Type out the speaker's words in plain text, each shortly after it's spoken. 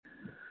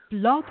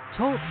Blog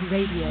Talk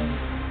Radio.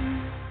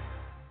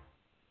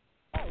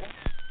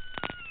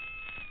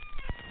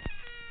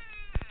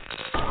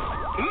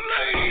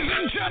 Ladies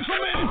and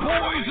gentlemen,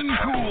 boys and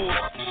ghouls,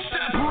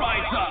 step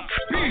right up.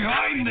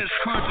 Behind this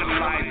curtain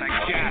lies a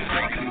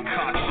ghastly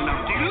concoction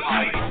of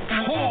delight,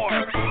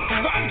 horror,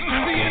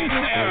 fantasy, and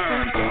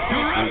terror.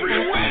 Your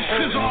every wish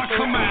is our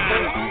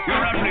command, your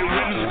every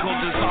whimsical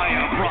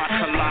desire brought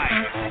to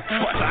life.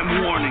 But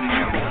I'm warning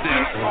you,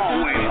 there's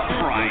always a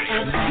price.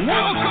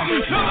 Welcome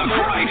to the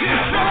greatest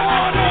show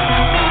on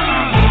earth!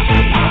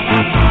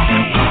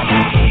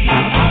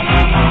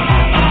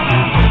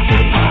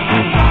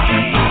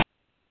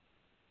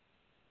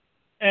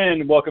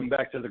 And welcome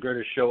back to the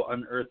greatest show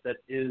on earth that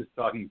is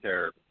Talking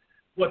Terror.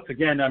 Once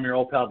again, I'm your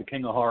old pal, the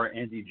King of Horror,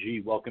 Andy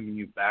G, welcoming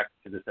you back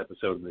to this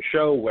episode of the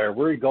show where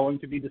we're going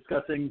to be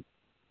discussing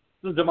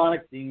the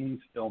Demonic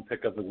Dean's film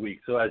pick of the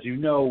week. So as you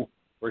know,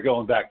 we're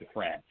going back to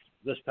France,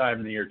 this time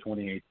in the year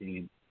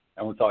 2018,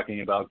 and we're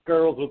talking about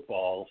Girls with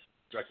Balls,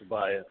 directed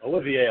by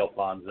Olivier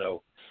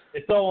Alfonso.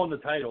 It's all in the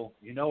title.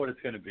 You know what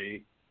it's going to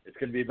be. It's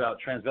going to be about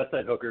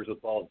transvestite hookers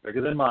with balls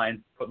bigger than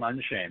mine, put mine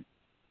to shame.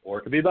 Or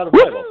it could be about a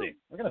volleyball team.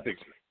 We're going to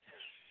figure it.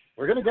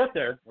 We're going to get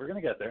there. We're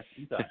going to get there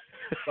in time.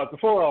 But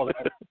before all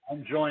that,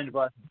 I'm joined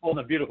by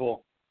the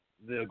beautiful,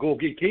 the Ghoul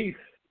Geek Keith.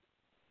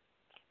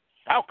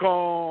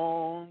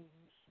 FALCONS.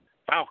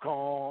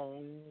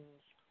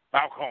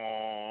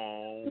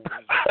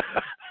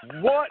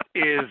 What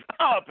is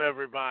up,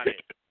 everybody?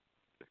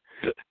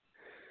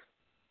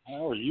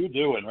 How are you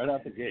doing right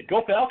out the gate?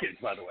 Go Falcons,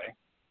 by the way.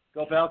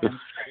 Go Falcons.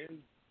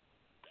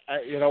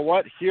 You know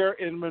what? Here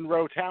in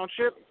Monroe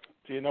Township,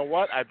 do you know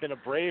what? I've been a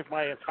Brave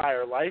my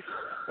entire life,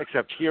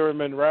 except here in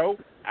Monroe,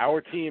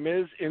 our team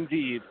is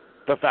indeed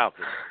the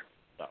Falcons.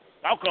 So,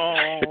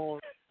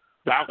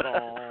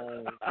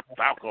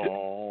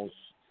 Falcons.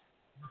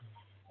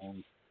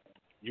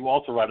 You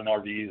also ride an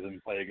RVs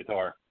and play a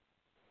guitar,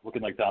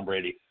 looking like Tom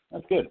Brady.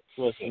 That's good.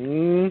 Mm-hmm.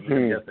 We're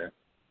going to get there.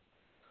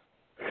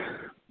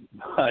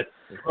 But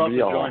we're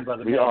also joined by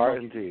the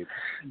indeed.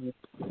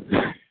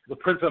 The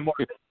Prince of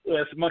Monkey.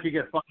 Yes, Monkey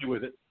gets funky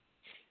with it.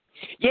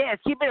 Yes,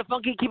 keeping it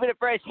funky, keeping it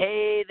fresh.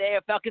 Hey there,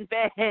 Falcon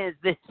fans.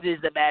 This is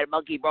the Mad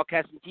Monkey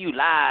broadcasting to you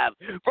live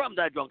from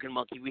the Drunken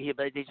Monkey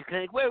Rehabilitation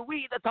Clinic, where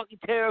we, the Talking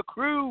Terror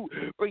crew,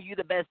 bring you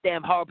the best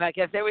damn horror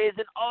podcast there is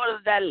in all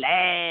of the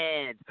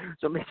land.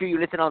 So make sure you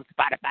listen on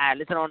Spotify,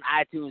 listen on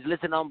iTunes,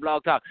 listen on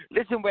Blog Talk,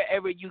 listen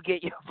wherever you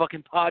get your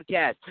fucking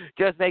podcast.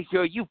 Just make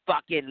sure you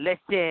fucking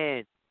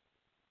listen.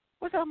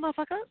 What's up,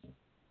 motherfucker?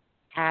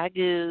 Hi,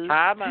 Goose.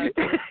 Hi, Mike.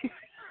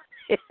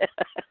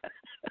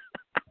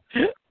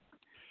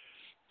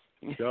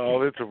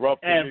 Y'all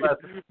interrupting me,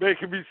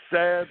 making me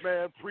sad,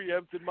 man,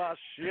 preempting my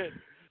shit.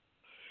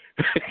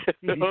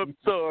 No, I'm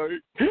sorry.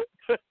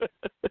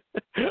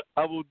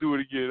 I won't do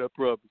it again, I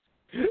promise.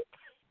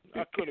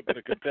 I could have been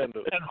a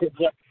contender.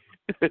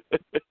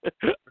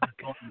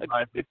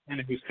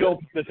 And who's still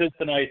with us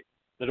tonight,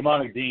 the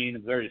Demonic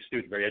Dean, very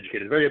astute, very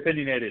educated, very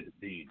opinionated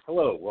Dean.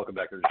 Hello, welcome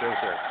back to the show,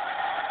 sir.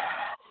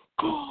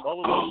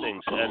 All of those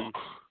things, and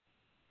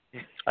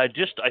I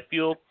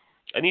feel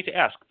I need to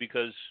ask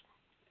because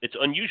it's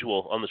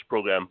unusual on this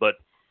program, but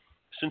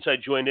since I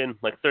joined in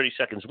like 30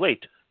 seconds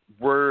late,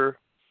 were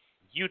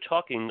you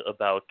talking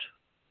about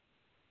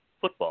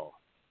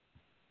football?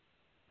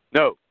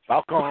 No.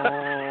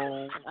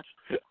 Falcons.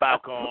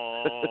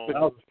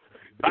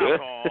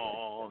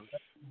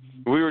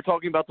 We were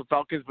talking about the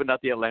Falcons, but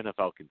not the Atlanta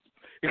Falcons.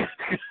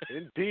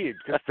 Indeed,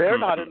 because they're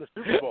not in the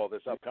Super Bowl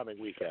this upcoming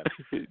weekend.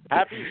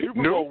 Happy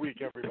Super Bowl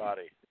week,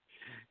 everybody.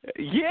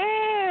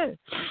 Yeah.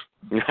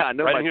 I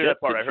know. I didn't hear that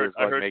part.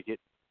 Make it.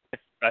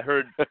 I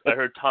heard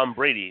Tom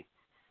Brady.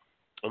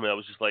 I mean, I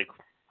was just like,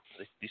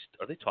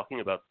 are they talking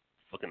about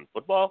fucking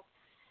football?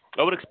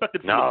 I would expect it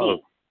to be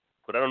cool,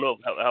 but I don't know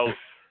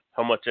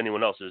how much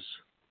anyone else is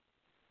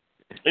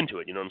into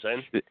it. You know what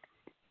I'm saying?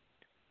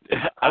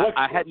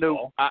 I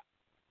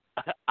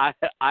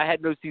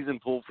had no season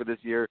pool for this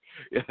year,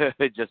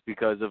 just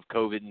because of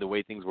COVID and the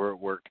way things were at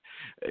work.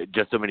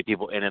 Just so many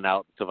people in and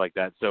out, stuff like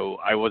that. So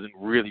I wasn't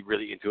really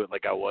into it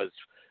like I was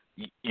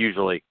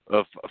usually,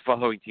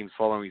 following teams,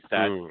 following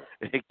stats,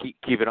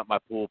 keeping up my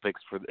pool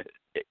picks for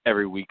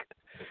every week.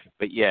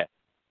 But yeah,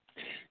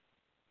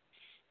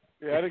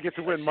 I didn't get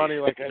to win money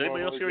like I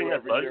normally do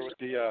every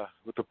year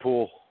with the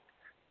pool.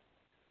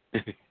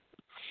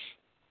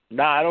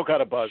 Nah, I don't got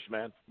a buzz,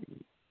 man.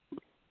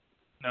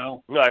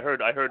 No, I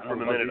heard for a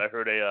minute. I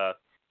heard a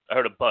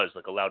buzz,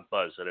 like a loud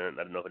buzz. I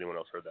didn't know if anyone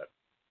else heard that.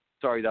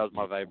 Sorry, that was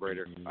my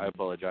vibrator. I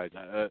apologize.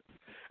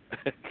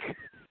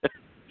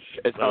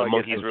 Well, the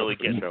monkey's really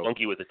getting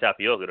funky with the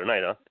tapioca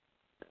tonight, huh?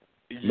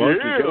 Monkey,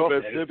 get off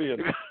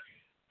amphibian.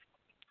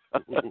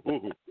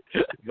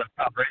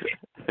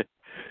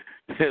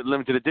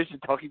 Limited edition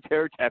Talking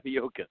Terror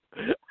tapioca.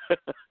 I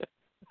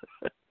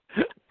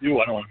don't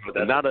want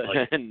to know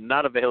that.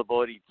 Not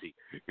available at Etsy.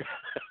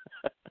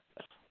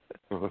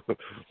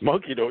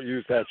 Monkey don't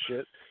use that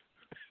shit.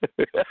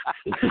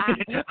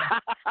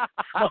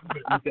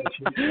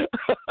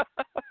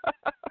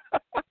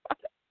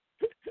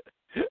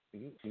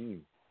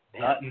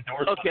 Not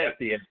endorsed Okay.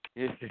 by FDA.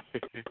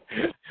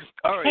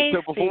 All right.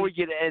 So before we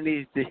get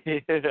anything,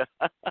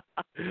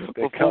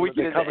 before we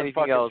get into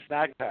anything else,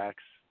 snack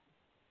packs.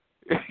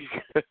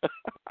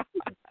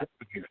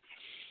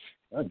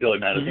 Billy he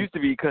Madison. used to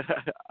be.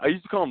 I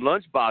used to call him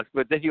Lunchbox,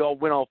 but then he all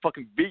went all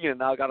fucking vegan, and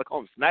now I gotta call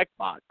him Snack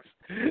Box.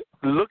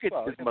 Look at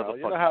this motherfucker.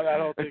 You know how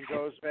that whole thing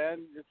goes, man.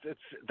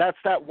 That's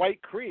that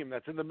white cream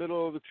that's in the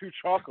middle of the two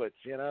chocolates.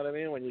 You know what I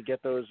mean? When you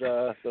get those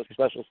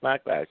special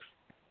snack packs.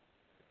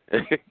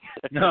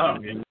 No.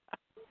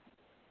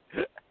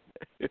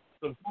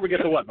 So before we get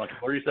to what, Monkey?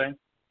 What are you saying?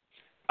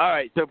 All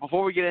right. So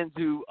before we get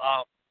into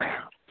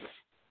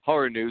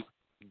horror news,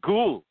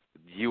 Ghoul,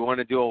 do you want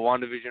to do a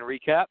WandaVision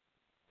recap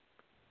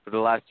for the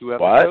last 2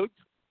 episodes?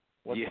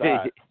 What's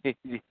that?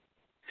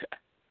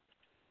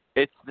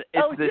 It's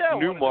this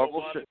new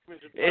Marvel show.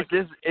 It's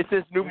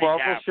this new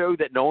Marvel show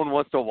that no one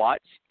wants to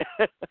watch.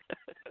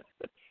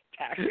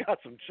 Tax got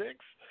some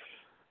chicks.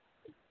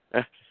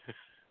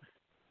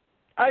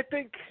 I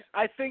think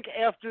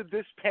after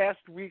this past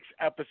week's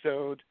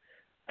episode,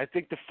 I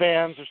think the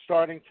fans are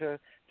starting to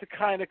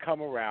kind of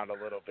come around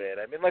a little bit.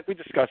 I mean, like we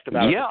discussed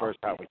about it the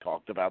first time we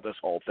talked about this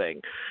whole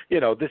thing. You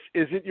know, this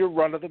isn't your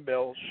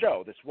run-of-the-mill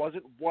show. This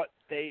wasn't what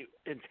they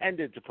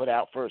intended to put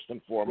out first and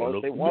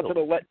foremost. They wanted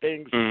to let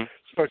things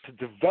start to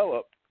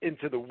develop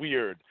into the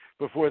weird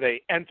before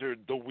they entered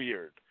the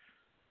weird.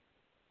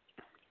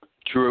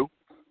 True.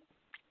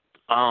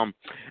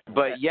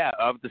 But yeah,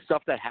 of the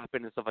stuff that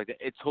happened and stuff like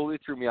that, it totally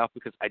threw me off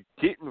because I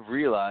didn't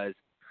realize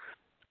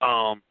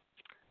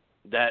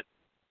that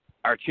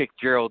our chick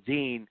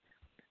Geraldine,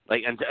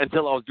 like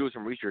until I was doing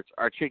some research,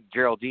 our chick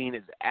Geraldine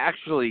is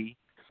actually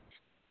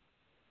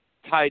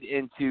tied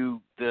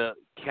into the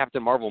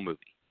Captain Marvel movie.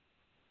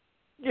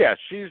 Yeah,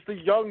 she's the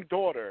young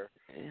daughter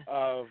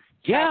of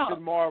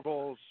Captain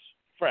Marvel's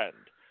friend.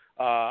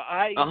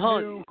 I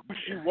knew who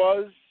she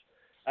was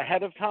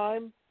ahead of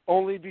time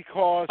only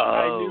because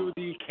I knew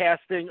the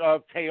casting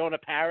of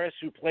Teyonah Parris,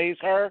 who plays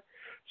her.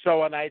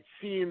 So, and I'd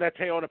seen that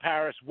Teyonah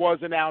Parris was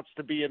announced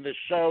to be in this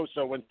show.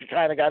 So when she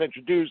kind of got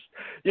introduced,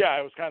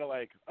 I was kind of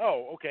like,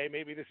 oh, okay,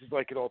 maybe this is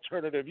like an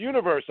alternative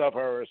universe of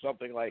her or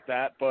something like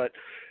that. But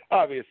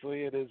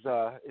obviously, it is.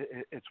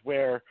 It's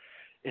where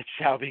it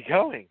shall be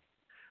going,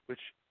 which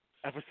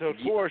episode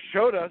 4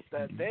 showed us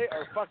that they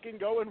are fucking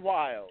going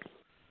wild.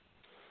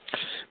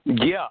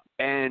 Yeah,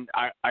 and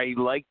I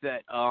like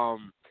that.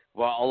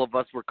 While all of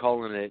us were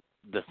calling it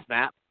the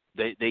Snap,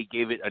 they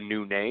gave it a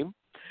new name.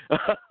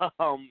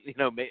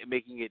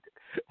 Making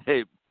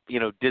it,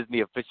 Disney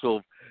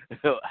official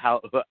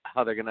how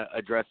they're gonna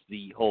address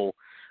the whole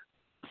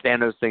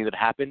Thanos thing that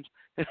happened.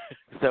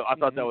 So I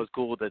thought that was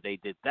cool that they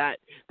did that.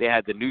 They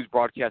had the news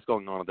broadcast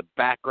going on in the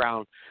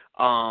background,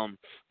 and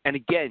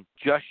again,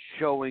 just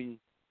showing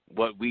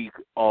what we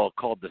all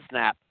called the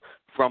Snap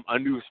from a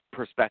news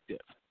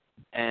perspective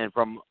and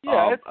from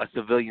a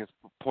civilian's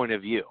point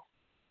of view.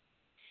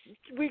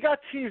 We got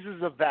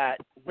teasers of that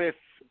with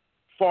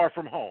Far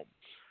From Home.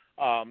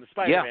 The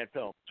Spider-Man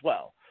film as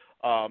well.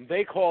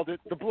 They called it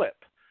the Blip.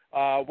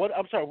 What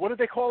did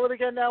they call it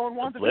again now in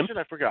WandaVision?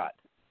 I forgot.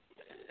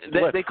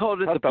 They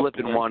called it the Blip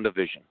in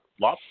WandaVision.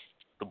 What?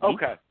 The Blip?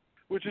 Okay.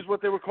 Which is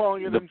what they were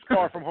calling it in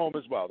Far From Home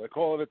as well. They're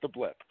calling it the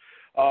Blip.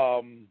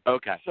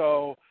 Okay.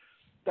 So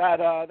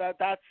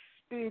that's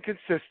being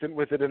consistent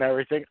with it and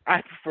everything.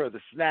 I prefer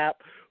the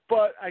Snap,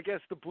 but I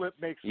guess the Blip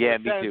makes more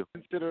sense too.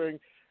 Considering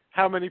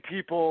how many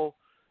people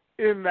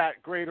in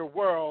that greater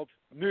world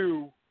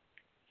knew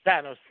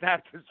Thanos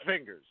snapped his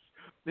fingers.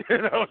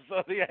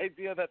 So the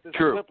idea that this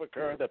blip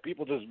occurred, that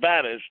people just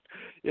vanished,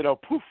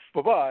 poof,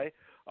 bye-bye,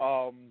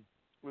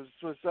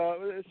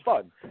 it's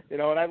fun.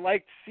 And I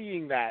liked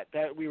seeing that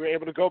we were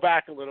able to go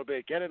back a little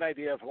bit, get an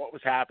idea of what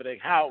was happening,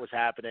 how it was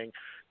happening,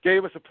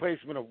 gave us a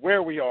placement of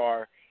where we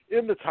are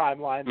in the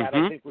timeline. That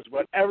I think was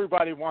what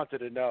everybody wanted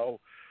to know.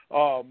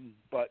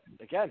 But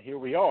again, here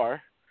we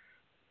are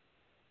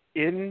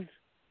in,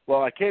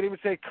 I can't even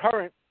say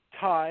current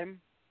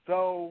time,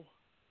 though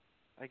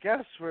I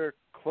guess we're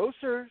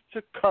closer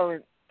to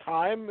current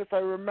time, if I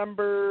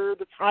remember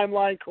the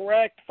timeline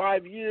correct.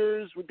 5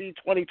 years would be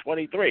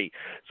 2023.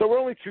 So we're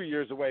only 2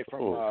 years away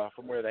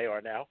from where they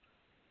are now.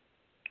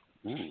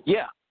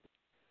 Yeah.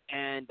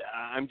 And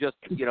I'm just,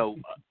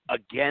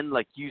 again,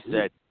 like you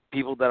said,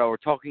 people that I were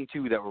talking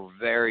to that were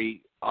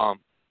very,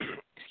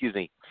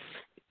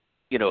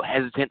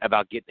 hesitant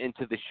about getting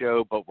into the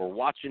show, but we're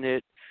watching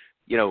it.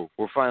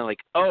 We're finally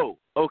like, oh,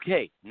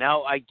 okay,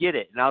 now I get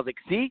it. And I was like,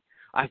 see?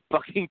 I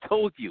fucking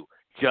told you.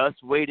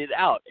 Just wait it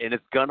out, and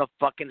it's going to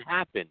fucking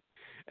happen.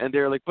 And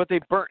they're like, but they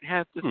burnt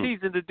half the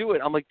season to do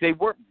it. I'm like, they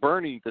weren't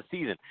burning the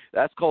season.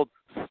 That's called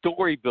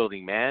story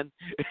building, man.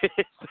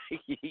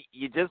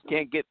 You just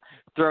can't get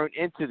thrown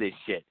into this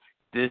shit.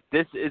 This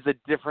is a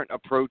different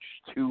approach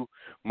to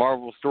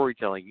Marvel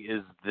storytelling,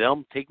 is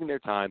them taking their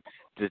time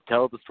to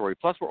tell the story.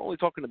 Plus, we're only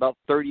talking about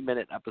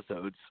 30-minute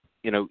episodes,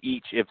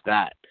 each, if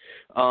that.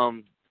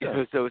 So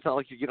it's not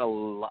like you're getting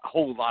a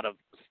whole lot of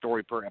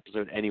story per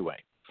episode anyway.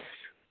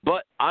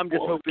 But I'm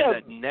just hoping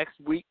that next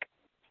week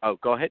 – oh,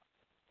 go ahead.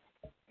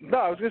 No,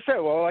 I was gonna say,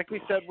 well, like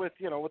we said with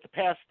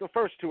the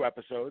first two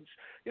episodes,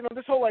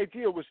 this whole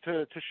idea was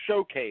to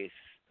showcase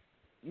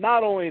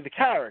not only the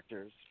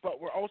characters, but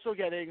we're also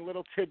getting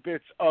little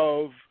tidbits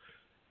of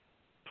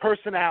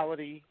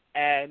personality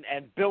and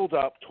build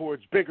up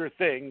towards bigger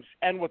things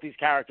and what these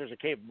characters are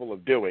capable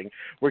of doing.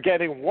 We're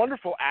getting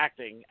wonderful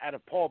acting out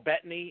of Paul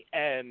Bettany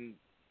and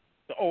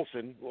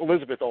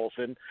Elizabeth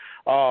Olsen.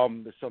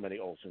 There's so many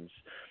Olsens.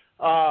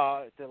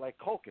 They're like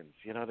Culkins,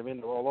 you know what I mean?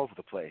 They're all over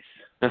the place.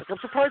 Like, I'm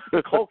surprised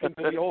that the Culkins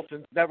and the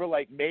Olsens never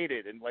made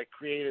it and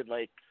created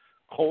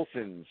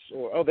Coulsons,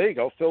 or there you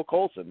go, Phil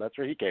Coulson. That's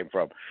where he came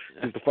from.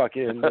 He's the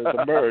fucking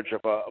the merge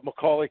of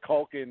Macaulay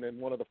Culkin and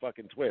one of the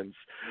fucking twins.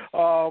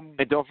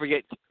 And don't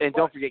forget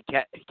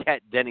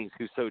Kat Dennings,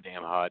 who's so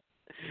damn hot.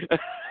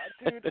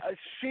 Dude,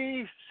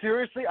 she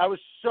seriously, I was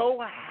so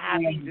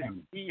happy to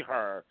see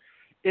her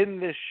in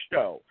this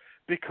show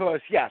because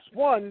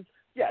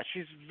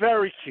she's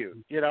very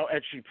cute,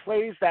 and she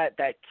plays that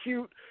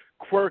cute,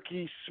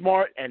 quirky,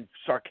 smart, and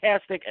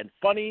sarcastic and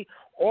funny,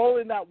 all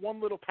in that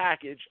one little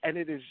package, and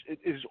it is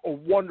a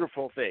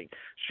wonderful thing.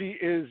 She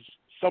is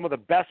some of the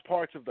best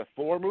parts of the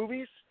Thor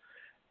movies,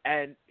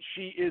 and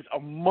she is a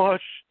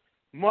much,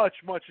 much,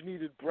 much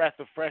needed breath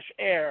of fresh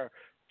air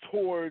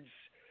towards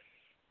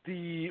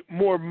the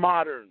more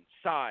modern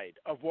side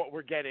of what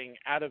we're getting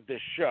out of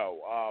this show.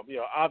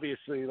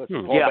 Obviously,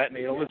 Paul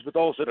Bettany and Elizabeth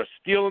Olsen are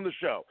stealing the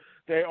show.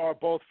 They are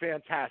both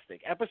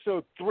fantastic.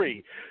 Episode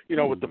 3,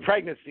 with the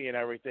pregnancy and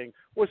everything,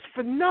 was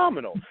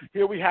phenomenal.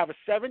 Here we have a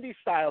 70s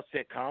style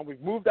sitcom.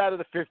 We've moved out of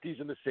the 50s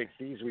and the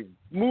 60s. We've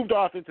moved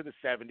off into the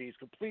 70s,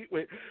 complete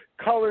with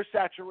color,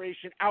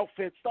 saturation,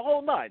 outfits, the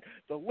whole nine.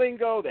 The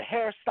lingo, the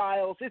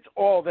hairstyles, it's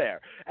all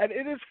there. And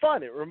it is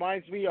fun. It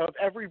reminds me of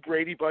every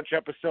Brady Bunch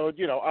episode.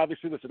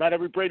 Obviously, listen, not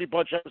every Brady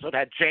Bunch episode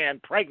had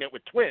Jan pregnant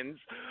with twins.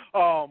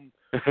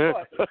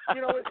 But,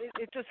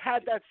 it just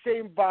had that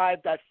same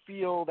vibe, that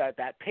feel,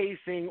 that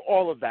pacing,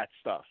 all of that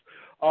stuff.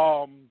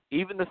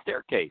 Even the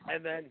staircase.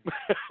 And then,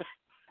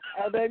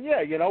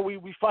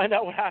 we find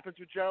out what happens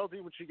with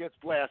Geraldine when she gets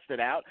blasted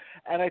out.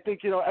 And I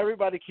think,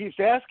 everybody keeps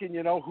asking,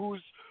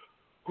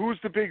 who's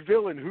the big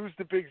villain? Who's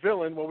the big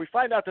villain? Well, we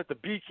find out that the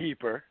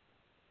beekeeper,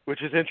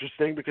 which is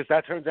interesting because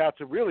that turns out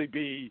to really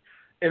be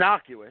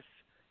innocuous.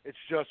 It's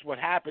just what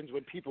happens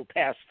when people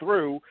pass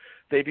through.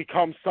 They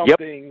become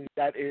something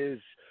that is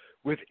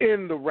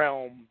within the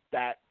realm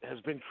that has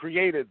been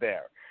created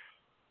there.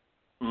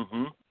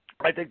 Mm-hmm.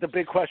 I think the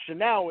big question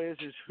now is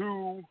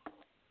who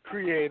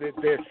created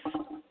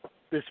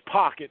this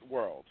pocket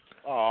world?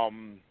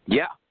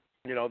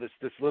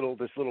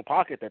 This little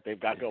pocket that they've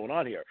got going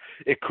on here.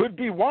 It could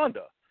be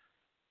Wanda,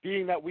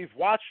 being that we've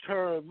watched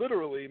her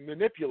literally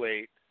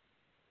manipulate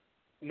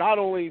not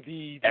only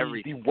the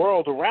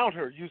world around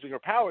her using her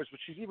powers, but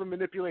she's even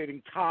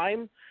manipulating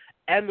time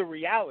and the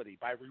reality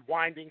by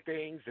rewinding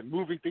things and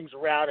moving things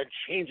around and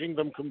changing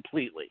them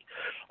completely.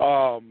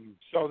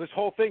 So this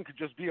whole thing could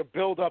just be a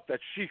build-up that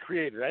she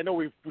created. I know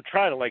we're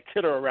trying to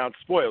kid her around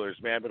spoilers,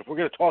 man, but if we're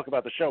going to talk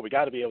about the show, we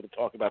got to be able to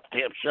talk about the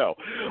damn show.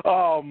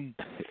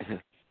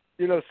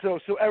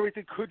 So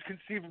everything could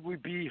conceivably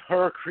be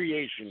her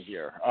creation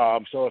here.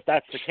 So if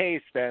that's the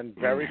case, then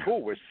very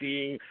cool. We're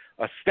seeing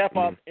a step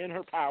up in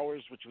her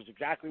powers, which was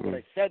exactly what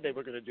I said they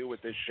were going to do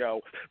with this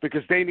show,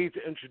 because they need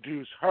to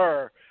introduce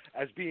her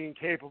as being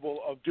capable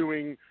of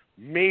doing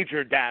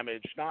major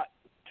damage, not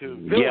to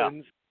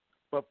villains,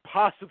 but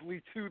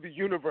possibly to the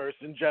universe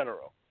in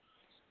general.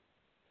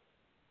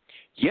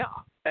 Yeah,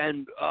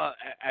 and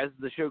as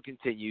the show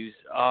continues,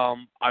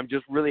 I'm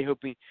just really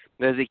hoping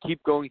that as they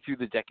keep going through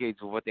the decades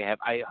of what they have,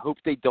 I hope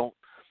they don't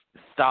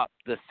stop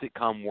the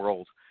sitcom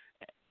world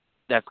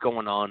that's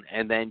going on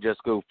and then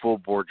just go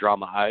full-bore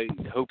drama. I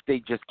hope they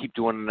just keep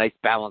doing a nice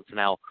balance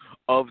now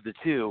of the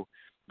two,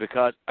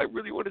 because I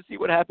really want to see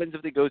what happens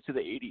if they go to the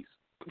 80s.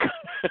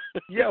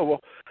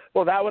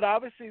 Well, that would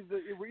obviously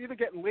we're either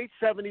getting late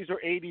 70s or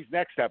 80s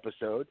next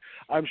episode.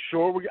 I'm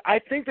sure I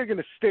think they're going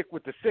to stick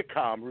with the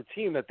sitcom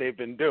routine that they've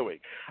been doing.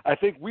 I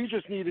think we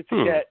just needed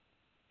to get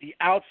the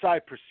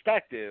outside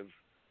perspective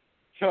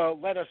to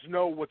let us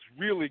know what's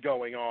really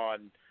going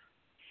on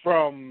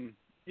from,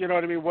 you know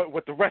what I mean,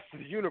 what the rest of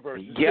the universe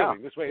is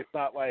doing. This way it's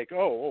not like,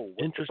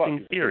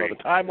 interesting theory.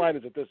 The timeline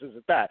isn't this,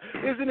 isn't that.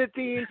 Isn't it,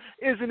 Dean?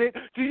 Isn't it?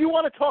 Do you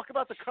want to talk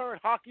about the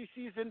current hockey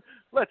season?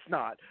 Let's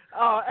not.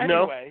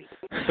 Anyway.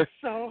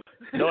 No.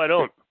 No, I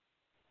don't.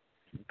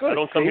 Good. I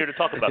don't come here to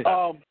talk about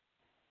that.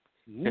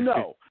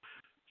 No.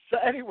 So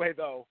anyway,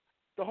 though,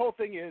 the whole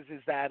thing is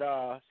that,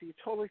 you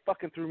totally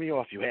fucking threw me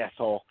off, you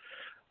asshole.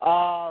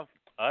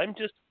 I'm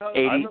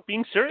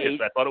being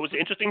serious. I thought it was an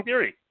interesting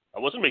theory. I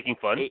wasn't making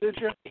fun. Did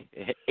you?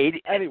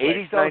 80s,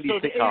 90s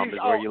sitcom is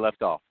where you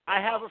left off. I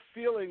have a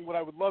feeling what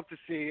I would love to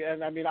see,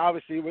 and I mean,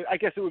 obviously, I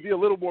guess it would be a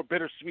little more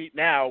bittersweet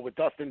now with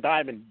Dustin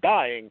Diamond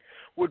dying,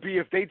 would be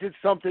if they did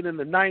something in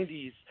the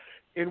 90s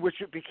in which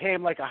it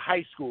became like a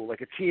high school,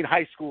 like a teen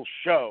high school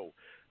show,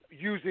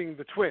 using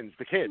the twins,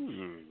 the kids.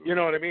 You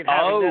know what I mean?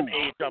 Having them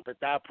age up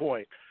at that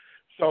point.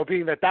 So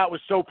being that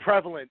was so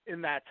prevalent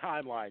in that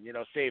timeline,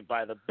 Saved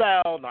by the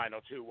Bell,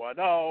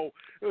 90210,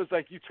 it was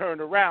like you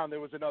turned around, there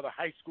was another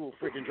high school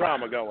freaking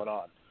drama going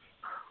on.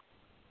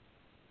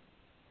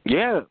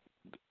 Yeah.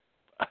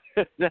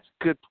 That's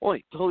a good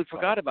point. Totally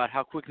forgot about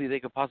how quickly they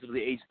could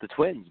possibly age the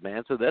twins,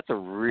 man. So that's a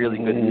really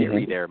good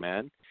theory there,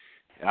 man.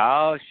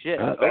 Oh, shit.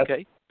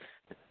 Okay.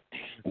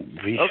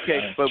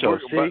 Okay, but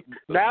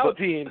now,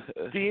 Dean,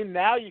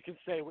 now you can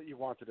say what you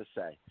wanted to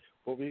say.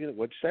 What'd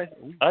you say?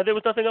 There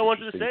was nothing I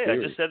wanted to say. I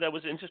just said that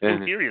was an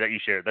interesting theory that you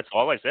shared. That's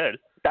all I said.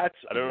 I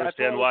don't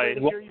understand why. I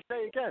wanted to hear you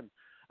say again.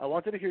 I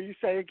wanted to hear you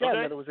say again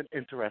that it was an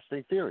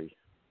interesting theory.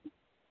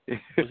 It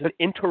was an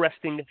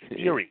interesting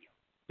theory.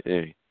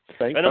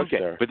 Thank and you,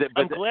 sir.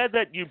 I'm glad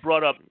that you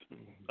brought up.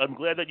 I'm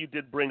glad that you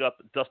did bring up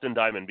Dustin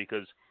Diamond,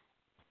 because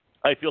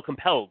I feel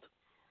compelled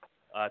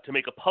to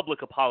make a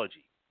public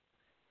apology,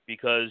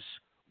 because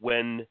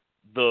when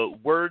the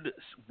word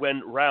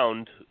went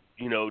round,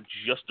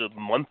 just a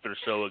month or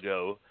so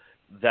ago,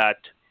 that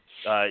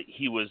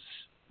he was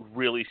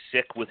really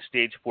sick with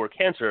stage 4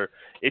 cancer,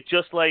 it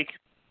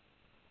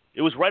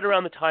was right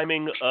around the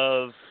timing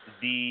of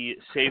the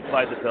Saved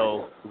by the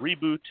Bell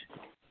reboot,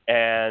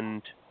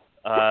 and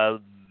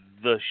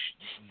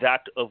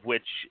that of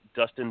which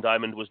Dustin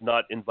Diamond was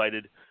not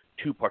invited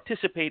to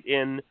participate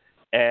in,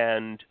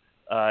 and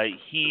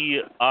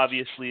he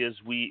obviously,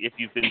 if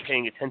you've been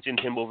paying attention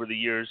to him over the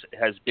years,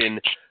 has been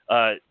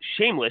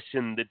shameless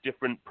in the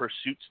different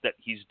pursuits that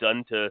he's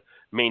done to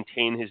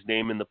maintain his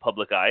name in the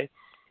public eye.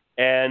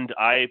 And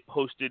I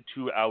posted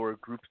to our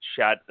group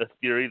chat a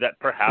theory that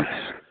perhaps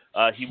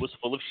he was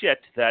full of shit,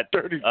 that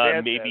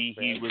maybe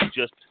he was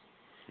just,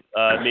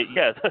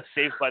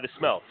 saved by the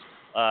smell.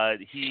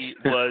 He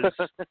was,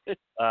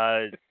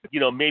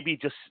 maybe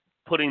just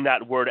putting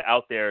that word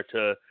out there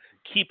to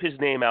keep his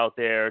name out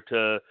there,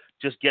 to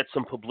just get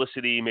some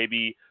publicity,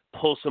 maybe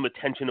pull some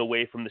attention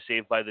away from the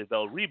Saved by the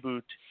Bell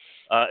reboot,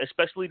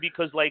 especially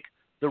because,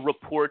 the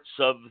reports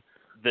of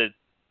the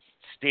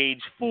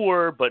stage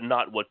 4, but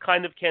not what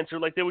kind of cancer,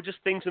 there were just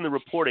things in the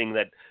reporting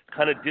that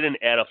kind of didn't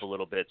add up a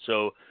little bit.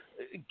 So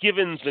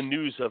given the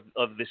news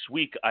of this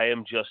week, I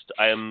am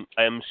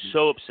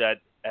so upset,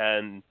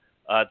 and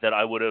that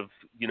I would have,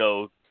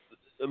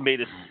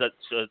 made such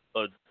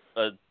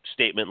a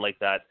statement like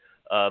that.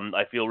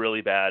 I feel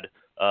really bad.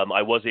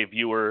 I was a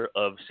viewer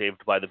of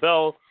Saved by the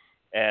Bell,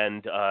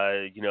 and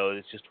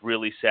it's just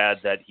really sad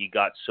that he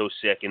got so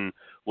sick. And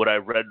what I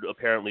read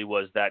apparently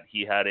was that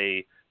he had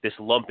this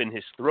lump in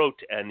his throat,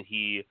 and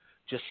he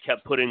just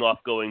kept putting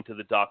off going to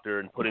the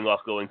doctor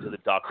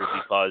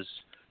because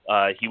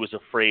he was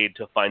afraid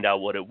to find out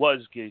what it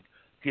was,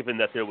 given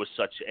that there was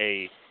such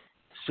a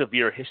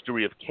severe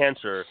history of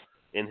cancer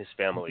in his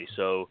family.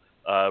 So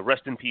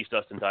rest in peace,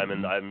 Dustin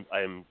Diamond.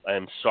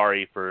 I'm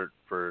sorry for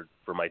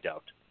my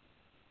doubt.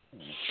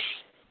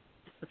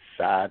 It's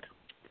sad.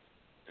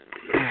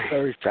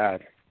 Very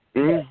sad.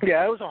 Yeah,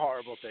 it was a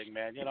horrible thing,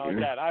 man.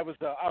 Again, I was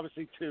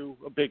obviously too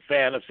a big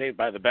fan of Saved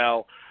by the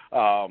Bell.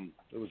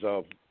 It was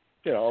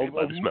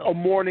a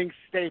morning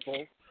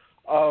staple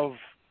of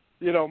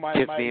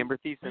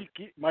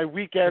my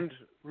weekend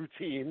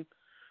routine.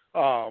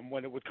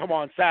 When it would come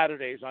on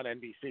Saturdays on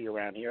NBC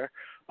around here.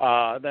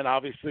 Then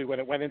obviously when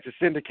it went into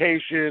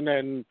syndication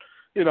and,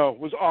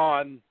 was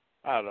on,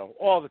 I don't know,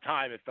 all the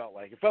time, it felt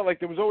like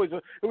there was always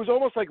it was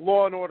almost like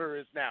Law and Order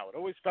is now. It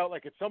always felt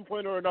like at some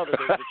point or another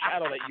there was a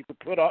channel that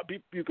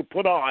you could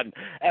put on,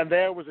 and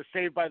there was a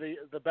Saved by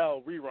the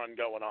Bell rerun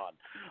going on.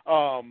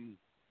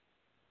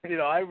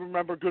 I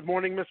remember Good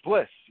Morning Miss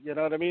Bliss, you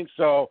know what I mean?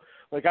 So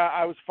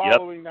I was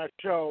following that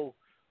show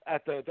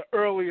at the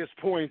earliest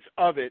points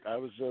of it. I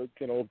was a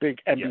big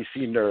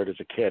NBC nerd as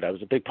a kid. I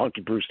was a big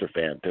Punky Brewster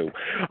fan too.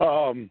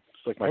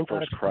 It's my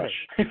first crush,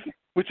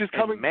 which is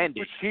coming. I'm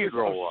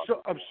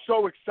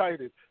so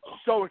excited,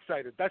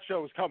 That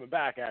show is coming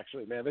back,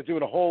 actually, man. They're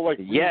doing a whole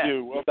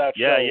review of that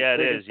show. Yeah,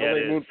 it is. Yeah,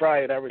 it is. Moon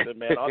Fry and everything,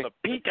 man, on the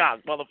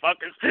Peacocks,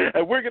 motherfuckers.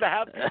 And we're gonna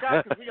have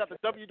Peacocks because we got the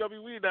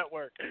WWE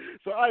Network.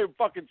 So I am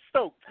fucking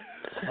stoked.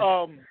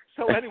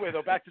 So anyway,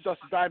 though, back to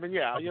Dustin Diamond.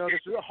 Yeah, this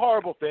is a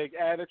horrible thing,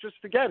 and it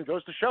just again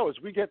goes to show as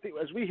we hit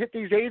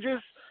these ages,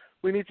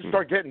 we need to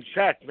start getting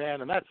checked,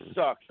 man, and that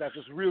sucks. That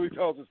just really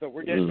tells us that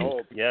we're getting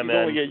old. Yeah,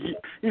 man.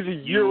 He's a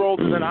year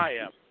older than I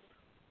am.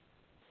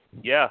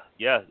 Yeah,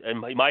 and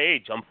my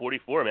age, I'm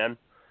 44, man.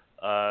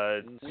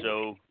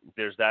 So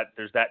there's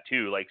that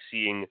too,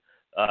 seeing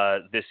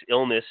this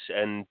illness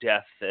and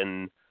death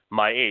and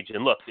my age.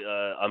 And look,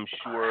 I'm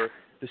sure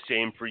the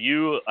same for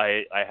you.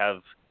 I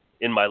have.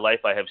 In my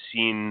life, I have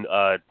seen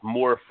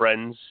more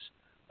friends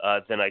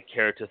than I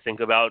care to think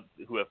about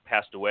who have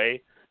passed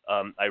away.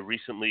 I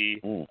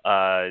recently,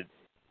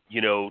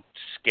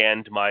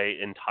 scanned my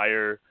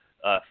entire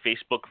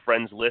Facebook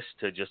friends list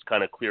to just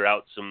kind of clear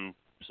out some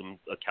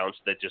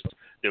accounts that just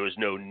there was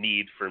no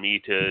need for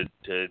me to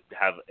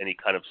have any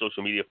kind of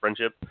social media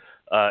friendship,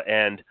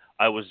 and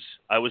I was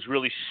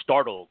really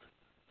startled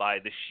by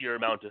the sheer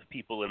amount of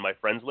people in my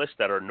friends list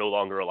that are no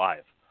longer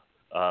alive.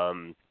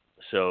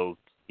 So.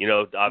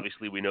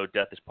 Obviously we know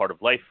death is part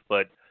of life,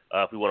 but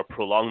if we want to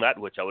prolong that,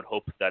 which I would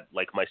hope that,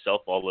 like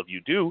myself, all of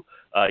you do,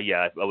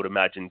 I would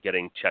imagine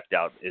getting checked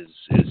out is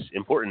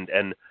important.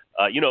 And,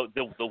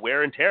 the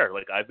wear and tear,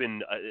 like I've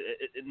been,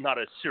 not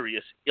a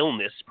serious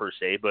illness per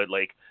se, but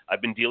like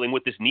I've been dealing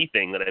with this knee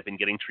thing that I've been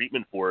getting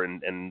treatment for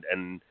and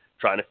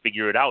trying to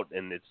figure it out.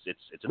 And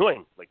it's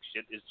annoying. Like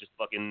shit is just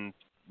fucking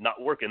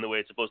not working the way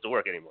it's supposed to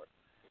work anymore.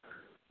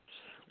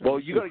 Well,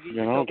 you got to get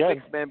yourself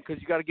fixed, man,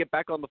 because you got to get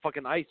back on the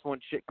fucking ice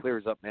once shit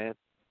clears up, man.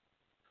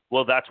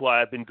 Well, that's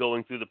why I've been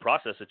going through the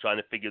process of trying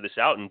to figure this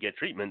out and get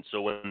treatment,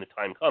 so when the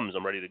time comes,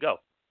 I'm ready to go.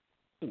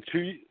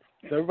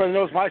 Everybody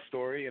knows my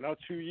story.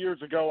 2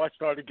 years ago, I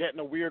started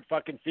getting a weird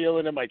fucking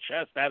feeling in my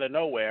chest out of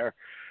nowhere.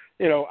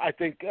 I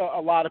think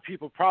a lot of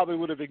people probably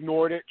would have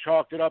ignored it,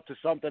 chalked it up to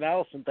something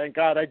else, and thank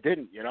God I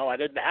didn't. I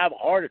didn't have a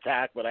heart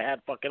attack, but I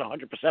had fucking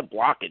 100%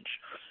 blockage,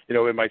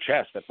 in my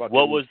chest. At fucking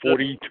what was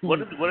 42, what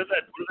did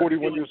that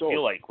 41 years old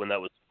feel like when that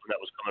was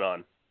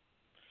coming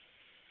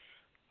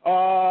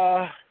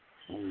on?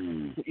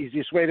 The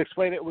easiest way to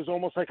explain it was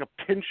almost like a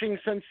pinching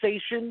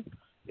sensation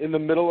in the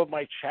middle of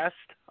my chest.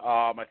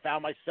 I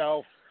found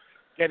myself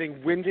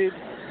getting winded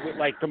with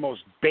like the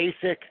most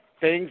basic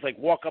things, like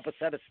walk up a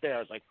set of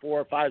stairs, like 4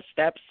 or 5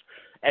 steps,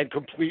 and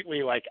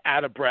completely like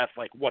out of breath,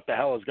 like what the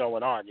hell is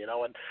going on,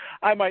 And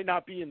I might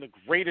not be in the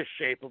greatest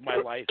shape of my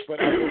life,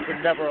 but I also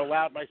never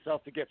allowed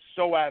myself to get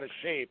so out of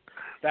shape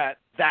that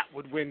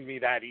would win me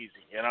that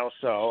easy,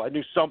 So I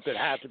knew something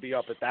had to be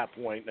up at that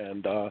point,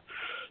 and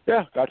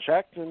got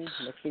checked, and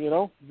next thing you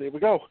know, there we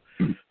go.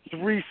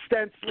 3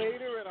 stents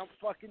later, and I'm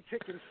fucking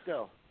ticking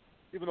still.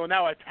 Even though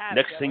now I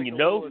panic. Next thing you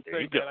know, there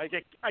you go.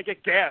 I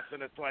get gas,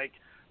 and it's like,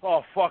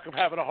 oh fuck, I'm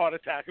having a heart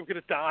attack. I'm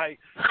gonna die.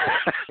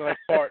 So I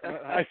fart.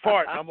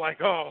 And I'm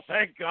like, oh,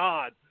 thank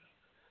God.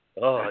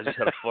 Oh, I just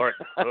had a fart.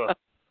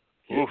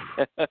 Oof.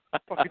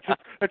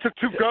 I took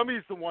 2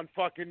 gummies the one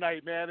fucking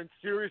night, man. And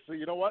seriously,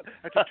 you know what?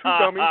 I took 2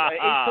 gummies.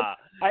 I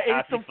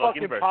ate some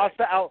fucking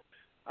pasta out.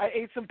 I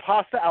ate some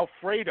pasta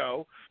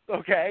Alfredo,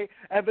 okay?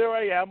 And there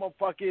I am. I'm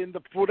fucking,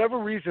 for whatever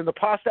reason, the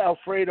pasta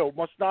Alfredo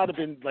must not have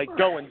been, like,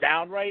 going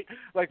down right.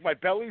 Like, my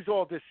belly's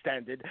all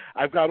distended.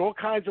 I've got all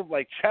kinds of,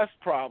 like, chest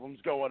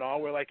problems going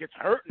on where, like, it's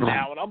hurting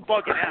now, and I'm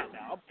bugging out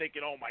now. I'm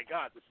thinking, oh, my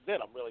God, this is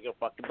it. I'm really going to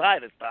fucking die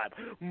this time.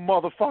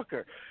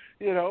 Motherfucker.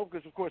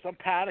 Because, of course, I'm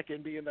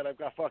panicking being that I've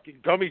got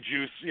fucking gummy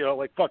juice,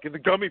 like fucking the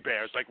gummy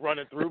bears, like,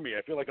 running through me.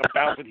 I feel like I'm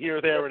bouncing here,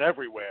 there, and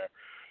everywhere.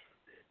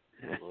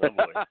 Oh,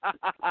 boy.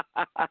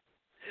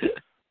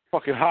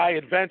 Fucking high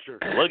adventure.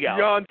 Look out.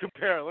 Beyond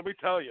compare, let me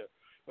tell you.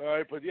 All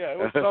right, but yeah, it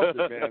was something,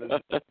 man.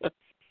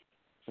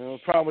 The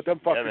problem with them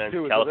fuckers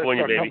too is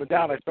California, when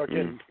I start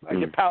baby.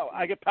 coming down,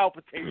 I get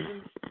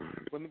palpitations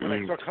when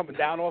I start coming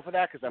down off of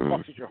that because that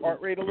fucks with your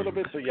heart rate a little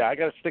bit. So yeah, I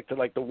got to stick to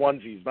like the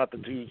onesies, not the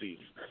twosies.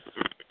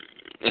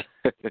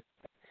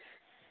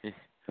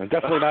 I'm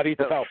definitely not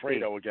eating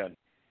Alfredo again.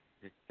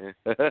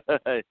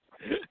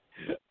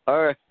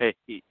 All right.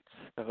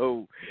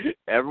 So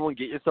everyone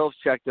get yourselves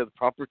checked at the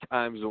proper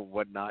times and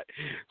whatnot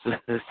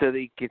so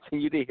they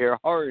continue to hear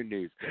horror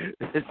news.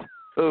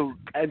 So,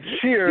 and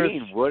cheers.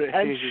 Dean,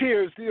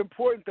 cheers. The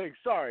important thing,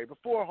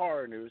 before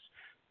horror news,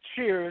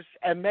 cheers,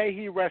 and may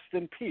he rest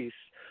in peace,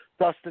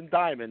 Dustin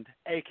Diamond,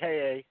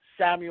 a.k.a.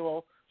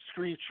 Samuel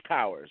Screech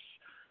Powers.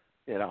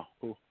 Yeah.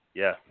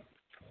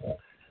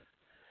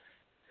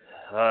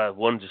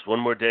 One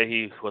more day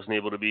he wasn't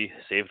able to be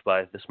saved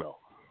by the smell.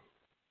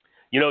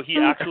 He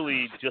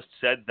actually just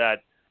said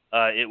that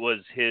it was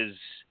his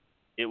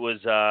head,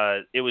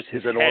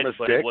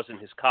 but dick? It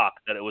wasn't his cock.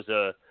 That it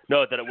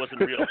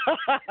wasn't real.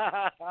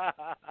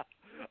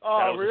 Oh,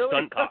 that was really? a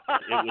stunt cock.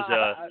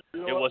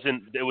 It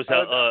wasn't. It was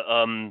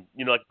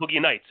like Boogie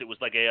Nights. It was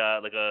like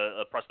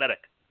a prosthetic.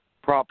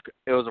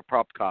 It was a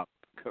prop cock.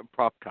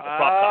 Prop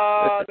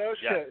cock. No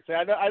shit. See,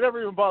 I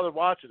never even bothered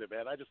watching it,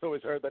 man. I just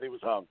always heard that he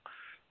was hung.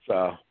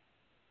 So.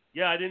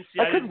 Yeah, I didn't see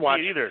it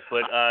either,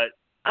 but.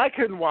 I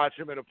couldn't watch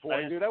him in a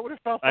porn, dude. I would have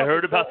felt. I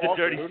heard about the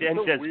awkward. Dirty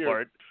Sanchez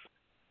part.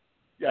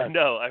 Yeah.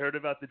 No, I heard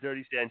about the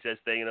Dirty Sanchez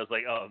thing, and I was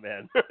like, oh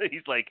man,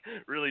 he's like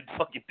really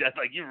fucking death.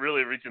 Like you're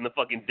really reaching the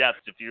fucking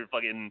depths if you're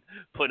fucking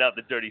putting out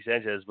the Dirty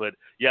Sanchez. But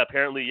yeah,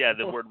 apparently,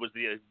 the word was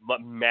the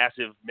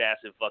massive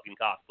fucking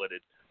cock, but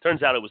it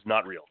turns out it was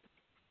not real.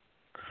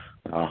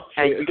 Oh,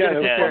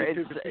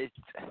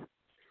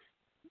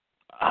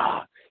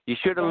 you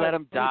should have let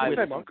him die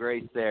with some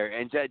grace there,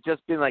 and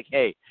just been like,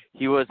 hey,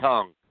 he was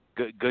hung.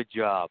 Good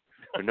job.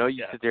 But no,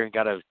 you sit there and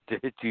gotta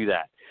do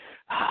that.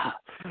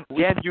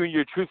 Damn you and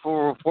your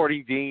truthful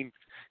reporting, Dean.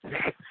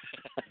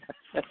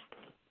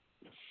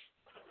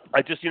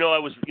 I just, I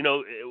was,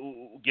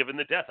 given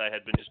the death, I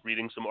had been just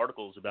reading some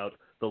articles about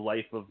the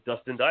life of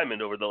Dustin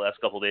Diamond over the last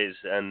couple of days,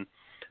 and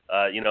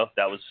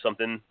that was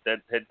something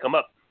that had come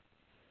up.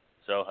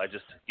 So I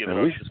just, given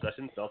our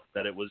discussion, felt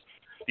that it was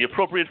the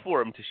appropriate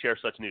forum to share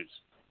such news.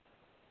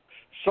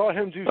 Saw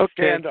him do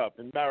stand-up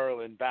in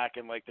Maryland back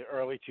in like the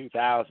early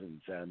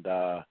 2000s, and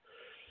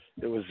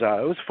it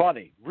was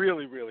funny,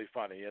 really, really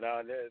funny. And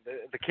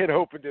the kid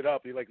opened it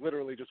up. He like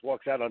literally just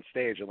walks out on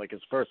stage, and like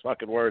his first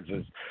fucking words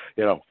is,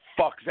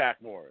 "Fuck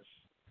Zach Morris."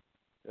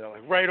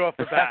 Like right off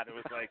the bat, it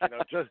was like,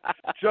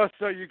 just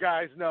so you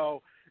guys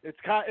know, it's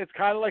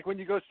kind of like when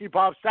you go see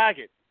Bob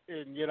Saget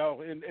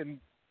in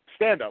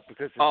stand up,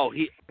 because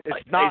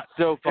it's not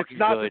so fucking it's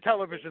not good. the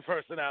television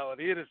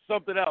personality. It is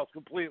something else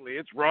completely.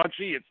 It's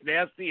raunchy, it's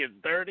nasty, it's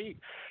dirty.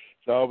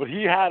 So, but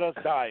he had us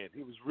dying.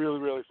 He was really,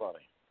 really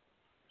funny.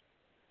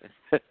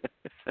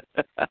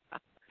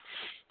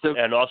 So,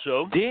 and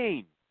also,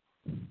 Dean.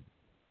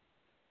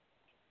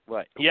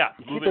 What? Yeah,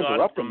 moving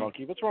on from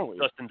Monkey. What's wrong with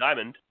you? Dustin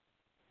Diamond,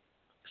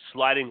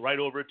 sliding right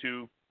over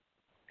to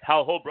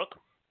Hal Holbrook,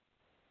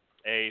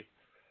 a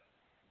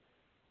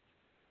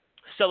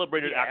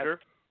celebrated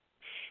actor,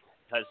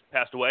 has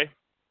passed away.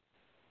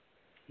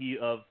 He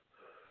of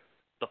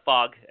The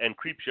Fog and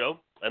Creepshow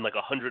and like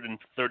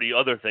 130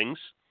 other things.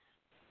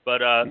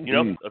 But,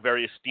 a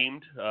very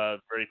esteemed,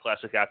 very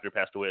classic actor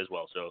passed away as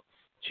well. So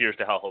cheers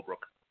to Hal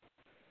Holbrook.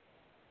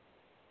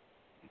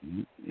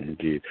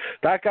 Indeed.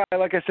 That guy,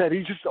 like I said,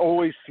 he just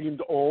always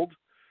seemed old.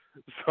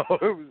 So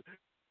it was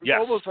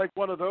almost like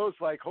one of those,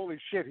 like, holy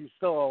shit, he's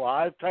still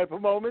alive type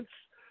of moments.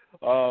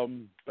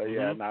 But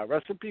yeah,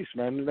 rest in peace,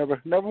 man. Never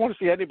want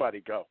to see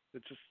anybody go.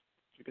 It's just,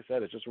 like I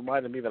said, it just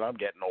reminded me that I'm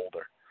getting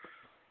older.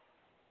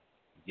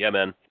 Yeah,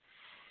 man.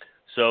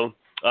 So,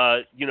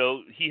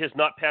 he has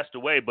not passed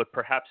away, but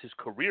perhaps his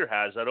career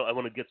has. I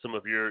want to get some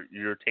of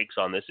your takes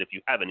on this, if you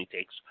have any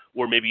takes,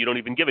 or maybe you don't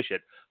even give a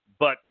shit.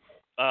 But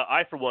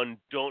I, for one,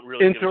 don't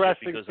really give a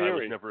shit because theory. I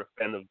was never a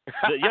fan of.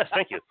 Yes,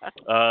 thank you.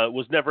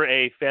 Was never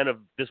a fan of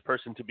this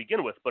person to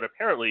begin with, but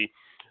apparently,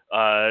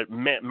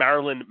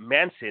 Marilyn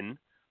Manson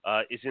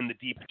is in the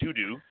deep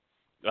doo-doo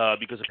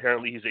because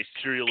apparently he's a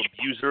serial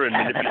abuser and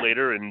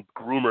manipulator and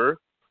groomer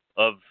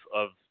of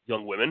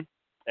young women,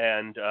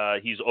 and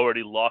he's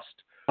already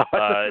lost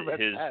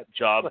his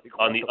job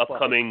on the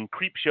upcoming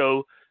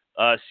Creepshow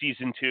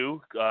season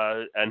 2,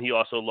 and he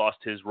also lost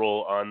his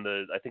role on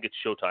I think it's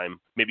Showtime,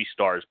 maybe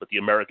Stars, but the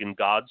American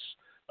Gods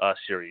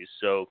series.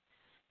 So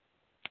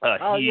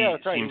he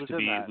seems to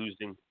be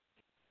losing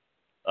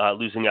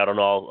out on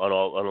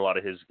a lot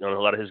of his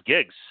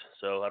gigs.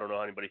 So I don't know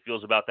how anybody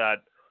feels about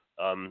that.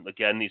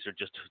 Again, these are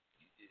just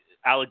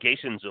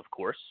allegations, of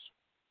course.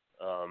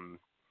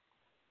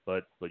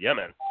 But yeah,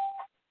 man.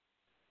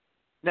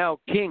 Now,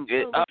 King,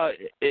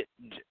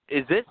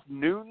 is this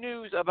new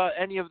news about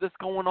any of this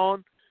going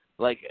on?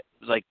 Like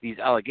these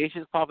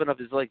allegations popping up?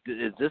 Is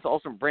this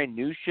all some brand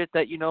new shit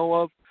that you know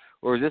of,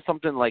 or is this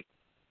something like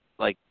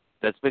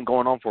that's been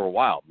going on for a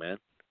while, man?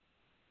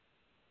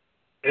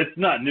 It's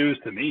not news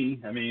to me.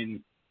 I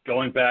mean,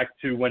 going back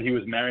to when he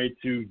was married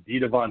to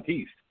Dita Von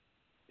Teese,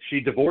 she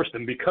divorced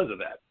him because of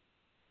that,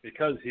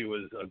 because he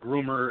was a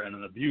groomer and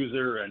an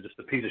abuser and just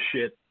a piece of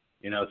shit.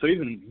 So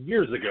even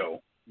years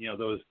ago,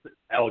 those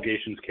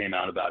allegations came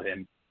out about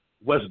him.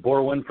 Wes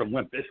Borland from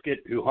Limp Bizkit,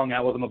 who hung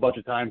out with him a bunch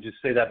of times, used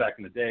to say that back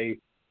in the day,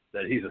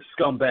 that he's a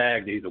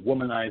scumbag, that he's a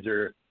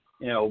womanizer.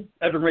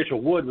 Evan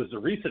Rachel Wood was the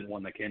recent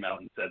one that came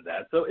out and said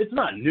that. So it's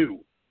not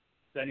new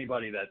to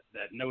anybody that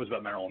knows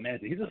about Marilyn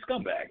Manson. He's a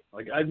scumbag.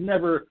 Like, I've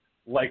never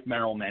liked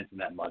Marilyn Manson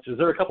that much. Is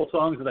there a couple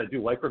songs that I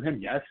do like from him?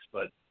 Yes,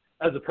 but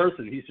as a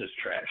person, he's just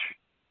trash.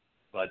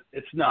 But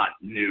it's not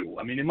new.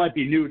 I mean, it might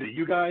be new to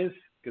you guys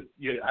because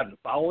you haven't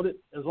followed it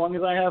as long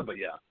as I have, but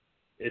yeah.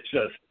 It's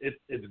just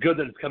it's good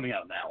that it's coming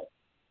out now,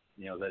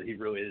 that he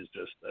really is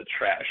just a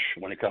trash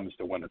when it comes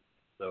to women.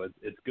 So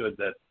it's good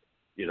that,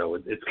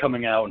 it's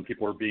coming out and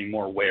people are being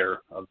more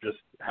aware of just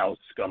how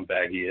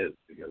scumbag he is,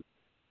 because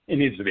it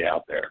needs to be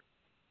out there,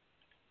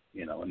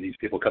 and these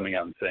people coming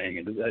out and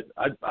saying it.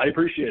 I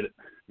appreciate it,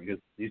 because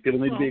these people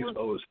need to be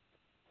exposed.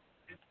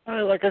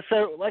 Like I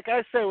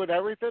say with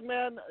everything,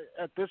 man,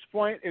 at this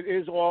point, it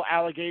is all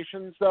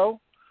allegations, though.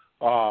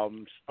 So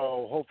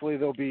hopefully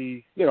there'll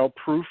be,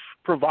 proof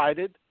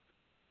provided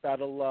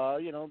that'll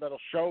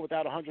show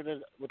without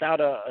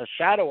a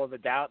shadow of a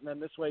doubt. And then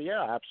this way,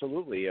 yeah,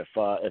 absolutely.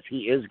 If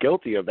he is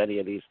guilty of any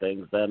of these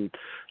things, then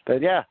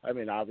yeah, I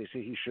mean,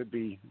 obviously he should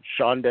be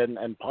shunned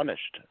and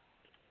punished.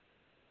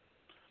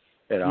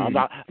 I'm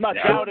not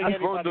doubting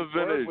anybody's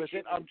word with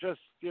it. I'm just,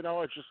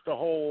 it's just the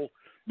whole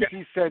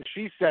he said,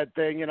 she said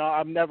thing.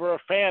 I'm never a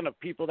fan of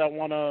people that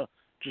want to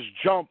just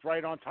jump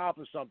right on top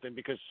of something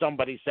because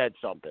somebody said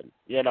something,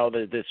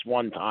 this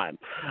one time.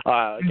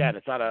 Again,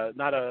 it's not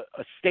a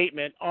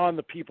statement on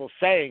the people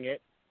saying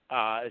it.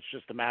 It's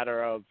just a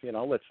matter of,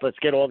 let's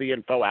get all the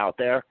info out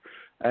there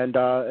and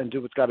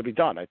do what's got to be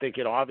done. I think,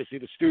 obviously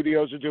the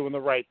studios are doing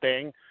the right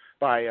thing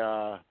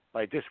by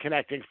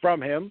disconnecting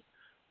from him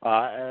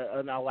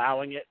and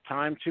allowing it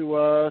time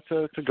to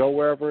go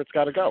wherever it's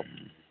got to go.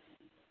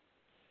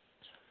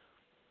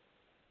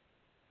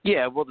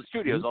 Yeah, well, the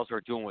studios also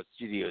are doing what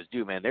studios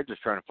do, man. They're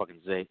just trying to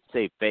fucking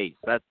save face.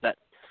 That's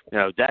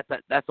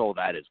all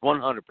that is.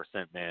 100%,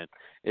 man.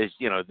 Is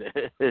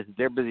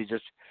they're busy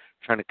just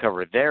trying to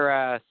cover their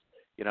ass,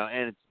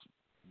 and it's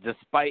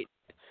despite,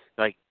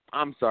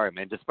 I'm sorry,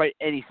 man, despite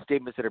any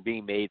statements that are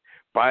being made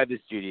by the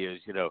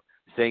studios,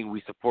 saying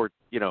we support,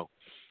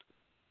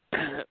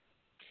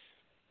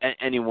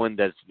 anyone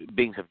that's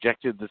being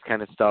subjected to this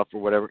kind of stuff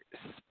or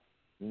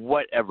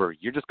whatever,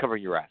 you're just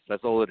covering your ass.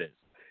 That's all it is.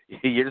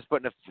 You're just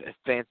putting a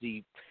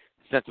fancy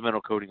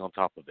sentimental coating on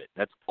top of it.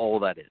 That's all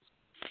that is.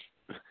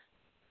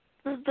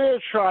 They're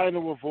trying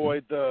to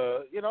avoid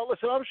the,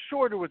 listen, I'm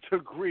sure to a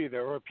degree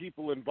there are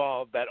people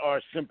involved that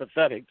are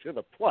sympathetic to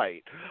the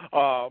plight.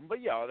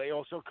 But, yeah, they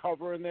also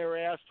cover in their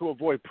ass to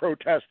avoid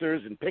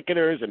protesters and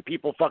picketers and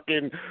people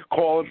fucking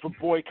calling for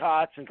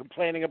boycotts and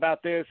complaining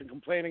about this and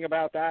complaining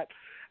about that.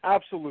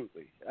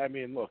 Absolutely. I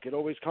mean, look, it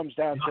always comes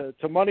down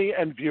to money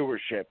and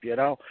viewership,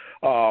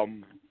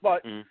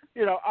 But,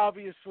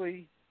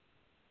 obviously,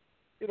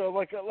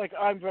 like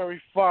I'm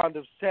very fond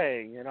of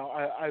saying,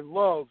 I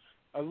love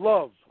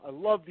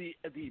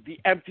the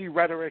empty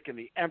rhetoric and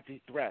the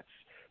empty threats,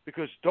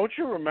 because don't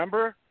you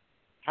remember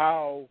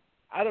how,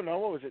 I don't know,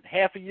 what was it,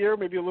 half a year,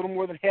 maybe a little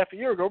more than half a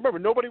year ago? Remember,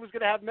 nobody was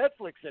going to have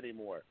Netflix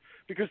anymore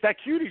because that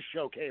Cuties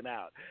show came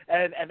out,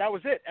 and that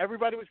was it.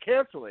 Everybody was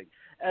canceling.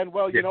 And,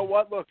 well, you know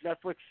what? Look,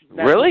 Netflix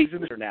Really? is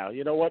in there now.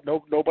 You know what?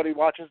 Nobody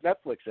watches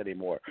Netflix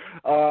anymore.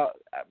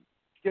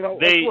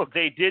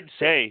 They did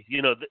say,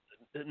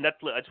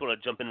 Netflix. I just want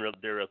to jump in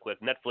there real quick.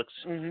 Netflix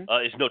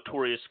is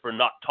notorious for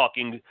not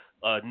talking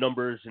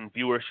numbers and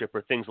viewership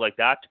or things like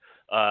that.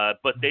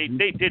 But they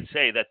did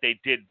say that they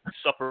did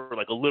suffer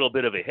like a little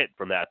bit of a hit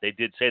from that. They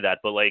did say that,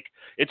 but like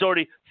it's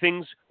already,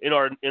 things in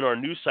our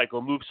news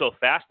cycle move so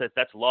fast that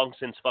that's long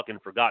since fucking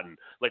forgotten.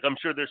 Like I'm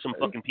sure there's some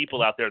fucking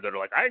people out there that are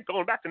like, I ain't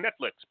going back to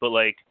Netflix, but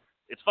like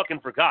it's fucking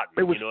forgotten.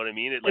 You know what I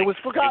mean? It was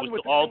forgotten. It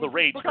was all the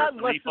rage for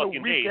 3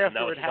 fucking days, and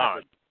now it's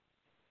gone.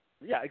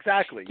 Yeah,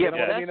 exactly. Yeah, you know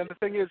what I mean? And the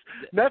thing is,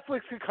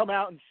 Netflix can come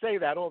out and say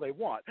that all they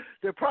want.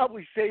 They're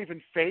probably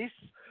saving face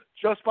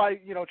just by,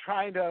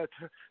 trying to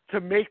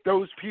make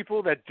those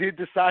people that did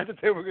decide that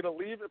they were going to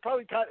leave. It's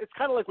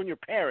kind of like when your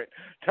parent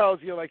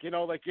tells you,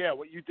 yeah,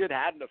 what you did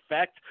had an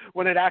effect,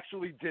 when it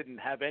actually didn't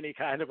have any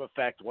kind of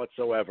effect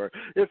whatsoever.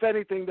 If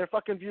anything, their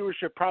fucking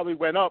viewership probably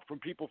went up from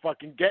people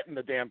fucking getting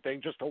the damn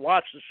thing just to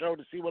watch the show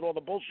to see what all the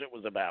bullshit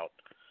was about.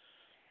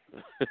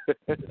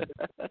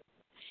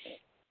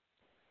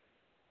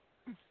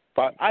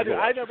 But I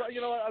never,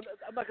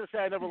 I'm not going to say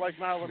I never liked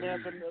Marilyn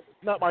Manson. It's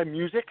not my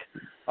music.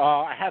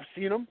 I have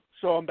seen him,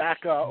 so I'm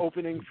back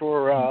opening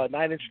for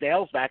 9 Inch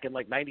Nails back in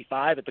like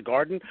 '95 at the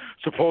Garden.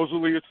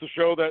 Supposedly it's the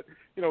show that,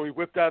 he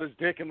whipped out his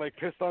dick and like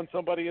pissed on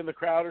somebody in the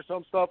crowd or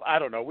some stuff. I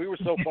don't know. We were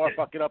so far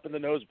fucking up in the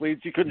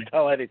nosebleeds, you couldn't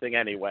tell anything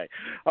anyway.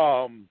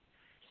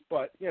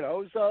 But, it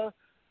was,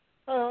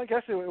 I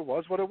guess it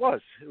was what it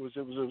was. It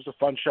was a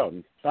fun show.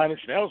 9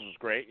 Inch Nails was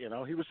great.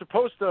 He was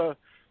supposed to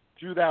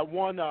do that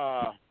one,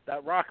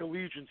 that Rock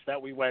Allegiance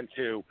that we went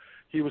to.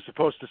 He was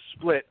supposed to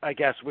split, I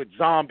guess, with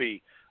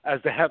Zombie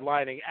as the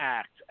headlining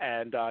act,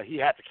 and he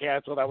had to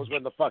cancel. That was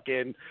when the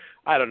fucking,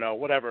 I don't know,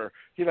 whatever.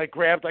 He like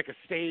grabbed like a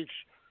stage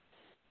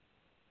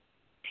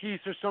piece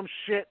or some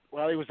shit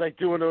while he was like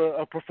doing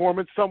a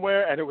performance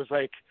somewhere, and it was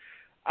like,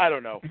 I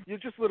don't know. You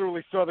just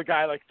literally saw the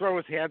guy like throw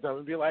his hands up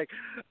and be like,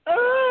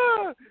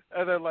 ah!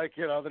 And then like,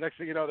 the next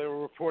thing you know, they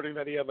were reporting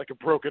that he had like a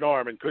broken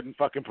arm and couldn't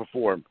fucking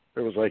perform.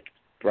 It was like,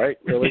 right?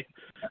 Really?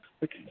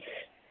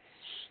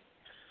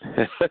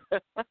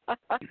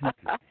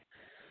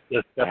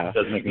 That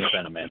does make me a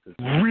fan of Manson.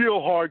 Real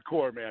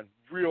hardcore, man.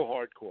 Real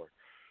hardcore.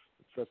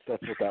 That's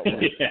what that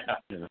was. Yeah.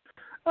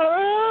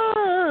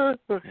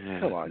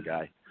 Come on,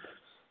 guy.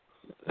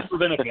 I've never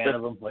been a fan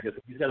of him. Like I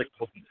said, he's got a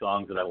couple of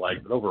songs that I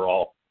like, but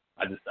overall,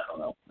 I don't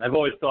know. I've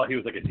always thought he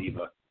was like a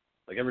diva.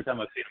 Like every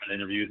time I see him in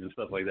interviews and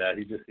stuff like that,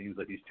 he just seems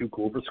like he's too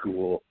cool for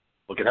school.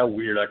 Look at how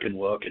weird I can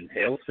look, and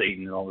hail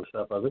Satan and all this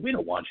stuff. I was like, we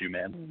don't want you,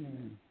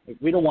 man. Like,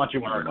 we don't want you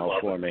in our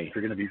club for me. If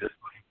you're going to be this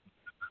funny.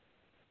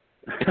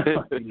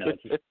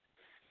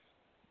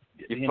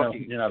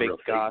 You're not real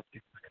goth.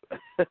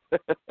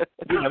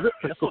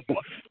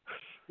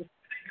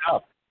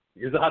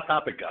 He was a Hot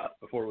Topic goth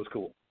before it was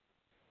cool.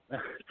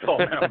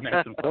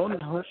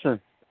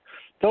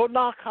 Don't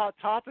knock Hot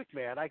Topic,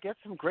 man. I get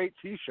some great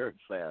T-shirts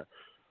there.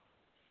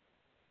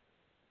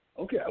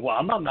 Okay, well,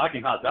 I'm not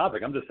knocking Hot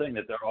Topic. I'm just saying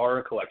that there are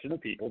a collection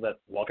of people that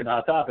walk into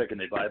Hot Topic and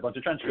they buy a bunch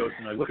of trench coats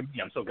and they're like, look at me,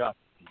 I'm so goth.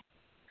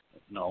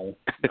 No,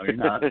 you're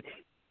not.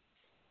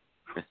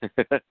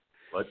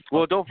 But,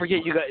 well, don't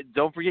forget you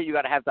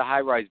got to have the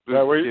high-rise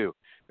boots too.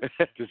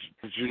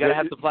 Did you got to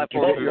have the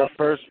platform. Did you get your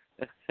first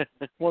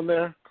one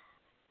there?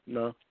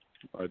 No,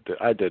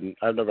 I didn't.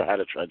 I've never had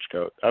a trench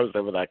coat. I was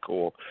never that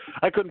cool.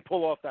 I couldn't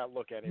pull off that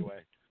look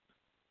anyway.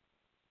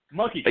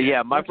 Monkey.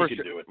 Yeah, my Monkey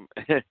first. do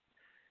it.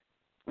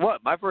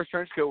 What? My first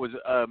trench coat was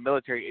a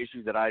military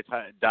issue that I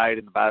dyed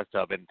in the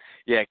bathtub, and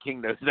yeah,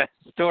 King knows that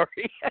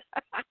story.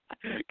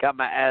 Got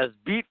my ass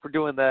beat for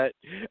doing that.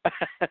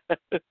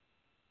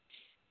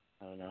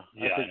 I don't know.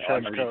 Yeah,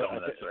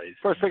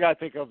 First thing I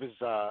think of is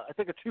I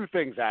think of two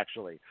things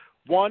actually.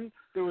 One,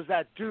 there was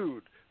that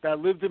dude that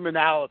lived in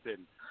Manalapan.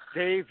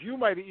 Dave, you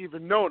might have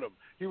even known him.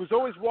 He was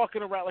always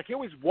walking around, like he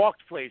always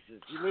walked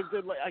places. He lived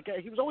in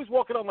he was always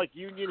walking on like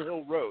Union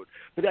Hill Road.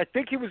 But I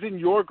think he was in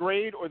your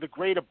grade or the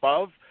grade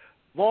above.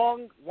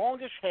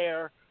 Longish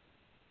hair,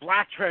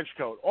 black trench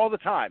coat all the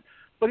time.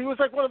 But he was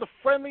like one of the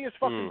friendliest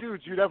fucking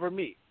dudes you'd ever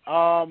meet.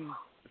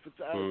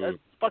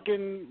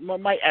 Fucking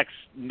my ex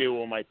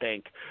knew him, I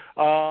think.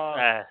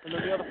 And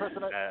then the other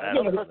person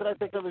I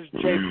think of is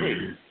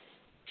JP.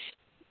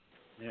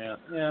 Yeah.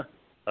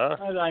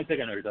 I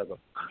think I know who you're talking about.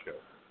 Sure.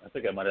 I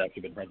think I might have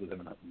actually been friends with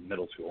him in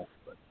middle school,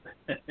 but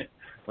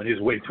when he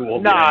was way too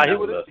old. Nah, he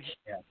would have.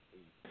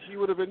 He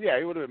would have been. Yeah,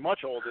 he would have been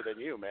much older than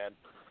you, man.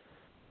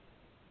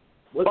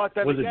 But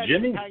then was again, it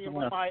Jimmy? Hanging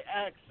with my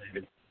ex.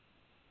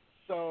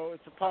 So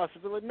it's a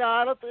possibility. No,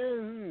 I don't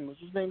think. Was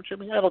his name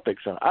Jimmy? I don't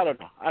think so. I don't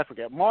know. I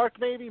forget. Mark,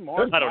 maybe?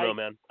 Mark? I don't know,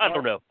 man. I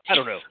don't know.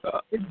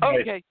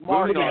 Okay.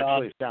 Mark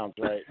actually sounds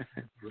right.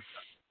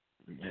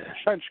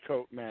 Trench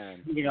coat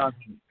man. Moving on.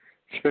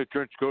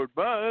 Trench coat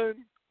man.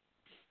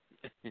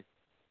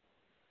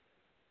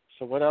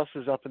 So what else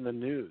is up in the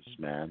news,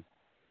 man?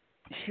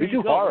 Here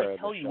you go. I'll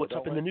tell you what's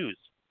up in the news.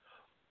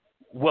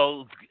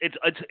 Well,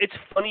 it's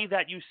funny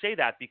that you say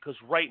that because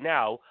right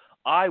now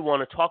I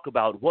want to talk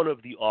about one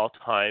of the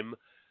all-time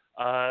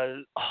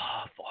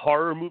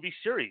horror movie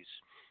series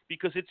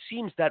because it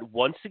seems that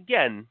once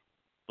again,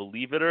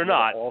 believe it or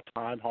not,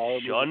 all-time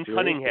horror Sean movie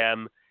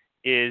Cunningham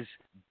is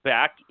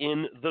back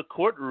in the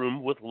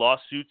courtroom with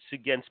lawsuits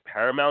against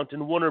Paramount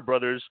and Warner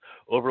Brothers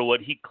over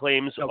what he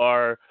claims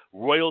are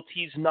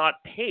royalties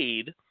not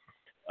paid,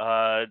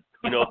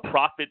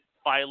 profit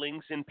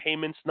filings and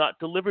payments not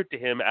delivered to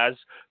him as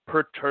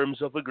per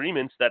terms of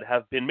agreements that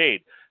have been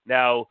made.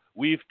 Now,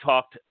 we've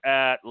talked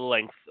at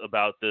length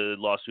about the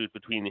lawsuit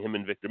between him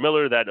and Victor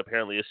Miller that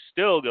apparently is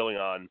still going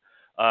on.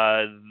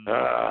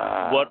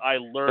 What I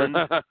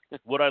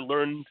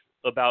learned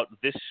about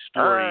this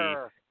story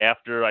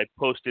after I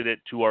posted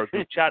it to our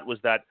group chat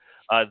was that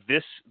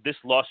this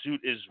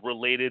lawsuit is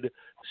related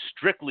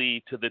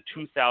strictly to the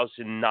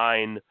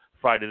 2009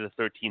 Friday the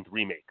 13th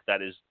remake.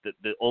 That is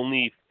the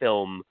only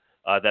film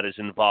that is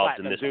involved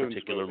in this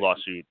particular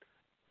lawsuit.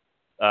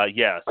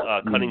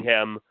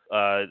 Cunningham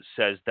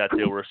says that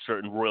there were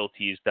certain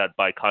royalties that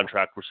by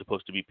contract were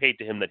supposed to be paid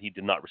to him that he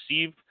did not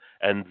receive,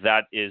 and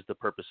that is the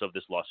purpose of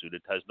this lawsuit.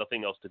 It has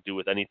nothing else to do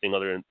with anything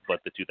other than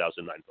but the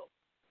 2009 film.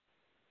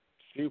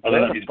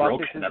 Where's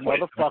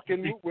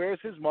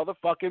his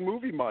motherfucking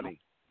movie money?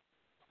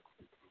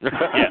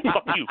 Yeah,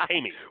 fuck you,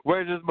 pay me.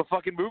 Where's his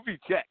fucking movie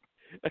check?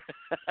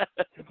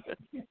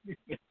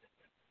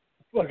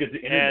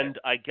 And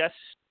I guess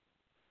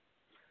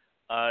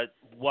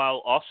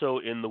while also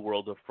in the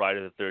world of Friday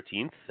the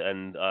 13th,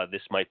 and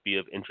this might be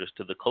of interest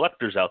to the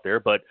collectors out there,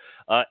 but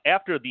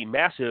after the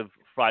massive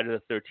Friday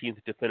the 13th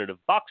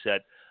definitive box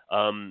set,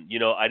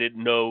 I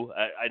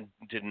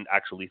didn't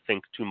actually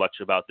think too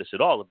much about this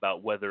at all,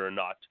 about whether or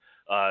not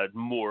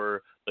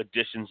more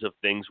editions of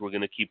things were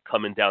going to keep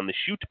coming down the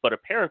chute, but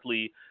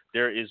apparently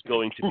there is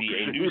going to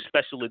be a new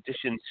special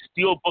edition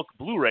Steelbook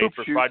Blu-ray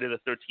for Friday the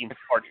 13th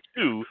Part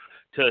 2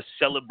 to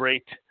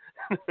celebrate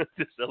its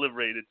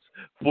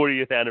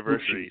 40th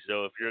anniversary.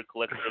 So if you're a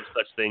collector of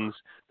such things,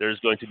 there's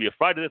going to be a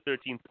Friday the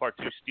 13th Part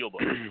 2 Steelbook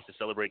to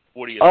celebrate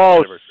 40th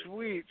anniversary. Oh,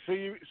 sweet. So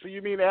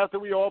you mean after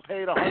we all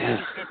paid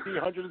 $150,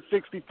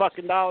 $160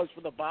 fucking dollars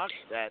for the box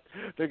set,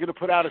 they're going to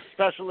put out a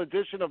special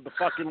edition of the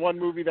fucking one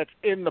movie that's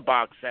in the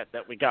box set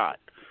that we got?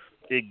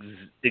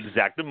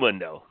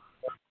 Exactamundo.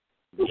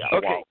 Yeah,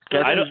 okay.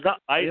 Well, I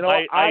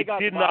got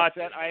did the box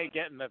not. set. I ain't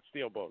getting that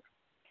Steelbook.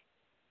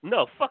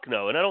 No, fuck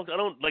no, and I don't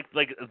like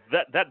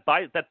that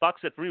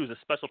box set for me was a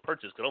special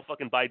purchase. I don't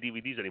fucking buy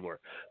DVDs anymore.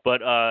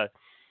 But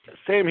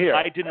same here.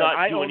 I did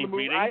not do any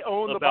reading. I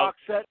own the box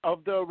set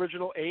of the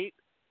original 8,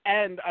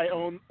 and I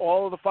own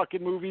all of the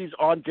fucking movies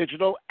on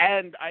digital,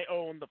 and I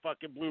own the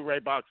fucking Blu-ray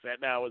box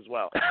set now as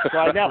well. So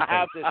I now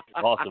have this.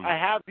 Awesome. I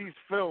have these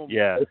films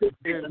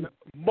in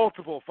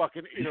multiple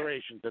fucking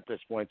iterations at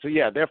this point. So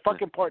yeah, their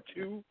fucking Part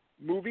 2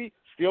 movie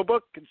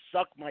Steelbook can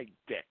suck my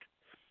dick.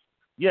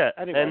 Yeah,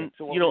 anyway, and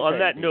so on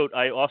that note,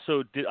 I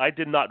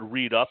did not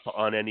read up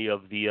on any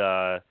of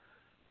the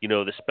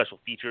the special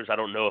features. I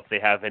don't know if they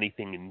have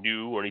anything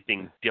new or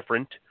anything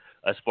different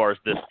as far as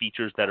the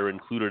features that are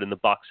included in the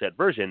box set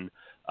version.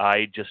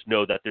 I just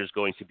know that there's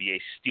going to be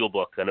a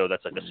Steelbook. I know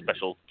that's like a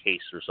special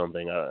case or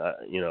something,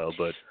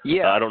 but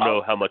I don't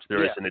know how much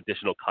there is in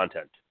additional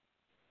content.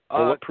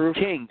 What proof?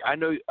 King, I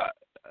know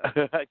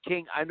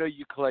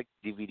you collect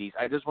DVDs.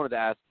 I just wanted to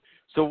ask,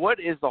 so what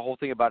is the whole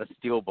thing about a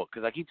Steelbook?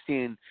 Because I keep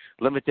seeing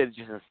limited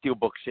edition and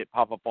Steelbook shit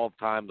pop up all the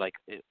time,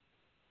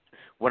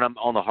 when I'm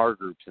on the hard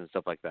groups and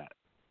stuff like that.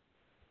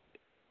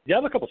 Yeah, I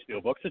have a couple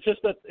Steelbooks. It's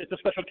just that it's a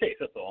special case,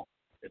 that's all.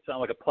 It's not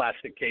like a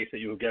plastic case that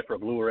you would get for a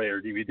Blu-ray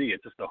or DVD.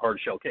 It's just a hard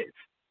shell case.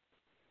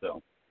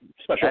 So,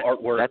 special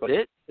artwork. That's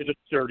it? It's just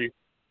sturdy.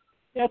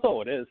 Yeah, that's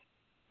all it is.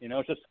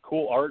 It's just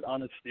cool art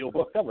on a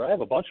Steelbook cover. I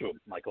have a bunch of them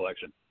in my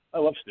collection. I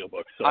love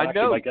Steelbooks. So I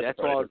know. Might get That's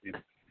the all.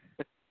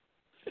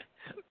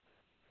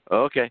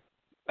 Okay.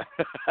 I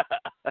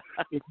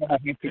have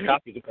 2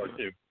 copies of Part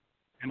 2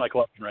 in my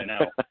collection right now.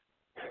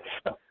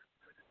 So,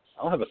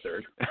 I'll have a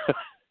third.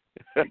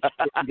 Get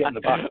in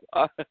the box.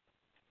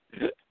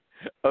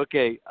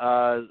 Okay.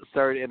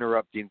 Sorry to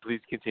interrupt, Dean. Please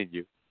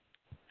continue.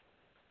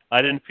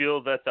 I didn't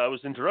feel that I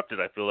was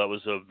interrupted. I feel that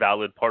was a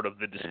valid part of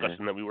the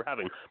discussion that we were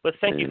having. But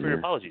thank you for your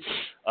apologies.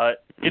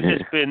 It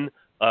has been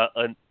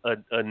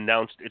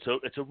announced.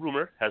 It's a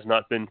rumor, has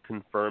not been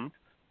confirmed,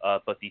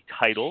 but the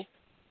title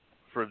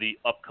for the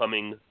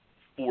upcoming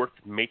fourth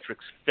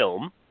Matrix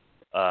film,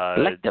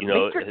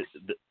 Matrix.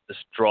 The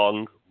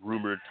strong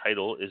rumored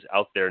title is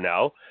out there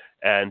now,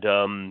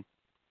 and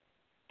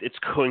it's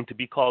going to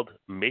be called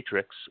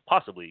Matrix,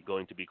 possibly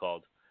going to be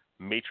called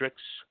Matrix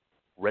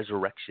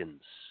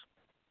Resurrections.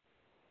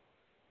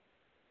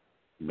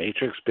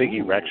 Matrix Big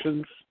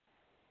Erections?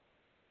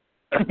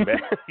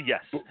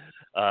 Yes.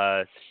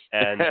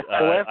 And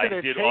I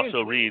did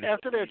also read...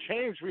 After they're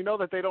changed, we know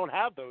that they don't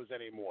have those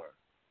anymore.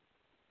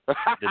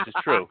 This is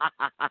true.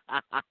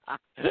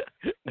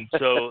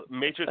 So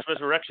Matrix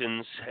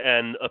Resurrections,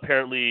 and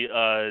apparently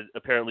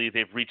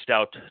they've reached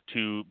out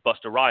to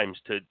Busta Rhymes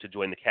to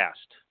join the cast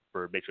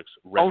for Matrix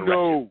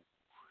Resurrections.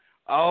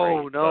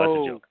 Oh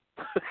no!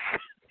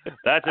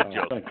 That's a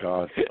joke. Thank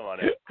God.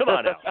 Come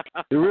on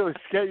now. You really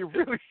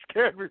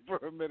scared me for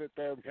a minute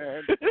there,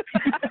 man.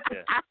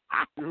 Yeah.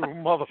 You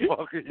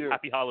motherfucker, you.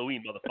 Happy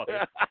Halloween,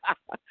 motherfucker.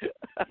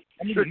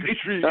 Trick or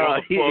treat,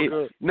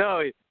 motherfucker.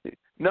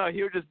 No,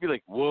 he would just be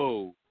like,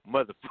 "Whoa,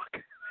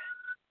 motherfucker."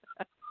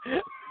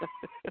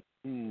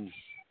 I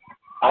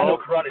know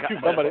karate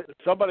too.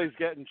 Somebody's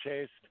getting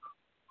chased.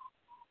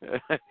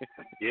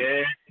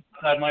 Yeah,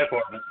 inside my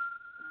apartment.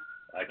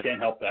 I can't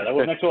help that. I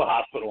was next to a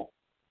hospital.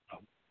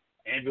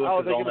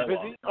 Ambulance is all night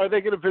long. Are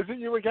they going to visit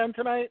you again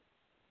tonight?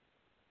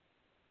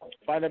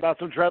 Find about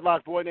some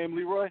dreadlock boy named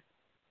Leroy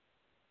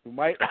who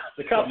might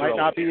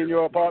not be in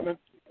your apartment.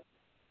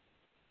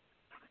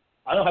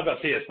 I don't have a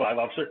PS5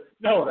 officer.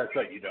 No, that's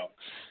right, you don't.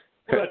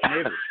 What about your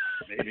neighbors?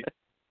 Maybe.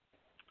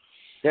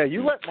 Yeah,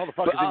 you let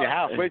motherfuckers in your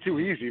house way too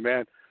easy,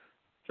 man.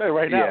 Say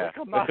right now, they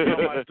come knocking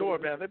on my door,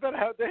 man. They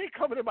ain't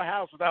coming in my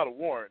house without a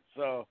warrant.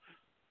 So.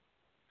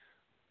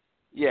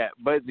 Yeah,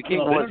 but the king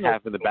was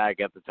half in the bag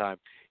at the time.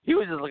 He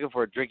was just looking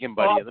for a drinking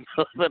buddy in the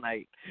middle of the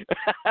night.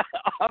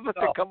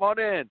 Officer, come on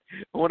in.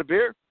 Want a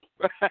beer?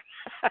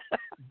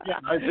 Yeah,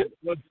 I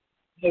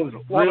was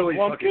really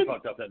fucking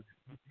fucked up then.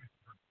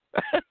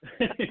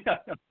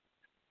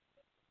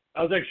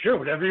 I was like, sure,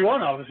 whatever you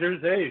want,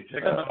 officers. Hey,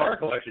 check out my art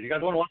collection. You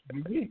guys want to watch the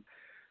movie?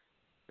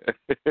 I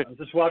was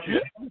just watching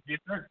it. We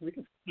can split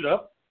it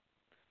up.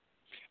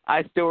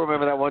 I still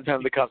remember that one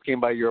time the cops came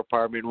by your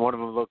apartment and one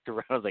of them looked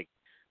around. I was like,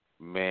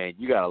 man,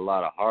 you got a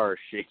lot of horror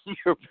shit in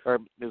your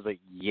apartment. It was like,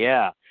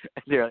 yeah.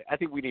 And they're like, I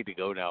think we need to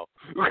go now.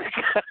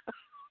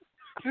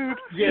 Dude,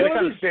 yeah,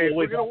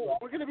 we're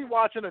gonna be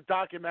watching a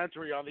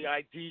documentary on the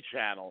ID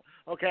channel,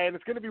 okay? And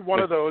it's gonna be one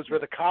of those where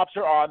the cops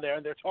are on there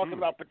and they're talking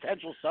about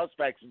potential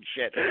suspects and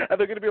shit. And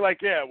they're gonna be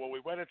like, yeah, well, we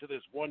went into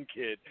this one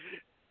kid,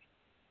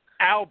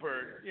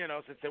 Albert,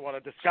 since they want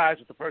to disguise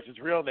what the person's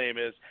real name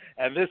is,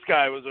 and this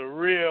guy was a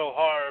real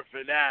horror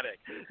fanatic,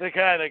 the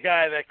kind of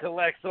guy that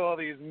collects all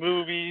these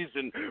movies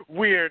and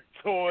weird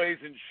toys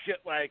and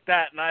shit like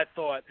that. And I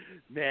thought,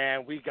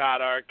 man, we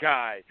got our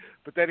guy.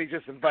 But then he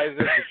just invited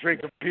us to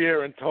drink a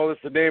beer and told us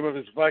the name of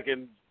his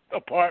fucking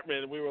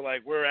apartment, and we were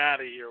like, we're out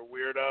of here,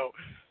 weirdo.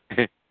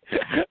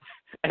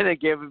 And they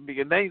gave him,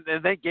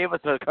 and they gave us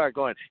a card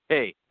going,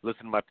 hey,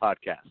 listen to my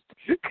podcast.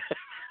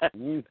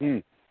 Mm-hmm.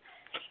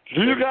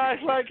 Do you guys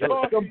like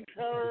talking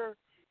terror?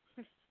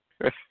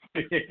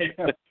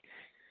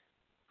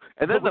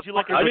 And then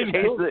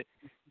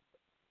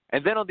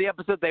and then on the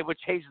episode they would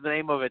change the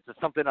name of it to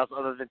something else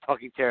other than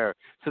Talking Terror,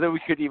 so that we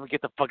could even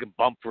get the fucking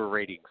bump for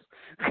ratings.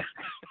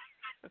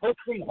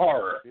 Hosting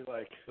horror,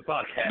 like the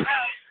podcast.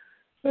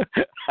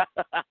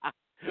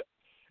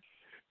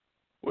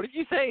 What did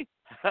you say?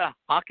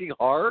 Hawking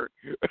horror?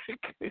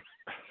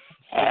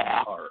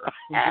 Horror.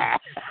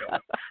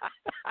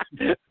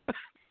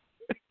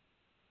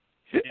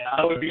 Yeah,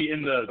 I would be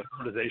in the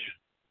conversation.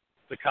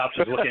 The cops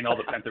are looking at all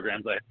the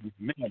pentagrams. Like,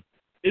 man,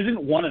 isn't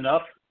one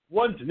enough?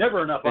 One's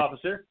never enough,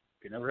 officer.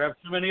 You can never have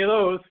too many of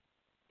those.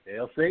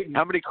 Hail Satan.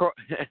 How many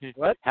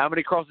what? How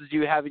many crosses do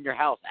you have in your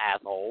house,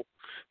 asshole?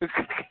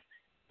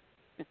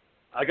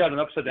 I got an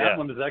upside down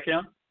one. Does that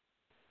count?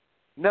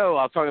 No,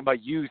 I was talking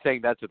about you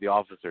saying that to the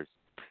officers.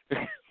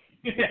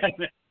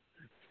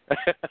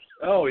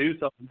 Oh, you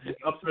saw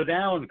upside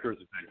down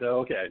crucifix. Oh,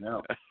 okay,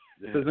 no.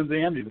 This isn't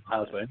the empty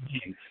house by any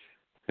means.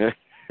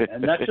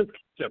 And that's just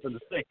ketchup in the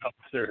sink,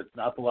 officer. It's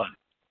not blood.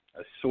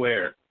 I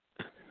swear.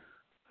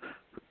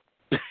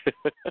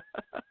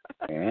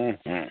 I'm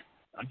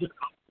just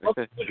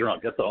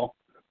drunk, that's all.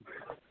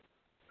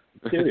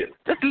 I'm serious.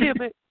 Just a little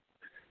bit.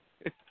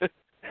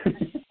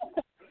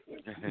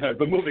 All right,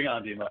 but moving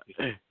on, Dean.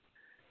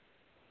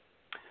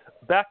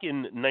 Back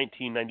in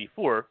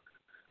 1994,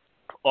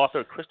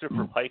 author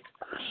Christopher Pike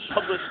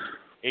published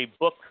a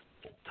book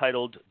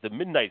titled The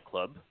Midnight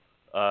Club,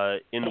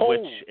 in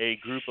which a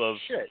group of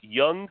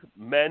young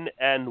men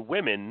and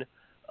women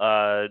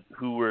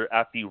who were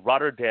at the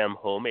Rotterdam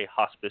home, a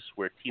hospice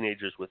where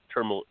teenagers with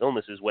terminal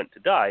illnesses went to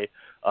die,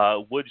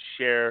 would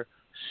share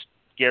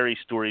scary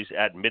stories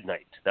at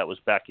midnight. That was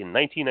back in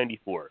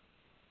 1994.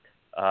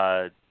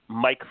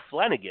 Mike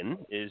Flanagan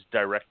is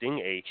directing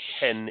a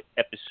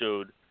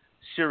 10-episode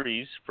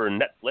series for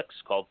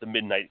Netflix called The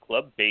Midnight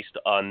Club, based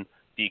on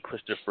the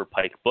Christopher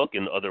Pike book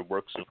and other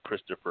works of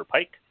Christopher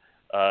Pike.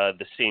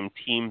 The same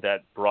team that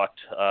brought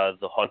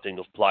The Haunting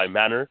of Bly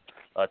Manor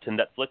to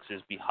Netflix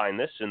is behind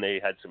this, and they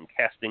had some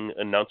casting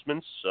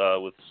announcements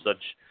with such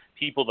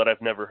people that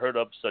I've never heard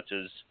of, such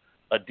as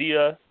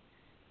Adia,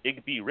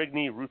 Igby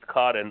Rigney, Ruth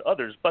Codd, and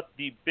others. But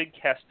the big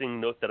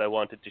casting note that I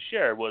wanted to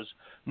share was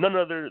none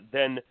other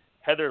than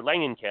Heather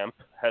Langenkamp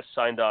has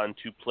signed on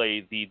to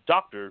play the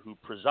doctor who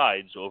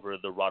presides over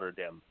the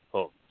Rotterdam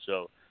home.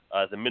 So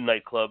the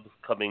Midnight Club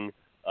coming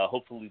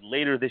hopefully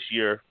later this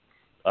year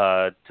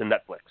to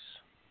Netflix.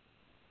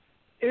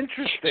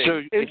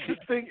 Interesting.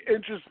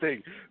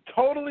 Interesting.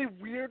 Totally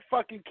weird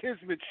fucking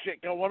kismet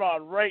shit going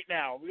on right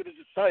now. I'm going to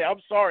just tell you,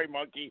 I'm sorry,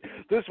 Monkey.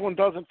 This one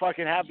doesn't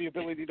fucking have the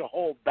ability to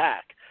hold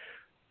back.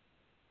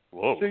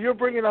 Whoa. So you're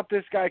bringing up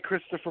this guy,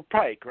 Christopher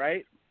Pike,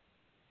 right?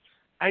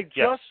 I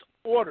just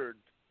ordered,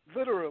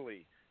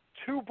 literally,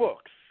 2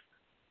 books.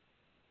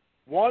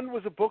 One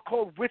was a book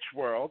called Witch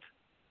World,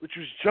 which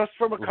was just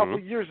from a couple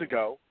of years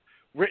ago,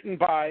 written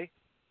by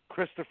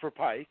Christopher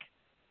Pike.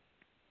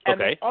 And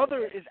the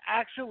other is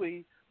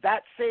actually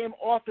that same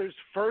author's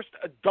first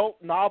adult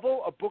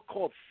novel, a book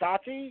called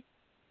Sati,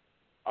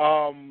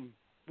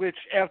 which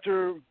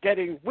after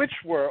getting Witch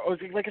World,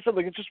 like I said,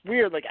 like it's just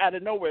weird, like out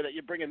of nowhere that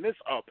you're bringing this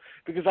up,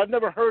 because I've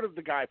never heard of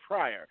the guy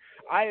prior.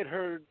 I had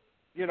heard,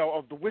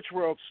 of the Witch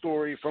World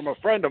story from a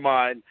friend of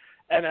mine,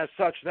 and as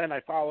such, then I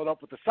followed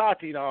up with the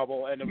Sati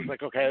novel, and it was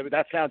like, okay,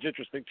 that sounds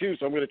interesting too,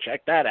 so I'm going to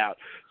check that out.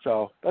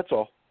 So that's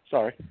all.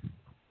 Sorry.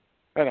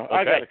 I know. Okay.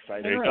 I got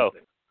excited. There you go.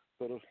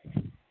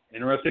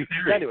 Interesting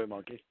theory. Anyway,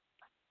 Monkey.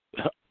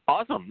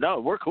 Awesome.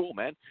 No, we're cool,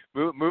 man.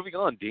 Moving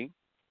on, Dean.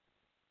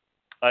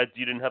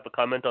 You didn't have a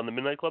comment on the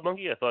Midnight Club,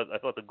 Monkey? I thought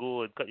the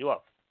ghoul had cut you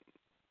off.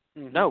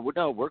 No,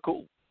 we're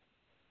cool.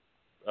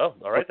 Oh,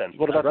 all right then.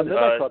 What about the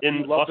Midnight Club? Do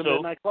you love the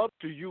Midnight Club?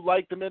 Do you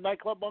like the Midnight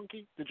Club,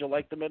 Monkey? Did you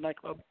like the Midnight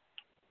Club?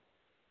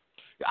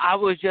 I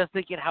was just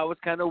thinking how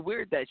it's kind of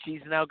weird that she's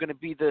now going to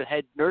be the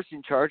head nurse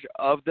in charge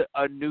of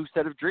a new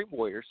set of Dream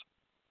Warriors.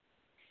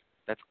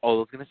 That's all I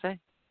was going to say.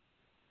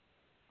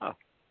 Oh.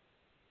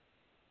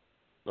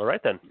 All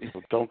right then.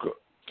 Don't go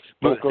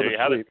to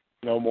sleep.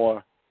 No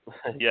more.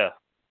 Yeah.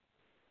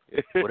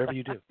 Whatever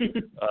you do.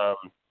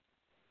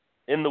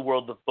 In the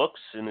world of books,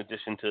 in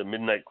addition to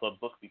Midnight Club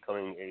book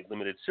becoming a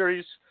limited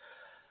series,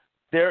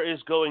 there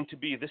is going to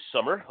be this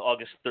summer,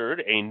 August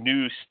 3rd, a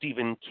new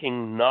Stephen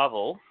King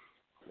novel.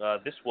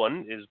 This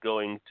one is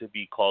going to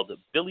be called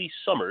Billy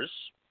Summers,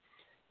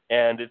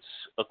 and it's,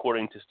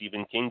 according to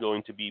Stephen King,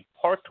 going to be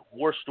part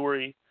war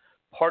story,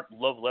 part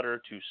love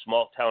letter to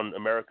small-town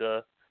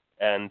America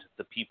and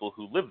the people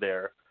who live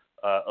there.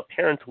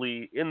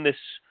 Apparently, in this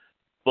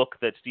book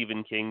that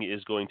Stephen King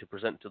is going to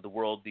present to the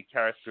world, the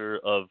character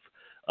of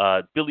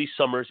Billy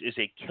Summers is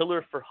a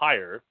killer for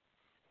hire,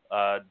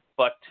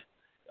 but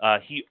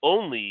he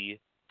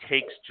only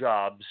takes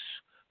jobs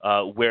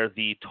where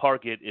the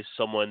target is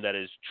someone that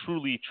is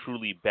truly,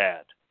 truly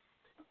bad.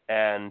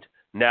 And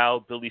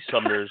now Billy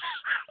Summers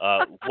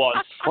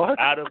wants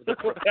out of the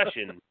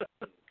profession.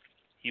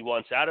 He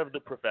wants out of the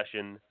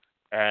profession,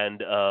 and,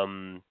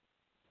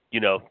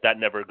 that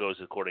never goes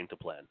according to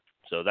plan.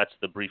 So that's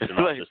the brief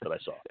synopsis that I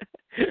saw.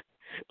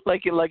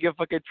 like a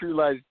fucking True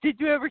Lies. Did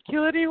you ever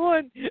kill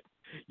anyone?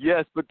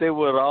 Yes, but they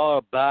were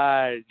all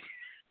bad.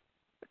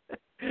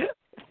 Is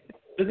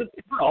it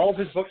for all of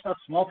his books not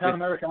Small Town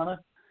Americana?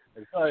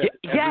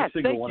 Yes,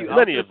 thank you.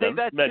 Many of them.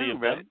 Many of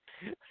them.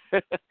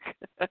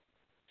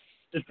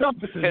 It's not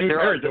this is new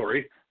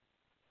territory.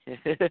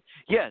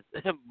 Yes,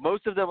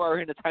 most of them are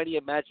in a tiny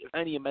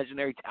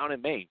imaginary town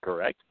in Maine,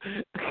 correct?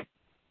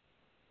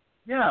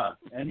 Yeah,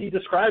 and he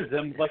describes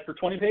them like for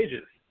 20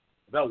 pages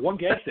about one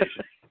gas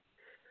station.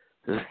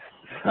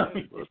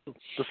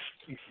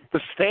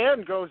 The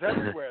Stand goes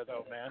everywhere,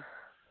 though, man.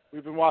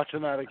 We've been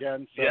watching that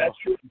again. So. Yeah,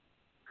 true.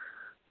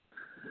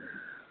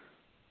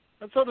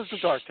 And so does the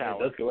Dark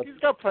Tower. Yeah, he's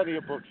got plenty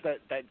of books that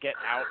get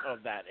out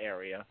of that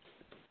area.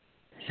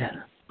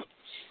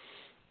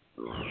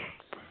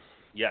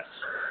 Yes.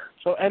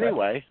 So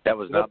anyway. That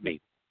was not me.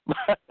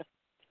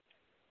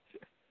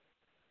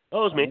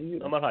 Oh, it was me.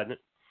 I'm not hiding it.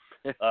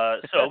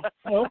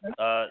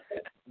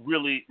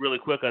 Really, really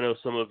quick, I know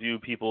some of you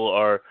people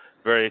are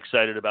very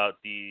excited about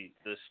the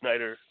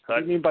Snyder cut. What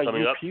do you mean by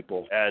coming you up.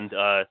 people? And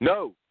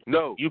no,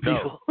 you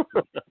people.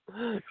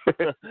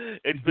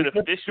 It's been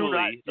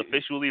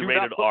officially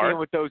rated R.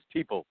 With those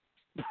people.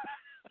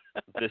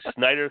 The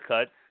Snyder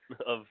cut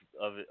of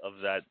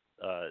that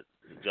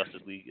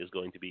Justice League is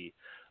going to be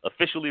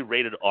officially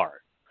rated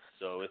R.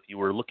 So if you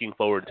were looking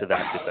forward to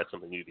that, if that's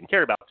something you even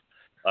care about,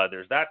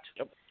 there's that.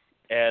 Yep.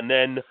 And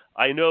then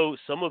I know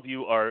some of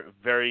you are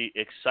very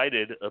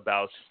excited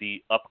about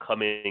the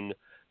upcoming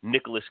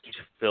Nicolas Cage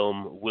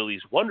film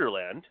Willy's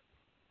Wonderland.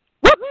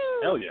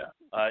 Woo-hoo! Hell yeah.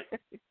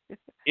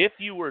 If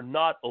you were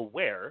not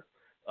aware,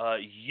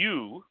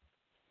 you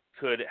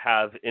could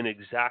have an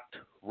exact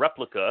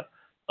replica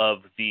of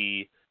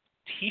the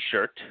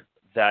T-shirt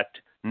that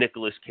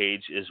Nicolas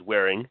Cage is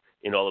wearing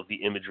in all of the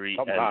imagery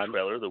and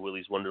trailer, the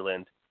Willy's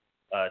Wonderland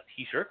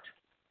T-shirt.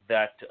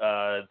 that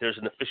there's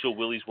an official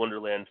Willy's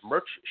Wonderland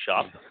merch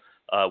shop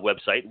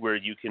website where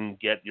you can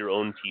get your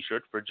own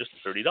T-shirt for just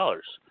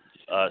 $30.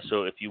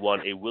 So if you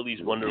want a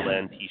Willy's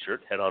Wonderland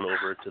T-shirt, head on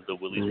over to the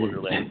Willy's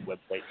Wonderland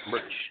website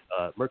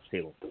merch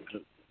table.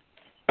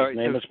 His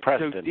name is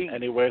Preston, Dean,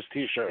 and he wears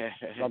T-shirts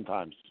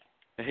sometimes.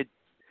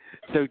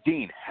 So,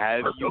 Dean,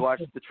 have you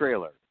watched the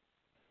trailer?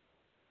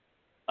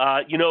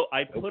 I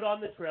put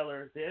on the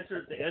trailer. The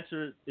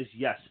answer is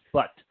yes,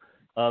 but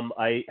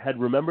I had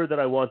remembered that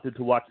I wanted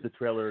to watch the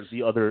trailer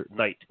the other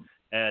night,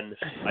 and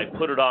I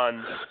put it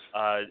on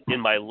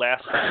in my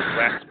last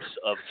grasps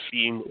of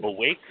being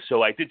awake.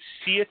 So I did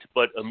see it,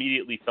 but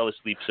immediately fell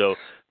asleep. So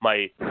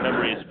my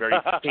memory is very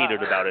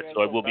faded about it.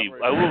 So I will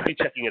be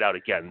checking it out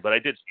again. But I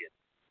did see it.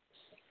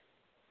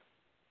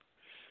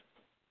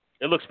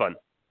 It looks fun.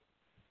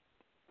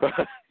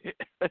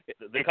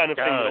 The kind of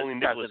thing that only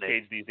Nicolas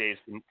Cage these days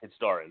can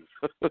star in.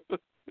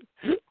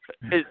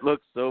 It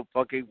looks so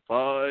fucking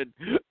fun.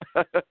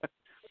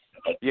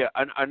 Yeah,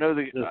 I know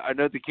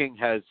the King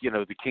has,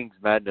 the King's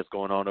madness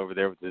going on over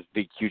there with this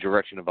big, huge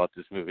erection about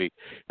this movie.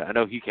 I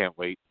know he can't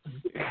wait.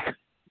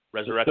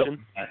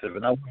 Resurrection? Massive,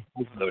 and I want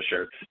both of those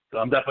shirts. So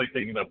I'm definitely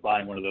thinking about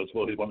buying one of those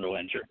Willy's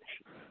Wonderland shirts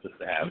just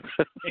to have.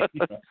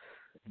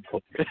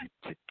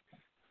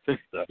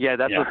 So, yeah,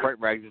 that's what Fright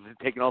Rags is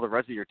taking all the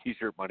rest of your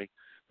T-shirt money.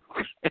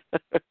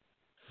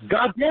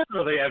 God damn,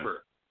 are they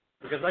ever?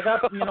 Because I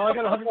got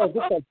 $100 gift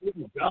card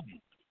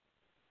done.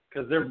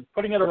 Because they're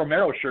putting out a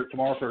Romero shirt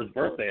tomorrow for his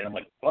birthday, and I'm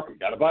like, fuck it,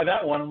 gotta buy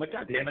that one. I'm like,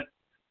 God damn it,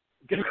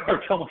 gift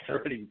card's almost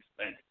already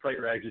spent.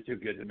 Fright Rags are too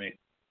good to me.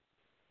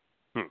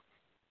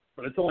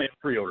 But it's only a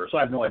pre-order, so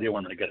I have no idea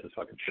when I'm gonna get this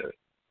fucking shirt.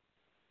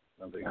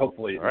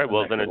 Hopefully. All right.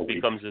 Well, then it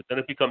becomes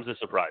a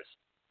surprise.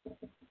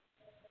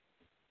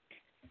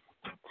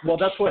 Well,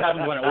 that's what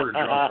happens when I order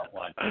drunk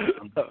online.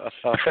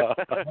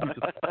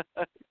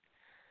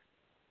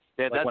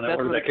 Yeah, that's what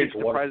the King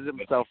surprises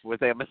himself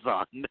with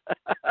Amazon.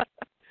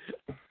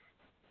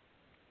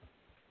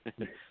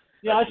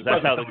 Yeah,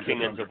 that's how the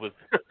King ends up with.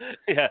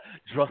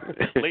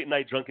 Late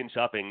night drunken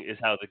shopping is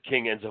how the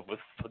King ends up with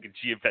fucking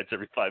Chia Pets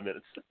every 5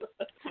 minutes.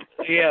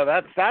 Yeah,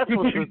 that's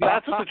what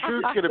the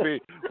truth's gonna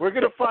be. We're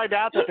gonna find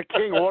out that the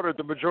King ordered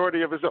the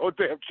majority of his own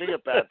damn Chia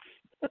Pets.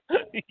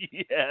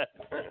 Yeah.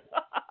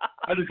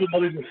 I just look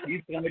at the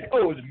seats and I'm like, oh,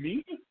 it was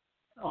me?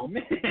 Oh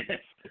man,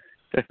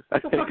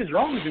 what the fuck is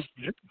wrong with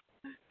you?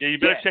 Yeah, you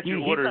better check your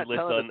order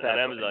list on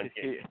Amazon.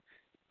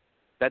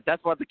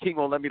 That's why the King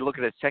won't let me look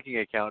at his checking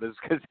account, is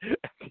because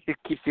he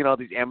keeps seeing all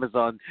these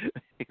Amazon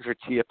things for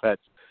Chia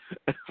Pets.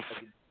 Chia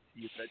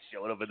Pets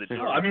showing up in the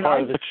door. I mean,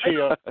 the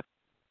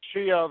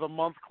Chia the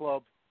Month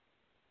Club.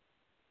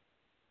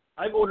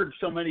 I've ordered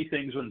so many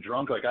things when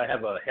drunk. Like I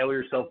have a Hail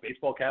Yourself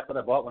baseball cap that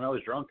I bought when I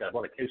was drunk. I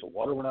bought a case of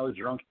water when I was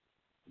drunk.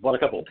 I bought a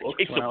couple of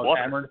books when I was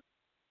hammered.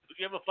 Do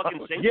you have a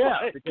fucking sink?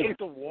 Yeah, a case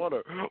of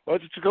water. Why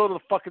don't you go to the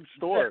fucking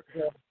store?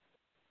 Yeah.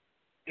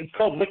 It's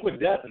called Liquid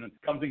Death, and it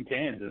comes in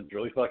cans, and it's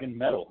really fucking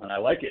metal, and I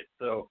like it.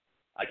 So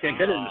I can't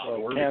get it in the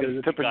store because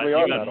it's typically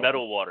you got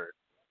metal water.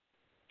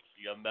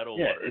 You got metal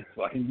water. Yeah, it's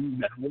fucking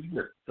metal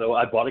water. So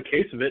I bought a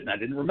case of it, and I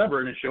didn't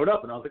remember, and it showed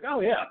up, and I was like, oh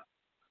yeah,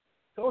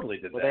 totally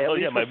did that. Oh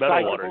yeah, my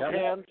metal water.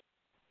 Cans?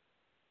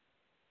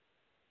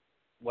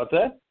 What's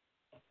that?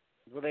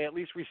 Were they at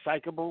least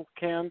recyclable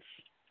cans?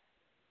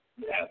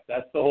 Yeah,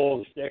 that's the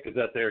whole stick, is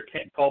that they're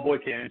tall boy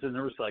cans and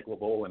they're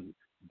recyclable and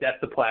death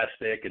to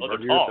plastic and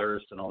murder your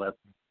thirst and all that.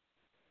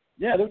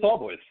 Yeah, they're tall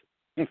boys.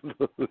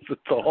 The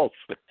talls.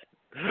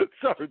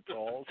 Sorry,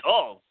 talls.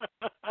 Talls.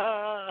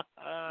 Yeah,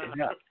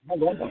 I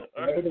love them.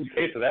 I have a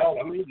case of that.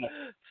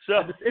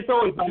 So it's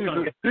always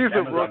these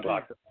are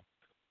rookies.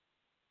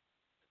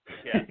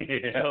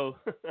 Yeah. So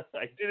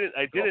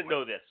I didn't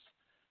know this,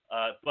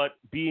 but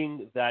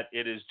being that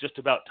it is just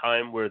about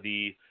time where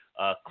the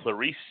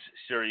Clarice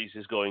series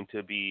is going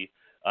to be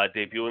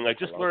debuting, I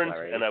just learned,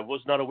 and I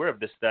was not aware of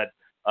this, that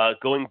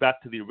going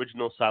back to the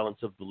original Silence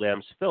of the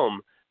Lambs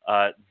film,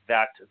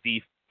 that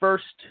the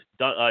first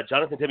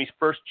Jonathan Demme's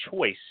first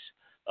choice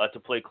to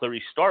play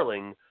Clarice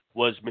Starling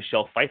was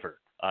Michelle Pfeiffer.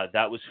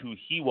 That was who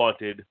he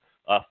wanted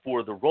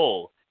for the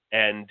role,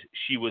 and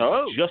she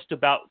was just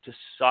about to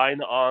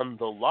sign on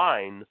the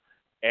line,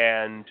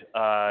 and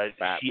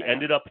she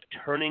ended up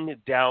turning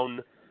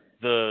down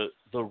the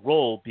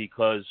role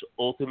because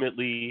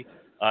ultimately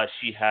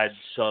she had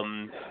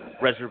some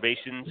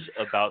reservations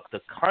about the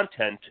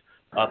content,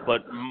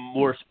 but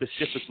more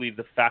specifically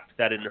the fact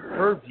that in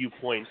her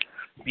viewpoint,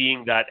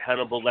 being that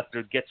Hannibal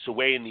Lecter gets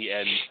away in the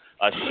end,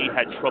 she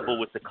had trouble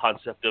with the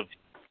concept of,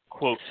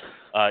 quote,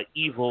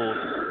 evil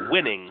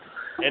winning,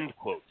 end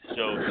quote.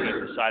 So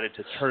she decided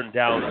to turn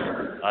down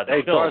the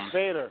film. Darth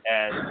Vader.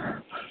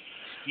 And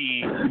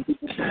she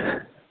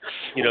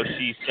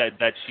said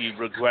that she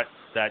regrets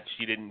that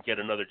she didn't get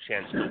another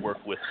chance to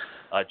work with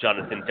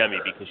Jonathan Demme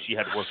because she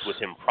had worked with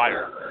him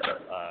prior.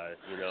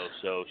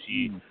 So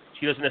she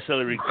doesn't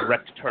necessarily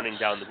regret turning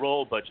down the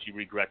role, but she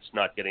regrets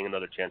not getting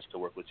another chance to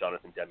work with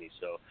Jonathan Demme.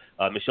 So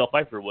Michelle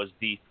Pfeiffer was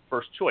the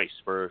first choice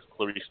for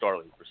Clarice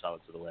Starling for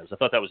Silence of the Lambs. I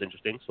thought that was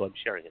interesting, so I'm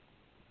sharing it.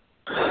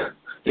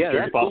 Yeah, Jodie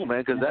that's cool, Foster.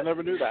 man, because I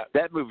never knew that.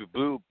 that movie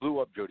blew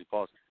up Jodie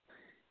Foster.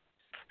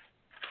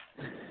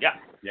 Yeah.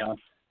 Yeah.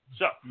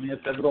 So, Yeah,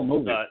 it's a little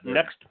movie.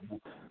 next,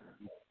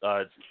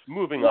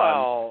 moving on.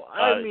 Well,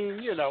 I mean,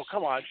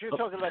 come on. You're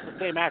talking about the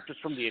same actress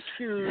from The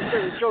Accused.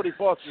 Jodie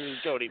Foster is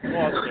Jodie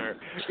Foster.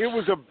 It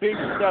was a big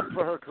step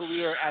for her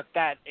career at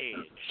that age.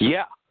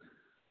 Yeah.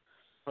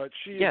 But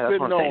she's Yeah, that's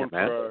been what I'm saying,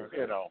 known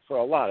man. for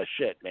a lot of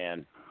shit,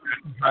 man.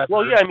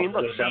 Well, yeah, I mean,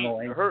 look,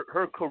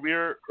 her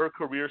career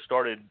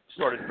started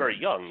very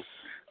young.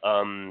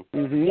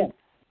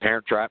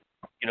 Parent Trap.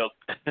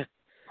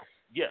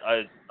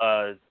 Yeah,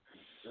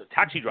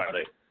 Taxi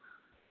Driver.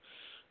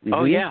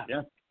 Oh yeah.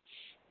 Yeah.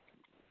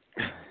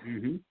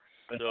 Mm-hmm.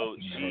 So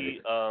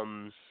she,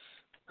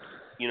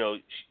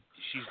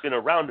 she's been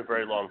around a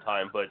very long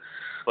time, but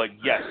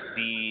yes,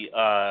 the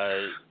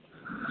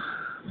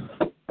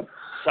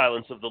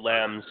Silence of the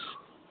Lambs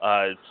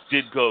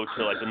did go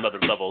to like another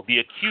level. The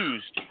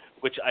Accused,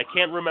 which I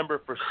can't remember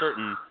for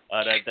certain,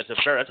 that's a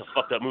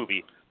fucked up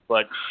movie.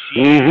 But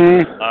she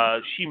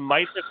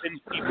might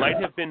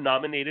have been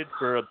nominated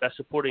for a Best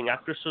Supporting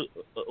Actress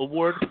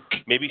award.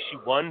 Maybe she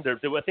won.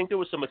 I think there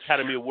was some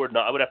Academy Award.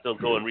 I would have to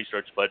go and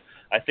research, but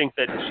I think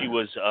that she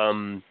was.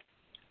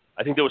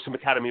 I think there was some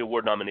Academy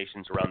Award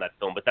nominations around that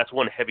film. But that's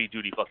one heavy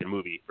duty fucking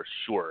movie for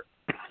sure.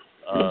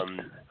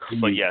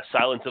 But yeah,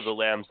 Silence of the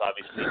Lambs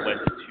obviously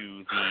went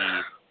to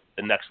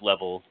the next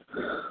level,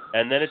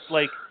 and then it's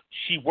like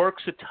she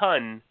works a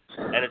ton.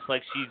 And it's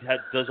like she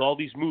does all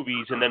these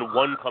movies, and then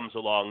one comes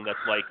along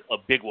that's like a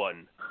big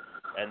one,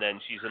 and then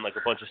she's in like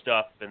a bunch of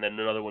stuff, and then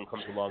another one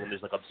comes along, and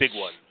there's like a big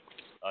one.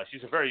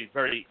 She's a very,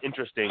 very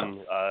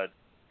interesting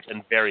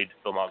and varied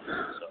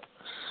filmographer. So.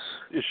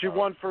 She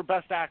won for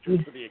Best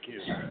Actress for The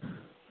Accused.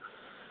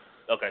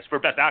 Okay, so for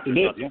Best Actress,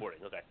 not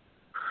supporting. Okay.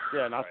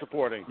 Yeah, not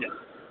supporting. Yeah.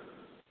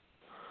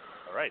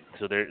 All right,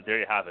 so there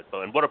you have it.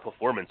 And what a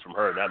performance from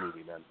her in that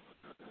movie, man.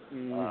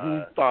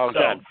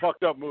 That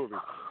fucked up movie.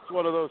 It's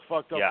one of those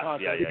fucked up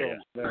content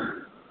films,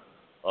 man.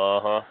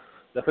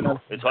 Definitely.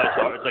 It's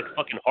hard. It's like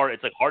fucking hard.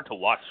 It's like hard to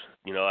watch.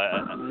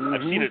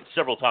 I've seen it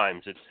several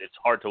times. It's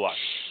hard to watch.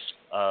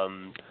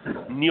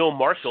 Neil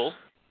Marshall,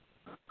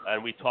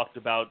 and we talked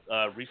about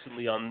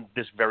recently on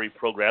this very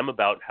program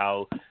about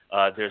how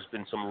there's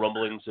been some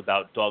rumblings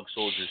about Dog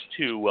Soldiers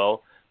 2.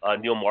 Well,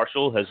 Neil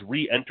Marshall has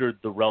re-entered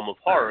the realm of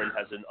horror and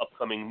has an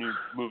upcoming new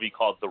movie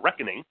called The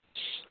Reckoning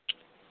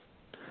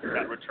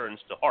that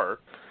returns to horror,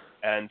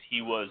 and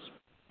he was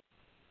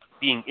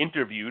being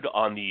interviewed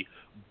on the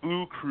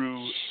Boo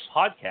Crew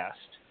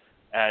podcast,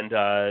 and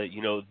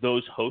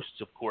those hosts,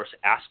 of course,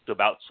 asked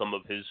about some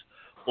of his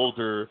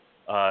older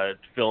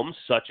films,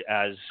 such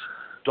as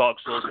Dog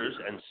Soldiers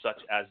and such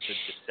as The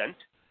Descent,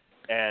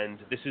 and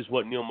this is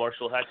what Neil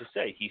Marshall had to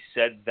say. He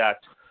said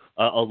that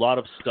a lot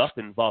of stuff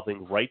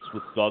involving rights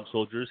with Dog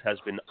Soldiers has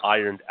been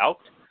ironed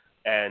out,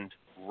 and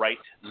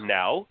right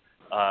now,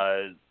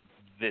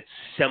 it's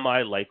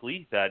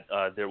semi-likely that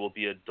there will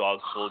be a Dog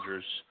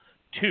Soldiers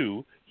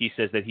 2. He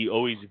says that he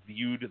always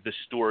viewed the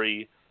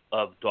story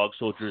of Dog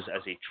Soldiers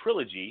as a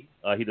trilogy.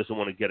 He doesn't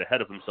want to get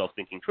ahead of himself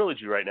thinking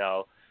trilogy right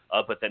now,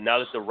 but that now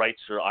that the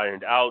rights are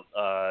ironed out,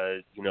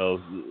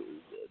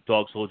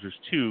 Dog Soldiers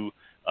 2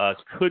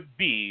 could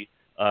be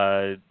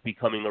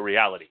becoming a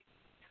reality.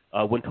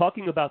 When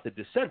talking about The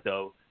Descent,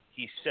 though,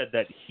 he said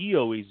that he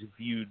always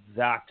viewed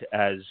that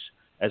as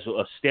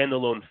a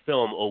standalone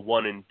film, a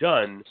one and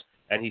done.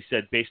 And he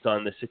said, based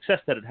on the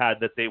success that it had,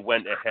 that they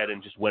went ahead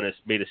and just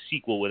made a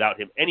sequel without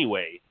him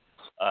anyway.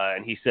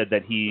 And he said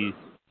that he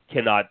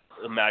cannot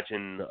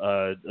imagine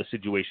a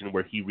situation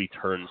where he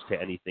returns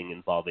to anything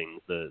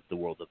involving the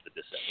world of The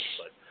Descent.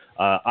 But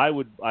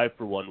I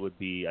for one would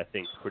be, I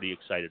think, pretty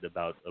excited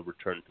about a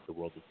return to the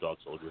world of Dog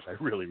Soldiers. I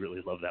really,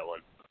 really love that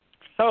one.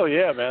 Oh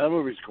yeah, man, that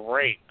movie's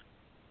great.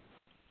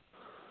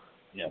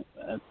 Yeah,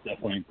 that's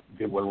definitely a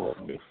good werewolf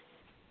movie.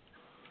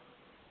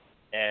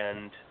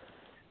 And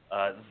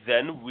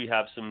then we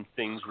have some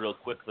things real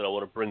quick that I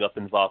want to bring up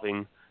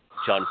involving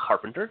John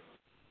Carpenter.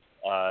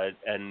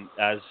 And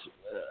as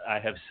I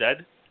have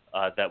said,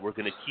 that we're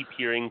going to keep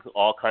hearing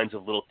all kinds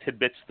of little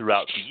tidbits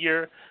throughout the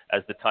year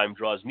as the time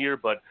draws near.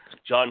 But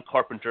John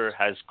Carpenter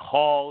has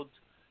called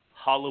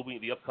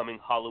the upcoming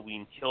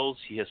Halloween Kills,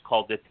 he has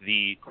called it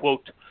the,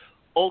 quote,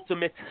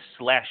 ultimate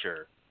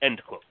slasher,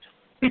 end quote.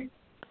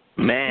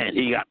 Man,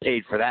 he got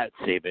paid for that,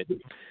 Saban.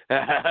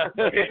 And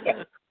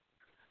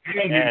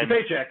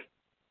paycheck.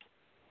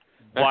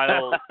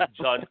 While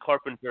John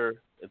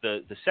Carpenter,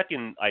 the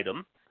second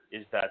item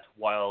is that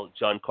while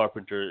John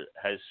Carpenter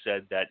has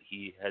said that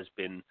he has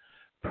been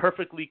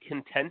perfectly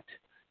content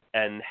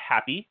and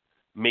happy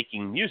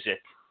making music,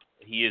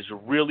 he is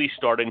really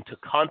starting to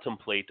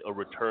contemplate a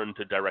return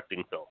to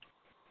directing film.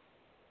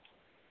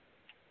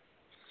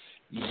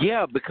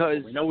 Yeah,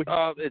 because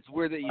it's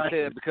weird that you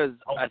say that, because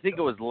I think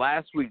it was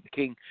last week the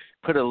King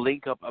put a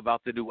link up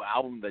about the new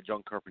album that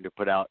John Carpenter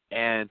put out,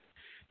 and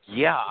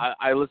yeah,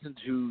 I listened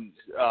to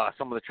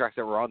some of the tracks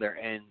that were on there,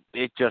 and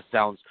it just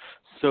sounds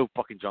so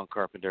fucking John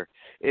Carpenter.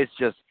 It's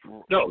just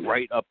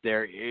right up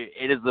there.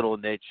 It is little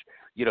niche.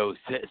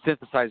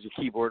 synthesizer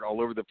keyboard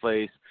all over the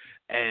place.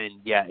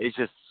 And, yeah, it's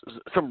just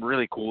some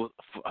really cool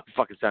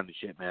fucking sounding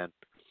shit, man.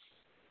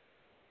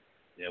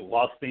 Yeah,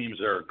 Lost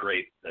themes are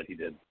great that he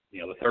did.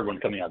 The third one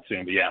coming out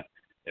soon. But, yeah,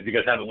 if you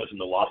guys haven't listened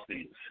to Lost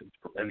themes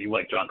and you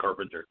like John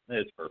Carpenter,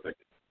 it's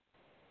perfect.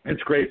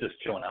 It's great just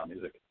chilling out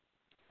music.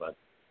 But,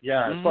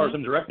 yeah, as far as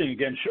him directing,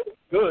 again, sure,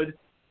 good.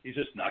 He's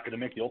just not going to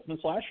make the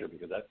ultimate slasher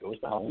because that goes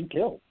to Halloween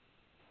Kills.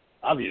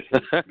 Obviously.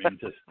 I mean,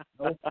 this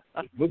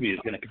movie is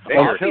going to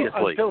compare.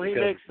 Until he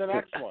makes the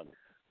next one.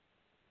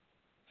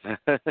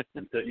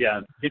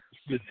 Yeah,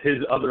 it's his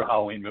other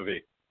Halloween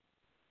movie.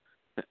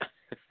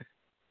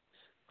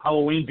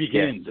 Halloween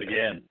Begins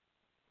again.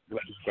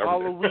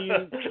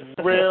 Halloween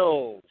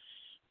Drills.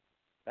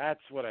 That's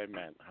what I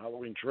meant.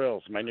 Halloween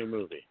Drills, my new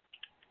movie.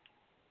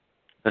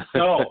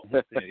 No,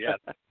 yeah.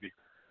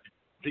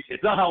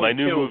 It's not Halloween.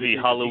 My new movie,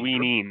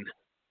 Halloween-een.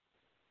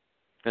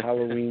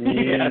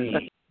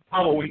 Halloween.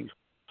 Halloween.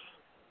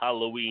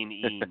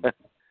 Halloween-een.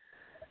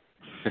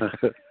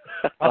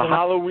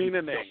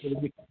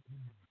 Halloween-ing.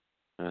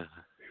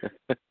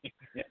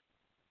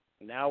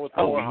 Now with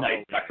more Halloween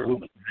night, Dr.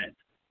 Loomis.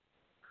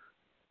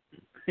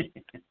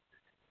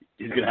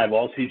 He's going to have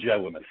all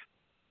CGI women.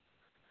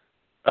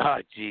 Oh,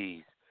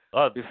 jeez.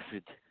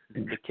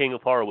 The King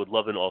of Horror would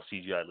love an all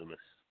CGI Loomis.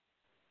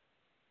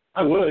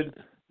 I would.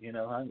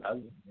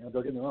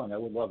 Don't get me wrong, I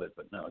would love it,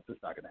 but no, it's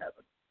just not going to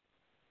happen.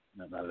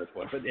 No, not at this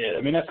point. But yeah,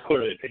 I mean, that's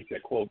clearly a take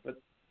that quote. But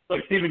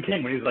like Stephen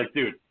King, when he's like,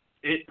 dude,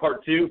 It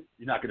Part 2,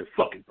 you're not going to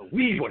fucking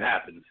believe what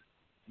happens.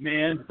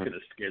 Man, it's going to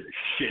scare the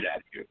shit out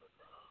of you.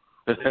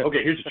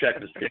 Okay, here's your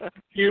check, Mr. King. Thank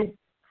you.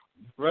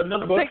 Read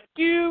another book. Thank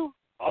you.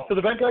 Off to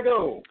the bank I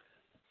go.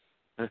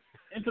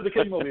 Into the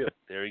Kingmobile.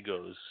 There he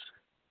goes.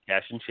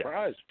 Cash and check.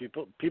 Surprise.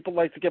 People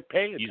like to get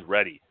paid. He's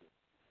ready.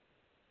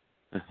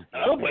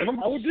 I don't blame him.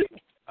 I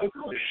would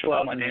probably show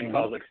out my name if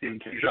I was like Stephen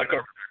King.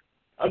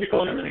 I'd be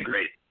calling everything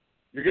great.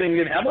 You're getting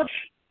how much?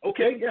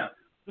 Okay, yeah.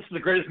 This is the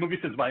greatest movie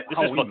since my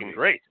Halloween. This is fucking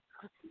great.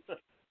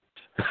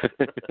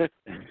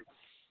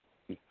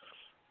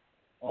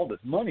 All this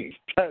money.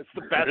 That's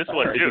the best. This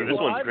one too. This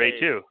one's great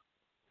too.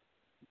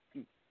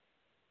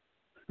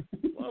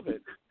 Love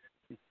it.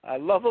 I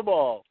love them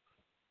all.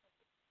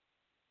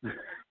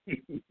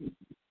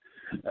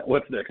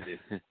 What's next, Steve?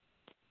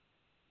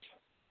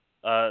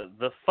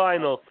 The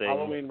final thing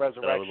Halloween that I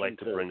Resurrection would like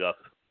to 2. bring up,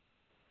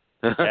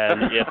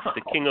 and if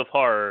the King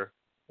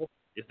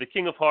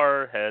of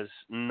Horror has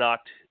not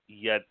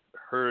yet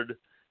heard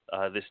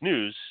this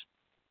news,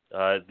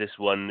 this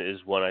one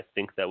is one I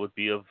think that would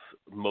be of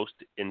most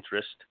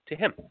interest to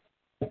him.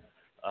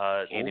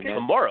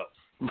 Tomorrow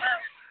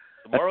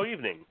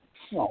evening.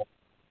 Oh.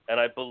 And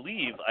I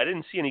believe I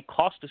didn't see any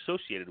cost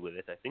associated with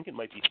it. I think it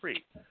might be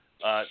free.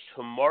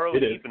 Tomorrow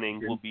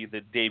evening will be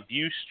the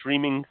debut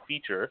streaming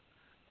feature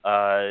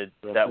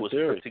that was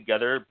put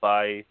together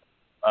by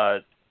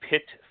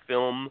Pitt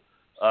Film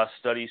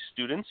Studies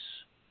students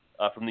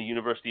from the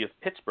University of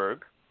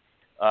Pittsburgh.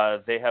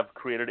 They have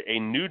created a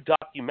new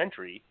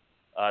documentary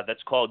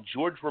that's called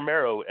George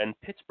Romero and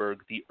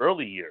Pittsburgh, The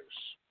Early Years,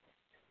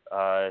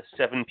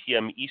 7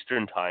 p.m.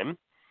 Eastern Time.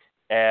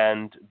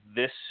 And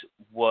this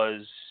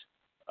was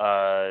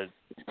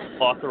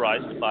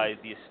authorized by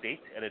the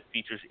estate, and it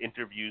features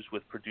interviews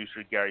with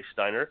producer Gary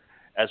Steiner,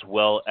 as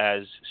well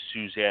as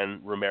Suzanne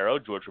Romero,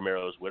 George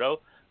Romero's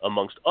widow,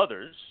 amongst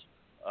others.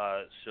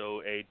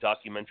 So a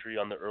documentary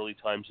on the early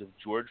times of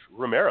George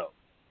Romero.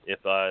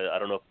 I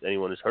don't know if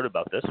anyone has heard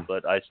about this,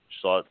 but I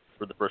saw it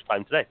for the first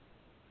time today.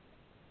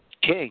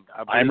 King,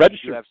 I'm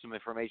registered. You have some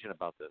information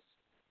about this.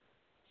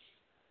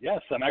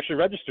 Yes, I'm actually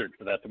registered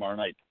for that tomorrow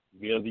night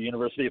via the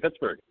University of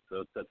Pittsburgh.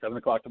 So it's at 7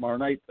 o'clock tomorrow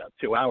night, about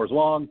 2 hours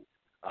long.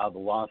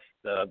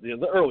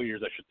 The early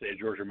years, I should say,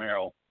 George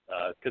Romero,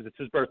 because it's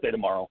his birthday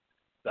tomorrow.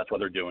 That's what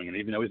they're doing. And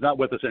even though he's not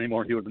with us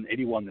anymore, he would have been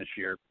 81 this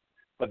year.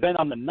 But then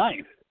on the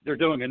 9th, they're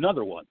doing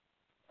another one,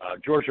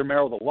 George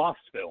Romero, The Lost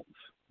Films,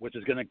 which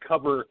is going to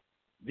cover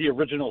the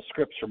original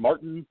scripts for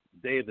Martin,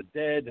 Day of the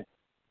Dead,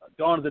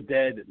 Dawn of the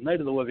Dead, Night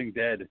of the Living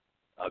Dead,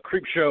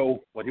 Creep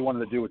Show, what he wanted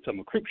to do with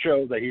some Creep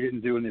Show that he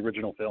didn't do in the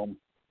original film.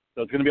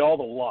 So it's going to be all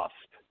the Lost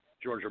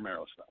George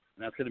Romero stuff.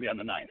 And that's going to be on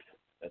the 9th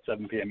at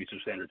 7 p.m. Eastern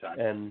Standard Time.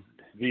 And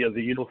via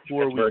the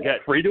before we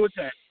get free to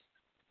attend,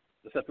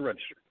 just have to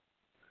register.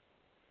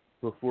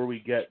 Before we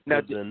get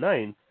to the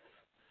 9th,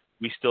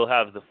 we still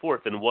have the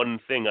 4th. And one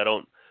thing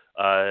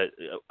I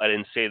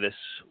didn't say this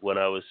when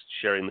I was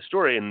sharing the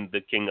story, and the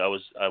King, I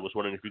was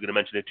wondering if you're going to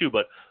mention it too,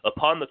 but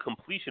upon the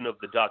completion of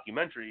the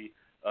documentary,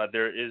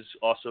 there is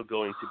also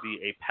going to be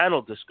a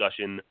panel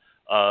discussion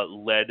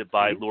led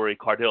by Laurie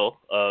Cardill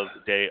of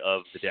Day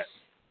of the Dead.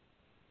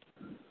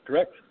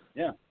 Correct.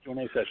 Yeah,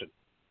 Q&A session.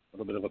 A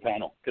little bit of a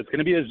panel. It's going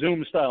to be a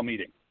Zoom-style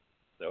meeting.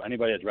 So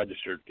anybody that's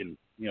registered can,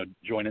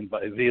 join in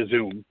via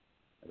Zoom.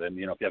 And then,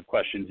 if you have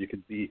questions, you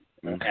could be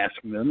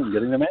asking them and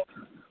getting them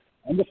answered.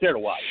 I'm just there to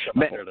watch. I'm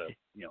not there to,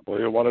 All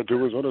you want to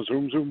do is on a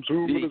Zoom, Zoom.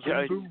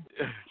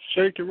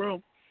 Shake your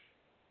room.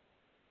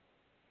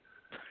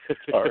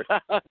 Sorry.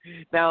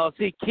 Now,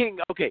 see, King,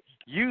 okay,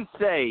 you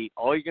say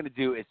all you're going to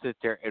do is sit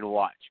there and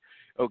watch.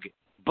 Okay,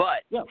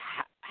 But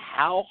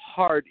how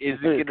hard is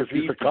it going to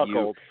be for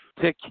you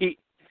to keep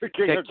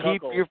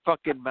your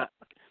fucking mouth?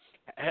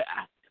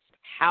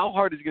 How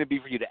hard is it going to be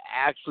for you to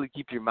actually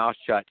keep your mouth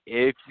shut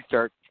if you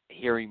start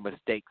hearing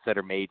mistakes that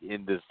are made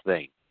in this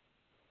thing?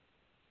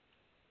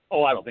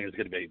 Oh, I don't think there's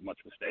going to be much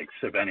mistakes,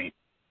 if any.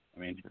 I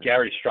mean,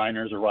 Gary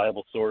Striner's a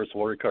reliable source.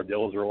 Rory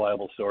Cardillo's a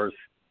reliable source.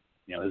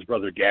 You know, his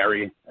brother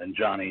Gary and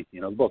Johnny,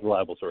 you know, both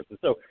reliable sources.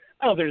 So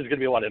I don't think there's going to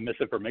be a lot of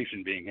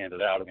misinformation being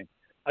handed out. I mean,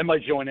 I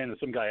might join in if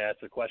some guy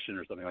asks a question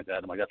or something like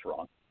that. I'm like, that's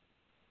wrong.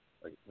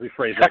 Like,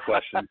 rephrase that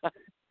question.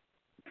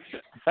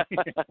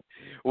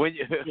 when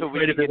you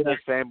get those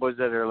fanboys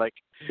that are like,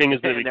 thing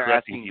is going to be they're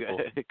asking people.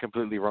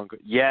 completely wrong.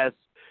 Yes.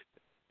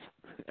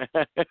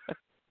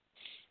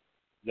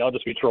 Yeah, I'll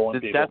just be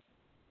trolling people.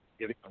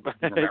 Giving them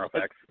Romero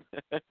facts.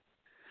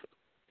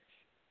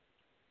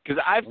 Because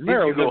I've seen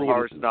you go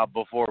horror snob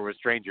before with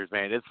strangers,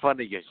 man. It's fun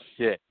to get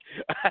shit.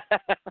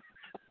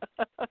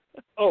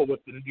 Oh,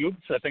 with the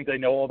noobs, I think they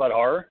know all about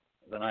horror.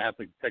 Then I have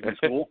to take them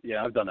to school.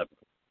 Yeah, I've done that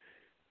before.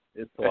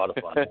 It's a lot of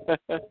fun.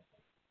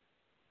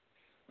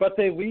 But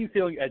they leave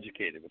feeling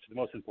educated, which is the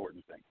most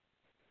important thing.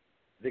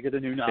 They get a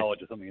new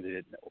knowledge of something they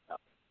didn't know about.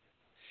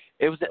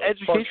 It was an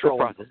educational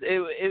process.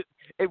 It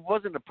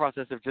wasn't a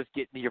process of just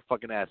getting your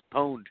fucking ass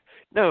pwned.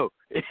 No,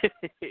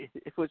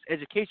 it was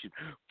education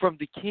from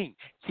the king,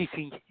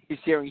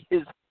 sharing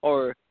his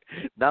horror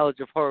knowledge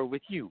of horror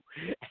with you,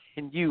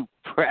 and you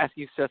for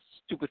asking such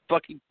stupid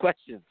fucking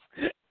questions,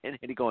 and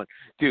he going,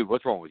 dude,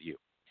 what's wrong with you?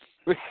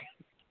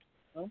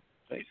 Well,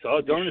 they saw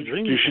it during the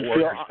Dream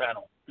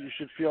panel. You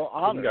should feel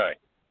honored. Guy.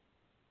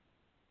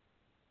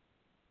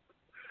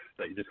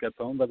 So you just got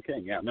pwned by the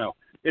king. Yeah, no,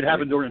 it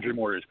happened during the Dream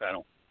Warriors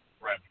panel.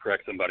 Right,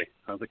 correct somebody.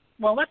 I was like,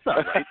 well, that's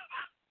not right.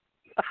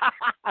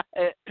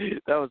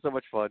 That was so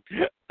much fun.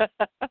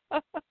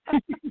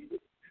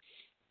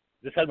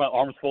 Just had my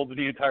arms folded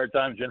the entire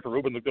time. Jennifer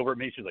Rubin looked over at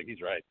me. She's like,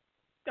 he's right.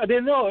 I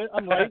didn't know it.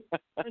 I'm right.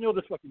 I know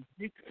this fucking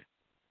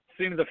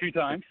seen it a few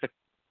times.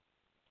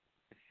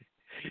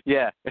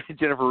 Yeah,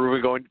 Jennifer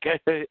Rubin going,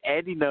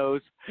 Andy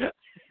knows.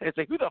 It's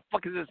like, who the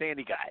fuck is this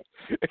Andy guy?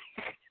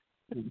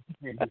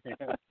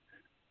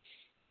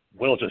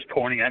 Will just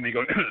pointing at me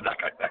going, that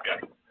guy.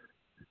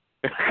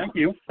 Thank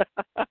you.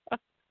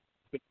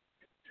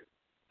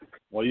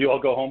 Well, you all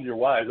go home to your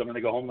wives. I'm going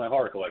to go home to my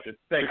horror collection.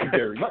 Thank you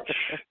very much.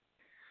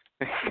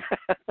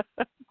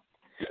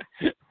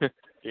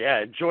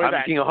 Yeah, enjoy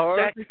that. King of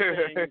horror.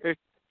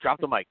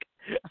 Drop the mic.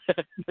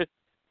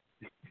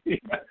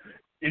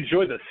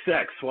 Enjoy the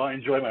sex while I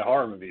enjoy my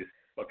horror movies.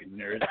 Fucking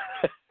nerd.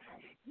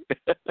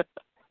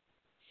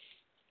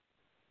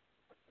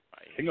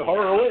 King of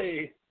horror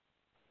away.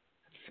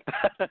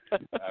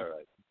 All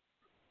right.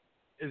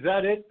 Is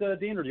that it,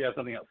 Dean, or do you have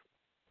something else?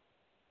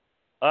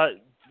 I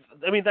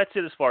mean, that's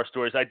it as far as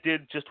stories. I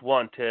did just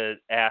want to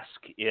ask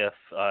if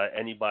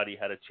anybody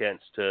had a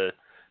chance to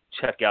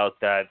check out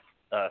that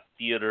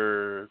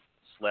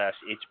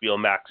theater/HBO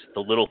Max The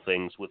Little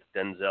Things with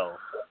Denzel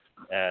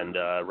and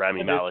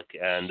Rami Malek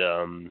and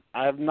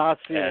I have not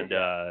seen and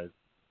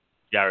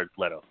Jared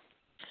Leto.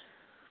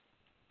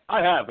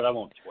 I have, but I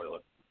won't spoil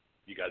it.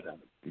 You guys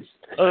haven't.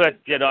 Okay,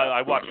 yeah, no,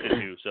 I watched it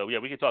too. So yeah,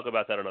 we can talk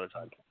about that another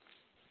time.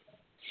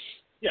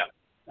 Yeah,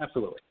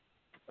 absolutely.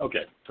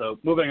 Okay, so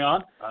moving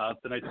on,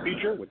 tonight's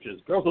feature, which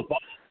is Girls with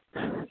Balls,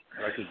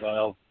 directed by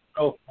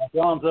Olivier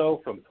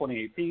Alfonso from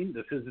 2018.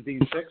 This is the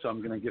Dean's pick, so I'm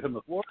going to give him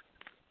the floor.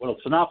 A little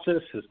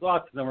synopsis, his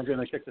thoughts, and then we're going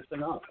to kick this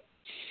thing off.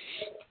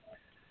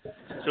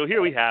 So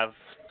here we have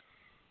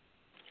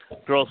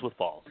Girls with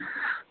Balls.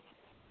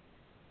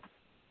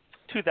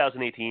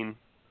 2018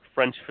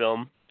 French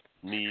film,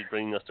 me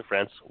bringing us to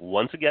France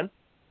once again,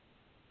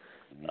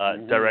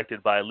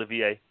 directed by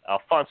Olivier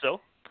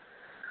Alfonso.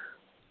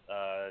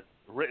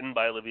 Written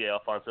by Olivier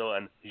Alfonso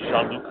and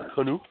Jean-Luc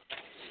Conu,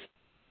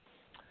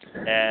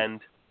 and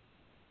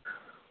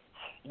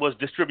was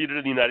distributed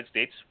in the United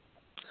States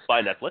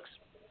by Netflix.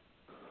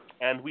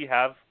 And we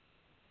have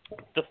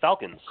the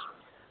Falcons,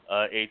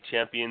 a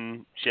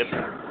championship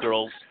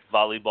girls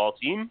volleyball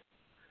team,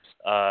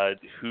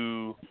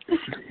 who,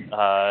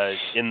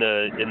 in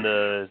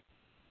the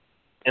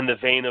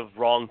vein of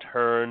Wrong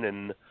Turn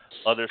and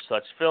other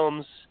such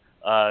films,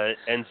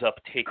 ends up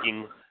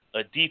taking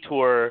a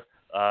detour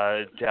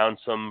down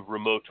some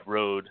remote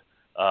road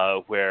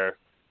where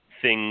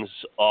things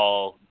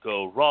all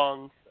go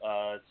wrong.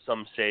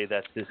 Some say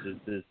that this is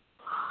the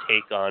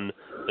take on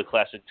the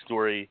classic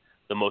story,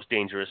 The Most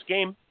Dangerous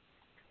Game.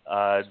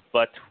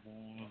 But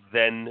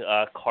then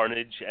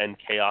carnage and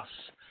chaos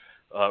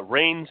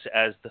reigns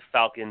as the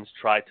Falcons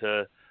try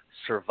to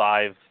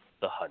survive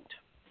the hunt.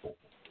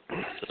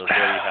 So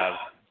there you have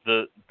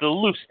the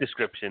loose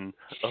description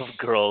of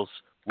Girls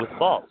with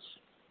Balls.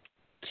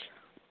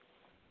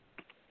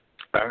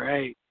 All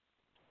right.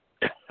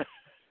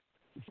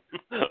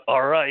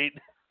 All right.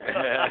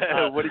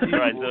 What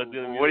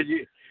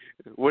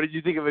did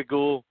you think of it,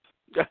 Ghoul?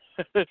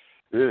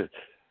 Le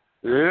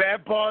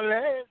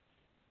Ballet.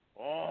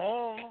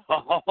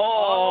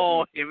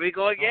 Oh, here we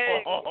go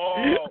again.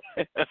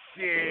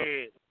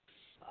 Shit.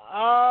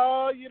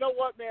 You know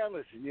what, man?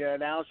 Listen, you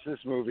announced this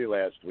movie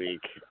last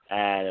week,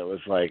 and it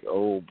was like,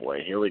 oh boy,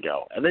 here we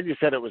go. And then you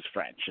said it was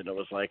French, and it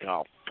was like,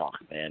 oh fuck,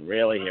 man,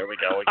 really? Here we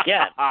go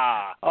again.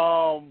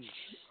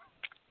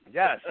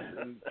 Yes,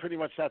 and pretty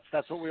much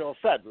that's what we all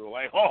said. We were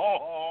like,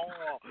 oh,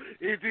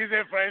 it is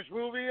a French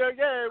movie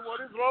again. What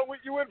is wrong with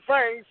you in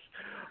France?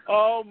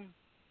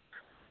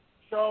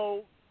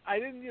 So I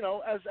didn't,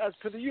 as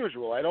per the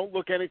usual, I don't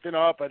look anything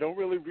up. I don't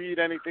really read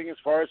anything as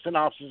far as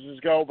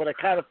synopsises go, but I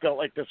kind of felt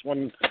like this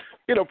one,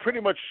 pretty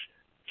much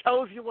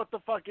tells you what the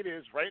fuck it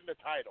is right in the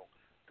title.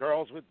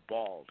 Girls with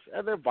balls,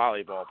 and they're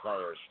volleyball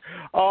players.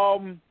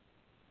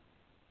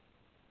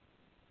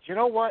 You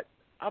know what?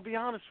 I'll be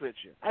honest with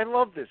you. I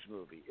love this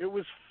movie. It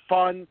was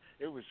fun.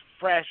 It was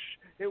fresh.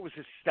 It was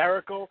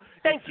hysterical.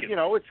 Thank you.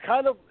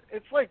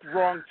 It's like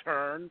Wrong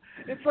Turn.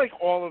 It's like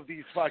all of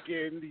these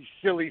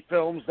silly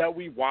films that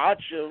we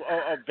watch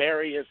of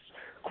various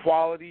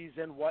qualities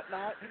and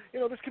whatnot.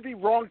 This could be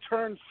Wrong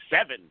Turn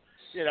 7.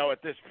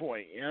 At this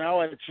point, and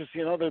it's just,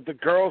 the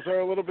girls are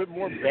a little bit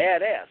more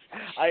badass.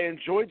 I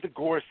enjoyed the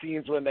gore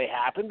scenes when they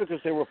happened because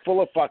they were full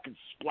of fucking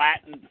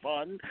splat and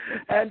fun,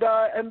 and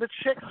the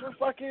chicks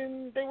were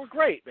they were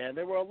great, man.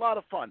 They were a lot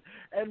of fun.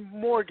 And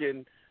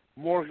Morgan,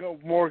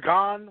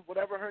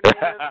 whatever her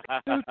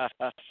name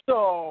is,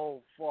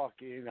 so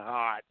fucking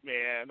hot,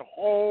 man.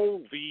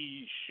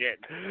 Holy shit.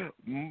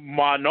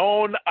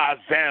 Manon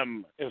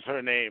Azem is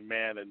her name,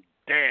 man, and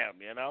damn,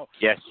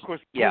 Yes. Of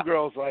course, the two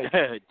girls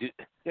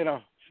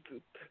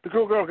the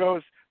cool girl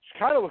goes, she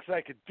kind of looks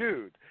like a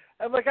dude.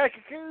 And, I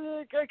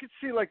could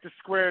see, the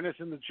squareness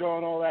in the jaw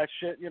and all that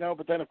shit,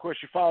 But then, of course,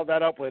 you follow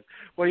that up with,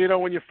 well,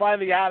 when you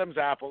find the Adam's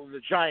apple and the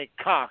giant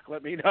cock,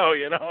 let me know,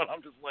 And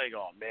I'm just like,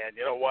 oh, man,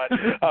 you know what?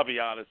 I'll be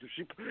honest.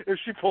 If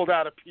she pulled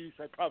out a piece,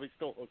 I'd probably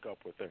still hook up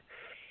with her.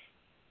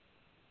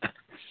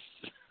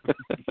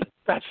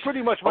 That's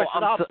pretty much my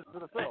synopsis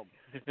of the film.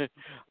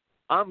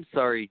 I'm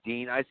sorry,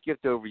 Dean. I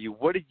skipped over you.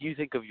 What did you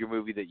think of your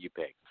movie that you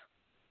picked?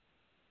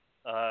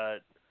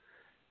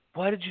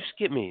 Why did you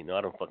skip me? No,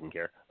 I don't fucking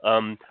care.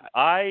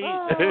 I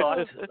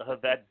thought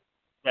that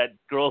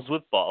Girls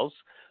with Balls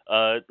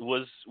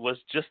was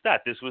just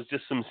that. This was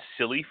just some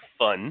silly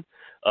fun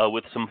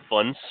with some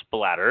fun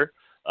splatter.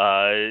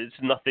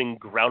 It's nothing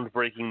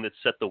groundbreaking that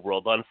set the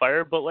world on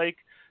fire, but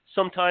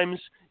sometimes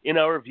in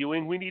our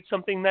viewing we need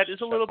something that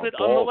is a little bit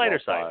on the lighter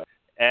side.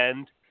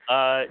 And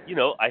I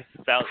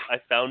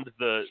found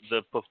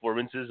the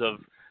performances of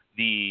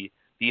the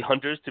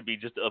hunters to be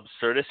just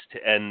absurdist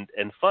and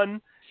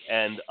fun,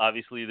 and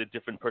obviously the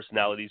different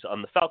personalities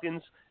on the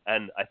Falcons.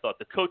 And I thought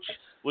the coach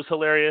was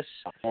hilarious,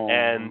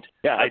 and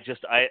yeah. I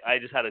just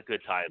had a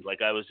good time.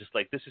 I was just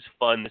like, this is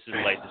fun, this is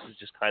light, this is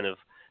just kind of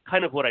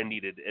what I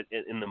needed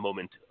in the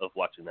moment of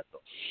watching that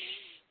film.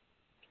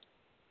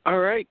 All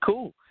right,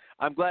 cool.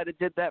 I'm glad it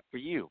did that for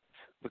you,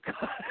 because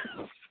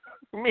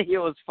for me it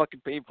was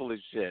fucking painful as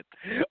shit.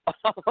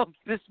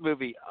 This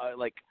movie,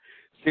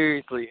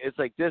 seriously, it's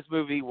this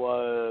movie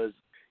was,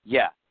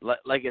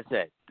 like I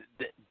said,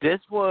 this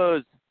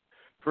was,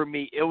 for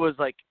me, it was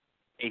a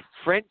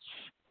French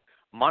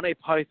Monty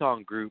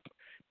Python group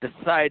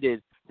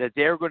decided that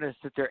they were going to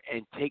sit there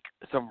and take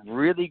some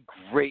really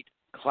great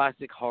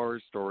classic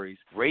horror stories,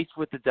 Race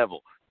with the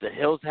Devil, The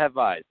Hills Have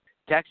Eyes,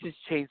 Texas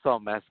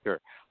Chainsaw Massacre,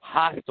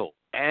 Hostel,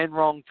 and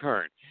Wrong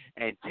Turn,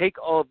 and take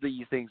all of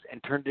these things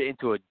and turn it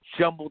into a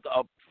jumbled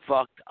up,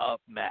 fucked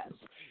up mess.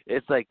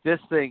 It's this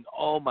thing,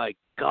 oh my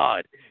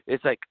God.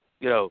 It's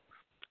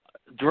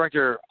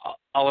director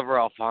Olivier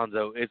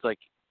Alfonso, it's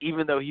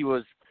even though he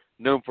was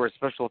known for his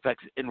special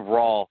effects in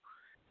Raw,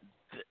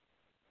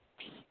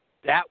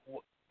 it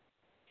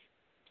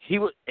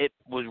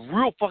was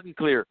real fucking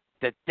clear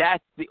that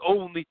that's the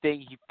only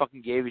thing he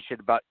fucking gave a shit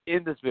about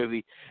in this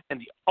movie, and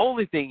the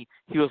only thing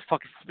he was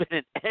fucking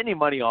spending any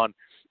money on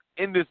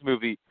in this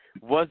movie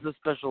was the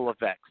special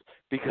effects.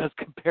 Because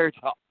compared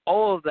to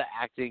all of the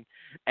acting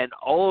and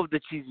all of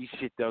the cheesy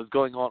shit that was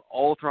going on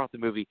all throughout the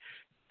movie,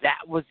 that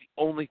was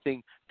the only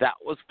thing that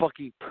was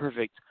fucking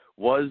perfect,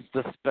 was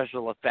the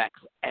special effects.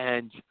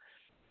 And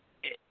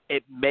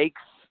it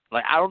makes,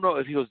 I don't know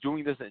if he was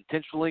doing this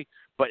intentionally,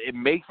 but it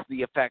makes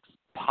the effects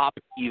pop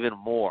even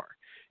more,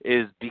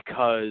 is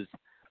because,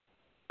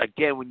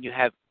 again, when you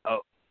have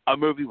a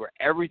movie where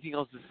everything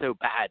else is so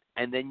bad,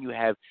 and then you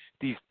have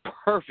these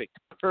perfect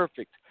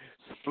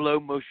slow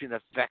motion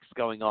effects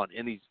going on,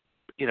 and these,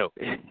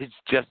 it's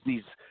just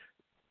these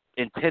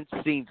intense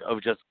scenes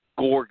of just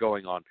gore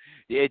going on.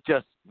 It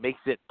just makes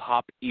it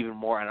pop even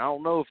more, and I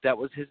don't know if that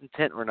was his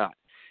intent or not,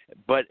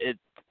 but it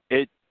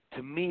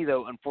to me,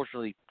 though,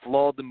 unfortunately,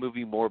 flawed the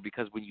movie more,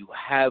 because when you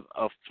have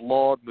a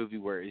flawed movie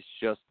where it's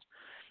just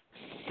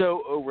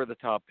so over the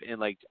top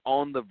and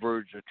on the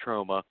verge of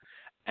trauma,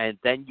 and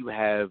then you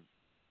have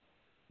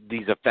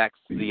these effects,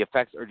 the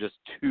effects are just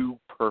too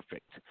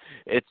perfect.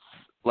 It's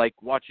like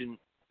watching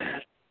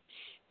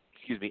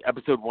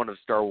episode 1 of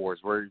Star Wars,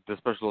 where the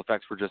special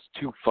effects were just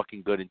too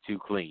fucking good and too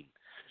clean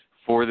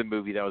for the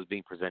movie that was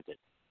being presented.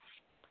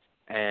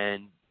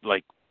 And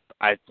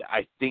I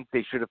think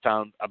they should have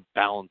found a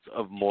balance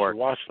of more.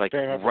 Watch like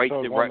right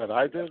that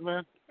I did,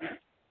 man.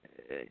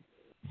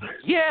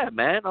 Yeah,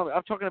 man.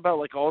 I'm talking about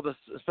like all the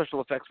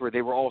special effects where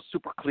they were all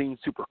super clean,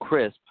 super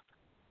crisp,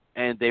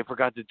 and they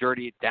forgot to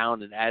dirty it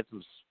down and add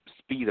some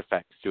speed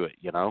effects to it.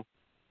 You know,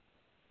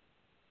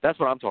 that's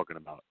what I'm talking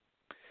about.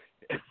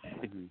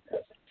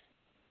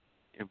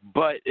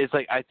 But it's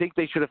like I think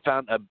they should have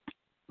found a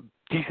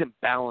decent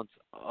balance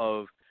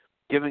of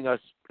giving us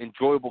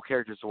enjoyable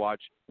characters to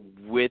watch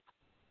with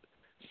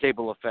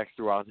stable effects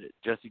throughout it,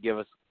 just to give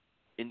us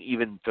an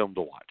even film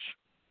to watch.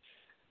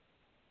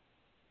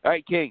 All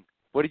right, King,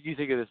 what did you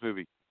think of this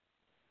movie?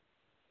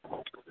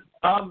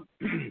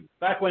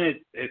 Back when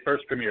it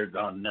first premiered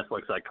on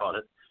Netflix, I caught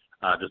it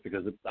just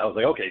because I was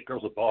like, okay,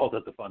 Girls with Balls,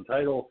 that's a fun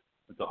title.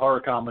 It's a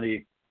horror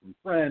comedy from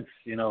France,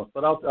 you know,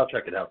 but I'll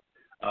check it out.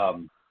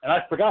 And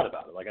I forgot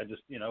about it. Like I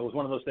just, you know, it was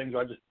one of those things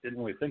where I just didn't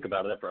really think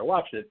about it after I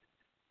watched it.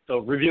 So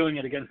reviewing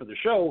it again for the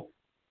show,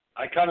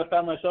 I kind of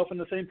found myself in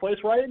the same place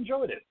where I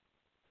enjoyed it.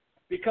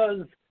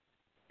 Because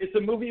it's a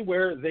movie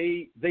where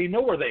they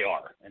know where they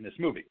are in this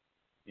movie.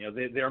 You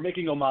know, they are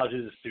making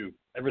homages to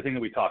everything that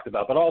we talked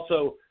about, but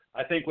also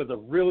I think with a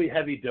really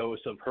heavy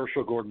dose of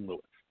Herschel Gordon Lewis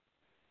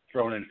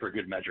thrown in for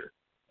good measure,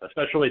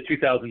 especially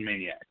 2000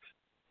 Maniacs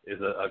is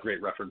a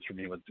great reference for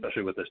me,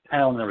 especially with this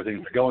town and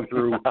everything they're going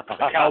through. The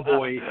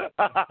cowboy.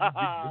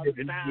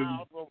 The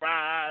town will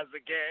rise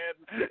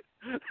again.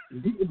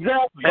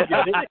 Exactly.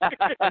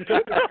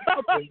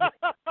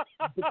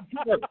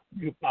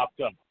 You popped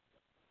up.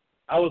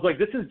 I was like,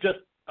 this is just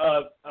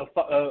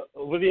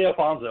Olivier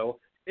Alfonso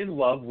in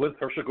love with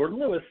Herschel Gordon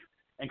Lewis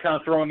and kind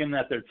of throwing in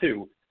that there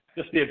too.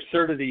 Just the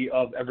absurdity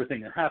of everything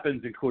that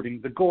happens,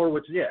 including the gore,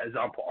 which, yeah, is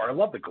on par. I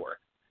love the gore.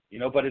 You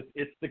know, but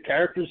it's the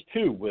characters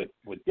too, with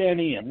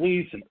Danny and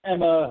Lise and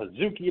Emma,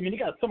 Hazuki. I mean, you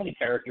got so many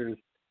characters,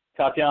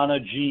 Tatiana,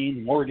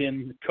 Jean,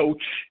 Morgan,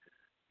 Coach,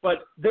 but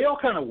they all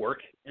kind of work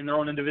in their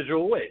own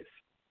individual ways.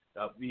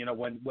 You know,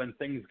 when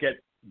things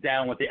get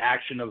down with the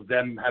action of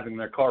them having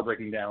their car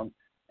breaking down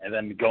and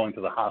then going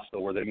to the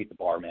hostel where they meet the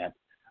barman.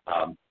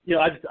 You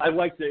know, I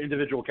like the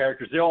individual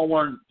characters. They all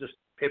weren't just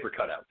paper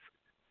cutouts.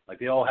 Like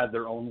they all had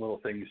their own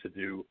little things to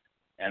do.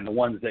 And the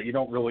ones that you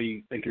don't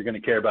really think you're going to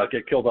care about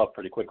get killed off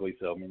pretty quickly.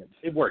 So, I mean,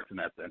 it works in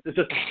that sense. It's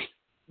just,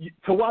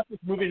 to watch this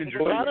movie and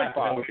enjoy it, you have to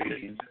know what you're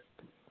getting into.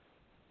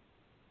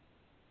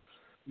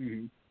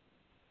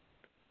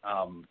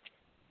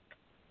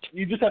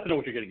 You just have to know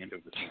what you're getting into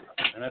with this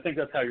movie. And I think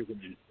that's how you're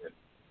going to do it.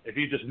 If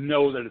you just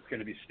know that it's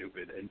going to be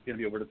stupid and it's going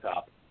to be over the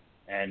top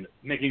and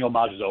making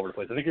homages all over the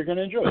place, I think you're going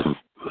to enjoy it.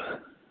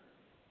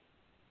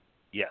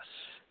 Yes.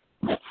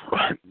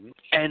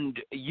 And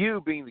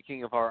you being the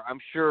king of horror, I'm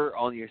sure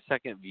on your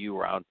second view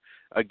round,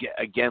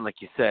 again,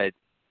 like you said,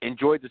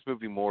 enjoyed this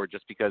movie more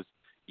just because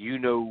you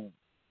know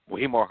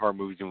way more horror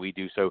movies than we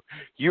do. So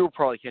you were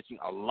probably catching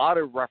a lot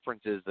of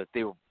references that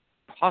they were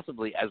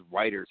possibly, as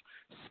writers,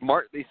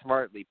 smartly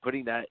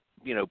putting that,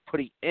 you know,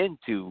 putting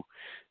into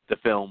the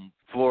film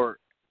for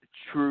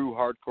true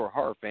hardcore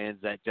horror fans,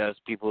 that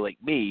just people like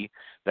me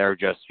that are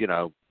just, you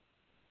know,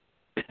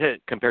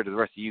 compared to the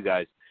rest of you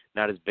guys,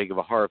 not as big of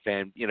a horror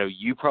fan, you know,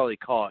 you probably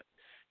caught,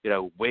 you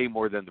know, way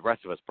more than the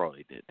rest of us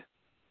probably did.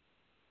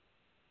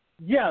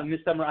 Yeah, and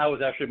this time I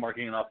was actually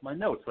marking it off my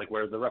notes, like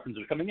where the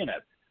references are coming in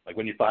at. Like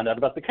when you find out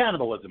about the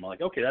cannibalism, I'm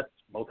like, okay, that's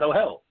Motel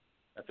Hell.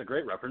 That's a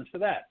great reference to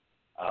that.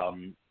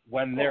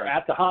 When they're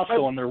at the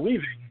hospital and they're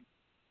leaving,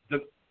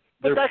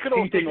 they're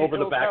painting over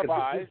the back of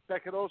the...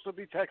 That could also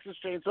be Texas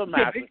Chainsaw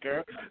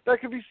Massacre.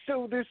 That could be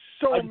there's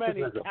so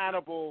many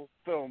cannibal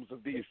films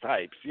of these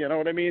types, you know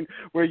what I mean?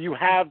 Where you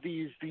have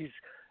these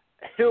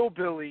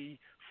hillbilly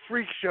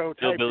freak show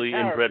type hillbilly of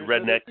inbred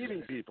rednecks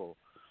eating people.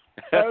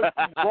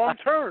 Wrong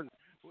turn.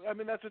 I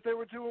mean, that's what they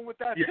were doing with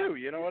that too.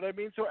 You know what I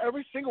mean? So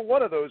every single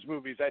one of those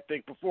movies, I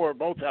think, before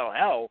Motel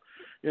Hell,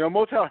 you know,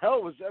 Motel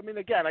Hell was. I mean,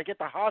 again, I get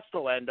the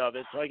hostel end of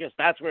it, so I guess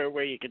that's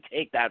where you can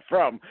take that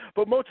from.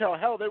 But Motel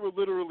Hell, they were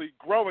literally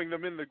growing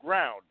them in the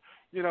ground.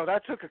 You know,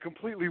 that took a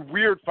completely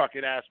weird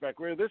fucking aspect.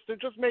 Where they're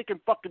just making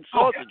fucking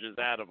sausages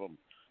out of them.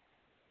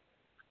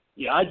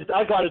 Yeah, I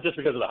got it just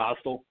because of the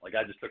hostel. Like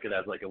I just took it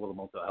as like a little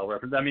Motel Hell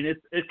reference. I mean,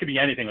 it could be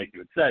anything like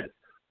you had said,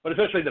 but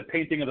especially the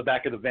painting of the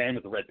back of the van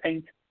with the red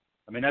paint.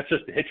 I mean, that's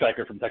just the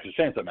hitchhiker from Texas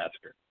Chainsaw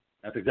Massacre.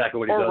 That's exactly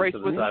what he does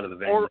to the side of the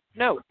van.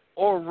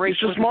 Or race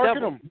just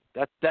marking them.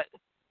 That's what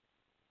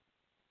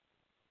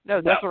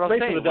I'm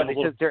saying. When they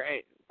said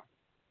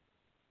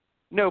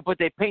but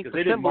they paint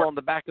the symbol on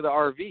the back of the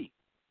RV.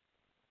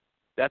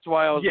 That's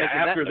why I was making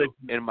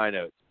that in my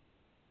notes.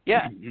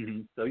 Yeah.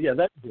 Mm-hmm. So, yeah,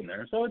 that's in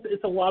there. So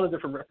it's a lot of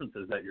different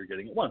references that you're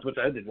getting at once, which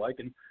I did like.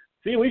 And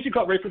see, at least you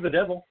caught Race with the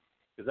Devil,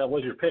 because that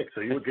was your pick,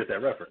 so you would get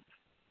that reference.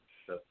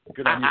 So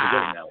good on you for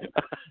getting that one.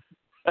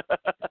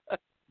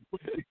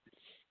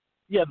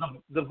 Yeah,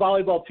 the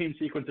volleyball team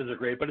sequences are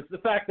great, but it's the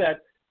fact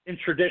that in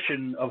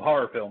tradition of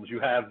horror films, you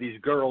have these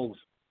girls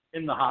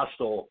in the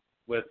hostel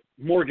with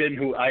Morgan,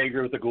 who I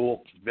agree with the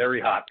ghoul,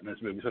 very hot in this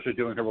movie, especially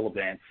doing her little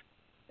dance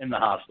in the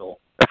hostel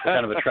to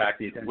kind of attract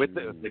the attention. With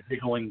the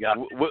giggling guy.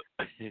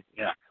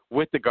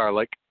 With the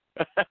garlic.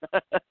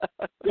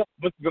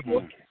 What's a good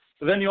one?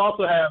 But then you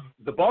also have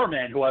the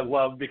barman, who I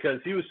love because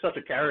he was such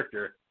a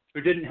character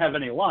who didn't have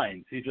any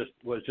lines. He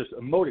was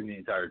emoting the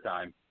entire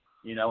time,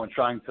 and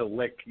trying to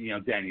lick,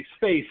 Danny's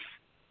face,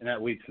 and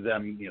that leads to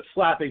them,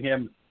 slapping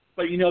him.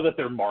 But you know that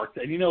they're marked,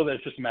 and you know that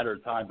it's just a matter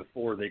of time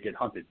before they get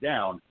hunted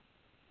down.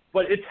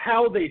 But it's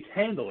how they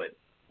handle it,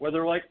 where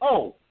they're like,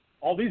 oh,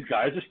 all these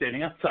guys are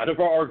standing outside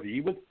of our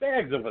RV with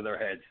bags over their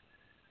heads.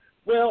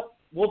 Well,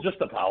 we'll just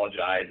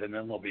apologize, and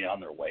then they'll be on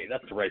their way.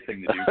 That's the right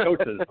thing to do. Coach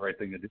says it's the right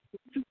thing to do.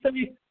 Just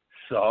say,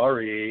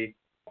 sorry,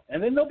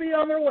 and then they'll be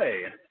on their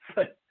way.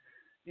 But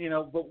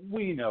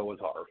we know as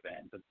horror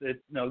fans that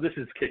this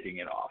is kicking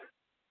it off.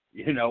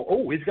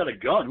 Oh, he's got a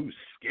gun. Ooh,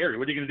 scary.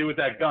 What are you going to do with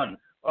that gun?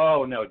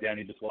 Oh, no,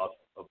 Danny just lost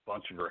a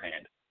bunch of her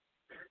hand.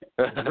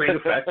 Great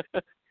effect.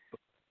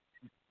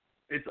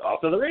 It's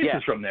also the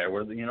races from there,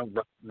 where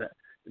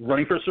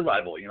running for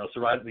survival.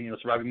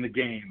 Surviving the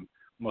game,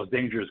 most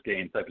dangerous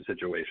game type of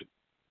situation.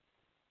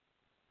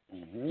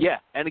 Mm-hmm. Yeah,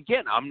 and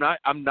again, I'm not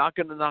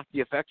going to knock the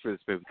effects for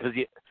this movie because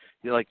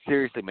you're like,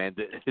 seriously, man,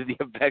 the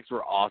effects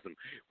were awesome.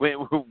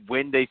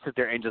 When they sit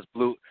there and just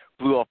blew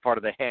off part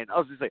of the hand, I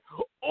was just like,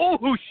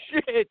 oh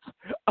shit!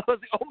 I was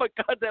like, oh my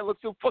god, that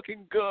looks so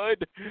fucking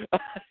good.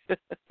 It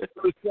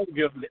was so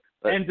good,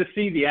 and to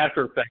see the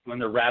after effect when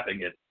they're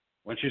wrapping it,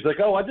 when she's like,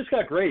 oh, I just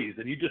got grazed,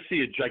 and you just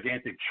see a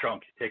gigantic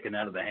chunk taken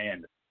out of the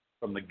hand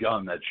from the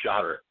gun that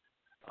shot her,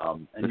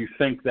 and you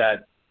think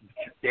that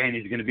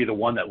Danny's going to be the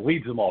one that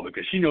leads them all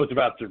because she knows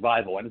about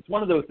survival. And it's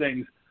one of those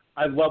things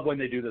I love when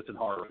they do this in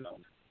horror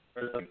films.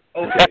 It's like,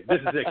 okay, this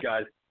is it,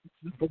 guys.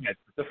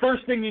 The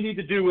first thing you need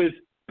to do is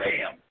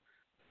bam,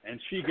 and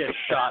she gets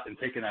shot and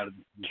taken out of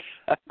the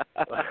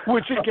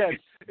Which again,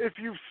 if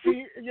you've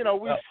seen,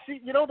 we've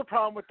seen, the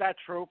problem with that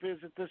trope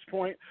is at this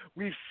point,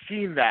 we've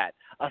seen that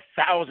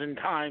 1,000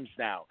 times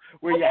now,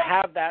 where you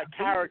have that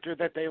character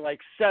that they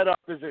set up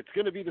as it's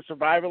going to be the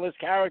survivalist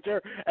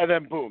character, and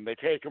then boom, they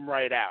take him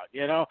right out.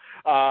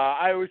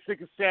 I always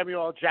think of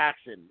Samuel L.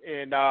 Jackson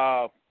in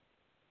the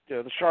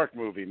shark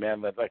movie,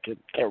 man. That I can't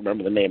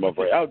remember the name of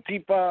it. Oh,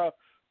 Deep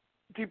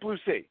Blue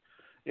Sea.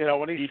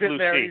 When he's sitting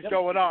there and he's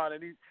going on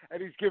and he's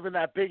giving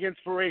that big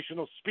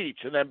inspirational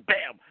speech, and then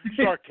bam,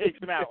 shark takes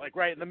him out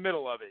right in the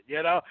middle of it.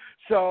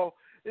 So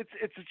it's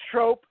a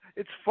trope.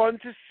 It's fun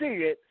to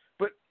see it,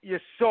 but you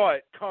saw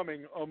it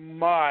coming a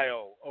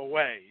mile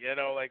away.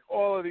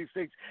 All of these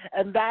things,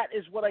 and that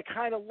is what I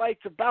kind of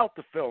liked about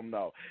the film,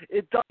 though.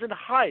 It doesn't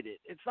hide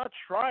it. It's not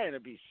trying to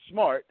be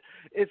smart.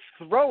 It's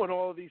throwing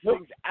all of these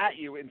things at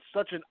you in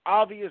such an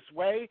obvious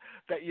way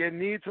that you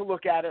need to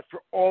look at it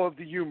for all of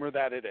the humor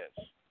that it is.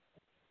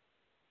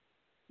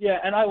 Yeah,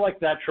 and I like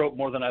that trope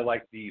more than I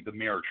like the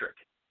mirror trick.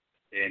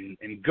 In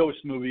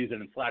ghost movies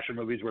and in slasher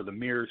movies where the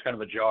mirror's kind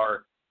of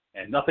ajar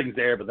and nothing's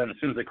there, but then as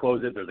soon as they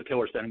close it, there's a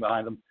killer standing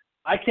behind them.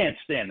 I can't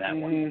stand that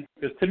one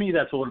because to me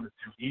that's a little bit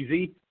too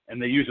easy,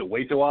 and they use it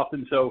way too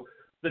often. So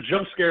the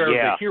jump scare of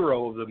the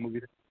hero of the movie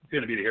is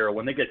going to be the hero.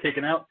 When they get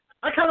taken out,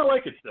 I kind of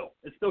like it still.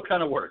 It still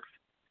kind of works.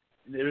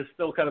 There's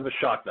still kind of a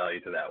shock value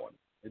to that one.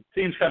 It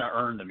seems kind of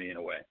earned to me in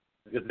a way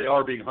because they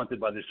are being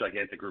hunted by this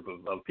gigantic group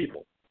of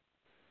people.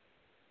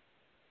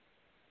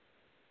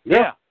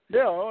 Yeah.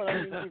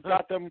 You've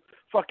got them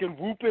fucking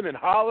whooping and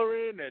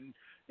hollering, and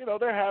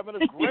they're having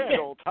a grand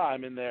old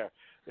time in there.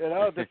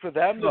 For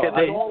them, this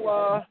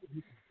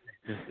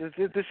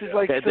is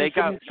like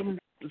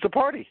it's a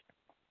party.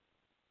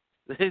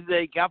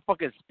 They got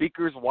fucking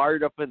speakers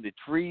wired up in the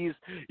trees.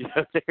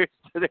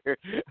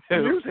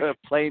 They're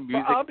playing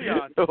music.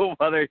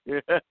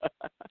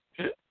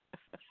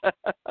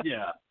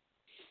 Yeah,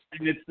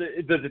 and it's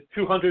the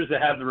two hunters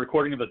that have the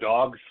recording of the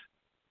dogs.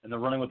 And they're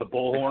running with the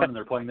bullhorn, and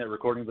they're playing that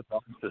recording of the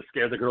dogs to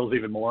scare the girls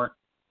even more.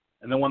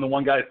 And then when the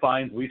one guy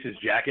finds Lisa's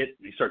jacket,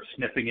 and he starts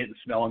sniffing it and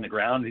smelling the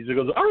ground, he just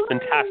goes, "Oh,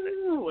 fantastic!"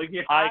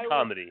 High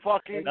comedy.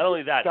 Not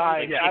only that,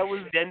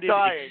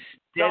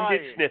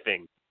 extended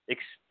sniffing.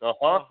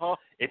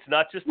 It's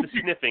not just the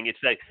sniffing.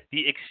 It's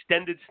the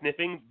extended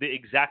sniffing, the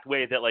exact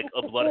way that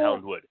a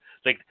bloodhound would.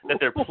 That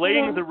they're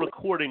playing the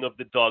recording of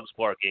the dogs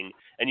barking,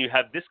 and you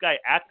have this guy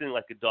acting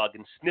like a dog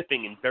and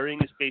sniffing and burying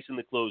his face in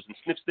the clothes and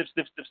sniff,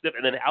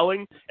 and then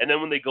howling. And then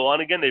when they go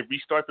on again, they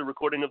restart the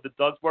recording of the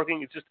dogs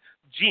barking. It's just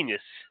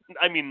genius.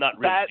 I mean, not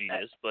really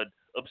genius, but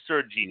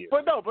absurd genius.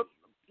 But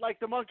like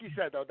the monkey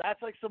said, though,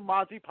 that's some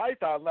Monty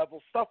Python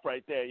level stuff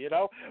right there,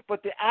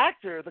 But the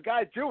actor, the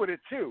guy doing it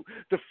too,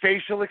 the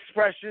facial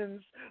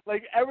expressions,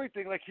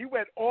 everything, he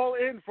went all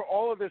in for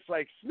all of this,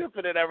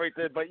 sniffing and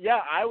everything. But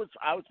yeah, I was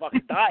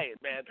fucking dying,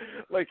 man.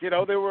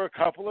 There were a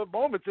couple of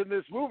moments in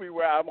this movie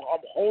where I'm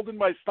holding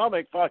my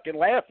stomach, fucking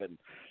laughing,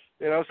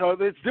 So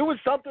it's doing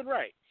something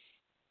right.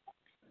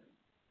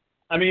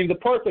 I mean, the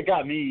part that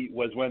got me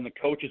was when the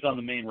coach is on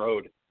the main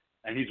road.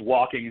 And he's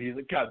walking, and he's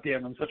like, "God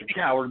damn, I'm such a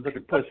coward, I'm such a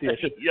pussy. I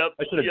should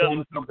have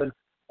done something."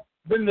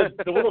 Then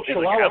the little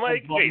chihuahua. What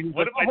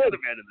if I should have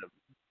abandoned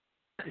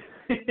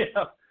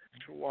him?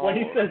 When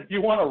he says, "Do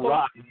you want a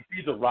rock?" he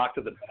feeds a rock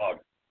to the dog.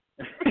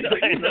 I know,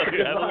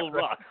 you have a little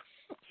rock.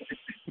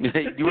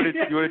 You want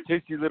to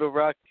taste your little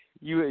rock?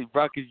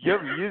 Rock is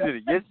yummy, isn't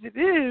it? Yes, it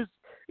is.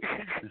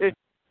 And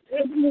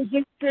he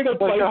just straight up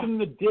bites him in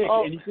the dick,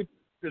 and he's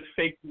just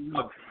fake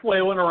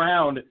flailing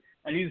around,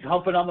 and he's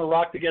humping on the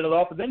rock to get it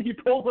off, and then he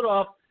pulls it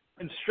off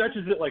and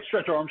stretches it like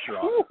Stretch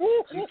Armstrong.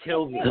 And he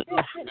kills it.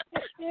 I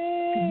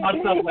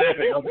stop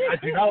laughing. I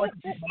do not like to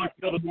see dogs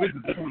kill the movies,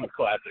 but this one was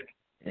classic.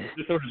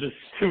 This one was just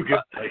too good.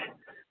 Okay.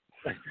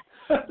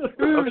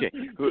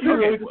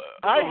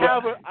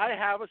 I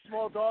have a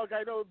small dog.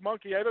 I know,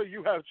 Monkey. I know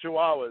you have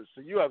Chihuahuas,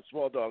 so you have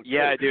small dogs.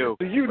 Yeah, too.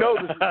 I do. So you know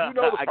the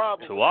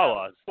problem.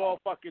 Chihuahuas. With small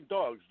fucking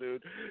dogs,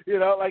 dude. You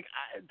know, like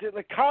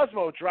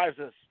Cosmo drives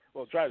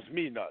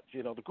me nuts.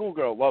 You know, the cool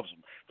girl loves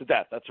him to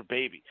death. That's her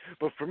baby.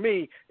 But for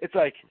me, it's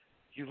like,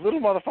 you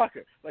little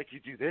motherfucker. Like, you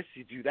do this,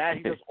 you do that.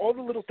 He does all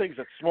the little things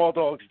that small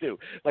dogs do.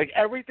 Like,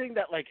 everything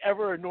that, like,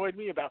 ever annoyed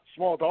me about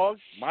small dogs,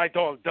 my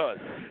dog does.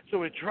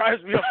 So it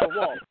drives me up the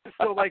wall.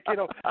 So, like, you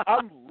know,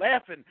 I'm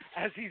laughing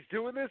as he's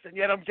doing this, and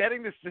yet I'm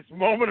getting this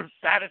moment of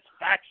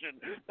satisfaction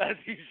as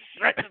he's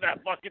stretching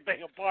that fucking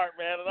thing apart,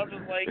 man. And I'm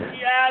just like,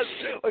 yes!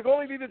 Like,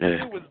 all he needed to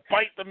do was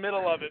bite the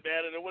middle of it,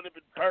 man, and it would have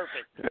been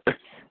perfect.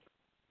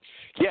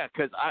 Yeah,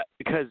 because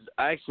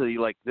I actually,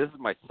 like, this is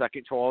my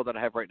second Chihuahua that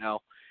I have right now.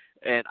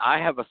 And I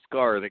have a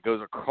scar that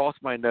goes across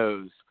my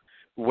nose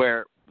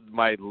where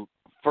my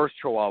first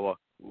Chihuahua,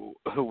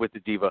 who with the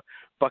Diva,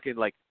 fucking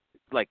like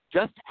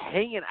just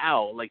hanging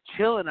out, like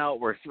chilling out.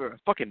 We're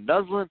fucking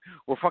nuzzling.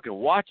 We're fucking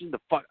watching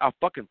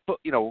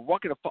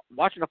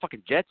watching a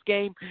fucking Jets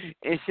game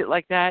and shit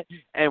like that.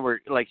 And we're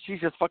like, she's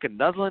just fucking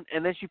nuzzling,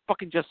 and then she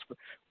fucking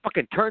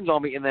turns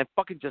on me and then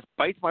fucking just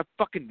bites my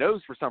fucking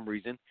nose for some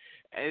reason.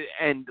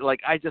 And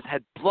like, I just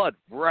had blood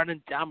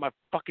running down my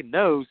fucking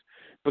nose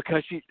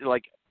because she,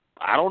 like,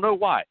 I don't know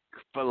why,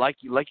 but like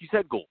you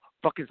said, Ghoul,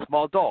 fucking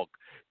small dog,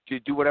 to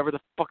do whatever the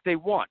fuck they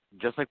want,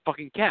 just like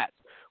fucking cats.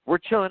 We're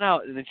chilling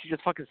out, and then she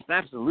just fucking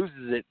snaps and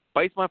loses it,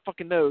 bites my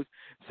fucking nose,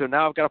 so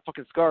now I've got a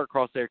fucking scar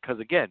across there because,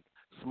 again,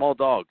 small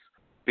dogs,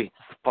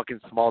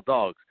 fucking small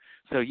dogs.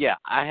 So, yeah,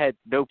 I had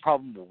no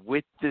problem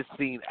with this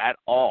scene at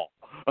all,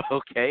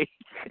 okay?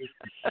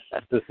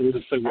 This is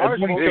so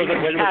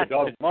the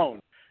dog alone.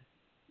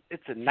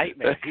 It's a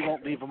nightmare. He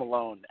won't leave him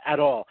alone at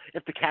all.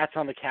 If the cat's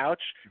on the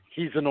couch,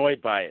 he's annoyed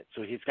by it,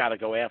 so he's got to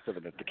go after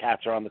them. If the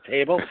cats are on the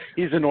table,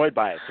 he's annoyed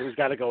by it, so he's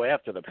got to go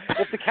after them.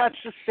 If the cat's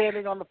just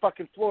standing on the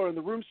fucking floor in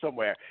the room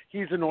somewhere,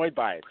 he's annoyed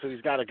by it, so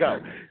he's got to go.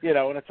 You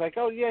know, and it's like,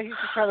 oh, yeah, he's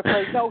just trying to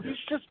play. No, he's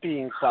just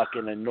being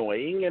fucking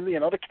annoying, and, you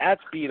know, the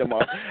cats beat him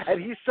up.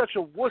 And he's such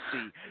a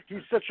wussy.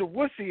 He's such a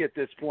wussy at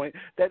this point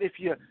that if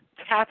you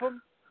tap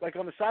him, like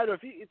on the side, or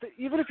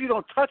even if you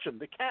don't touch him,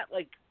 the cat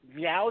like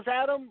meows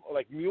at him or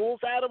like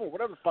mews at him or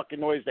whatever fucking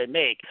noise they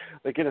make.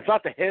 Like, and it's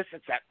not the hiss,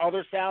 it's that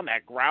other sound,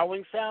 that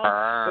growling sound.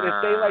 But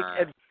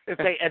if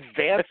they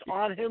advance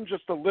on him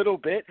just a little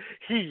bit,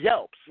 he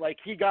yelps like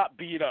he got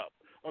beat up.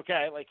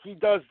 Okay, like he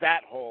does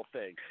that whole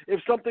thing.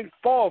 If something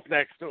falls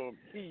next to him,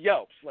 he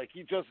yelps like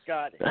he just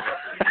got hit.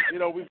 You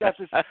know, we got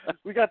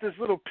this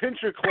little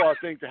pincher claw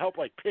thing to help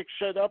like pick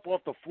shit up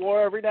off the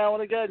floor every now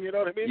and again. You know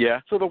what I mean?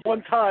 Yeah. So the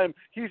one time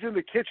he's in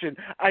the kitchen,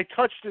 I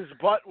touched his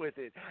butt with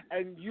it,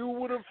 and you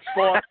would have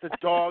thought the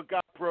dog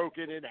got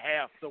broken in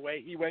half the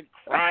way he went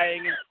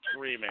crying and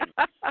screaming.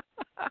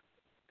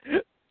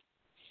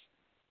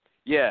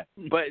 Yeah,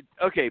 but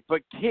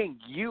King,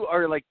 you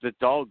are like the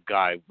dog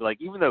guy.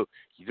 Like, even though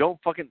you don't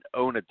fucking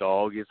own a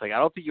dog, it's like I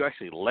don't think you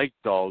actually like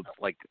dogs,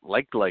 like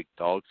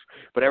dogs.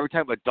 But every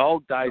time a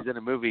dog dies in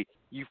a movie,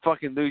 you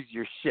fucking lose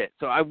your shit.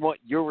 So I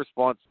want your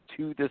response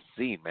to this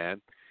scene,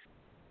 man.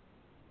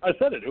 I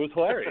said it. It was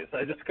hilarious.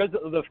 I just because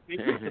of the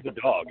fakeness of the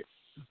dog. It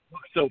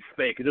looks so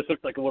fake. It just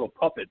looks like a little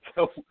puppet.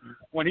 So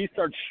when he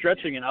starts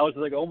stretching it, I was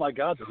like, oh my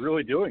God, they're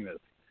really doing this.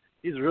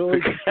 He's really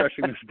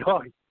stretching this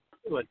dog.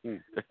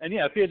 And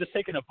yeah, if he had just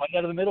taken a bite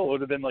out of the middle, it would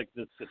have been like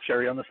the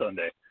cherry on the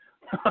sundae.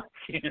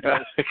 You know,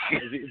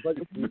 but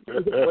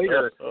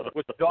later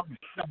with the dog's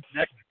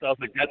necklace, I was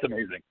like, that's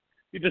amazing.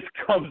 He just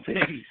comes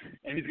in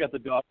and he's got the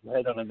dog's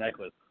head on a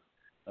necklace.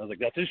 I was like,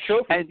 that's his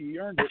trophy. And he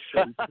earned it.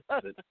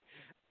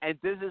 And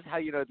this is how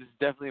you know this is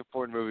definitely a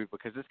foreign movie,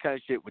 because this kind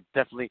of shit would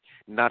definitely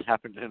not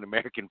happen in an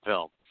American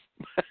film.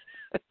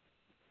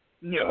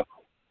 No,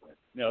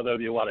 there would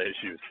be a lot of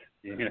issues.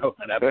 You know,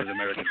 that happens in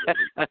American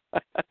movies.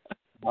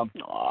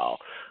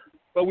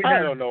 But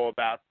I don't know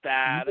about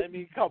that. I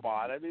mean, come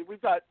on. I mean,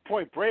 we've got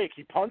Point Break.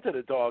 He punted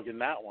a dog in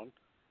that one.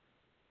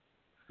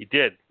 He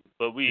did,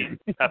 but we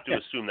have to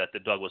assume that the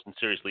dog wasn't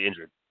seriously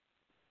injured.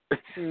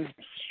 It's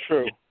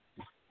true.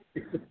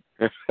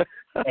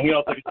 And he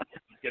also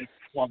getting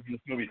swung in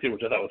this movie too,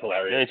 which I thought was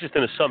hilarious. Yeah, it's just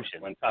an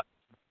assumption. Looked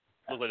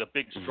like a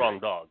big, strong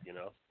dog, you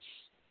know.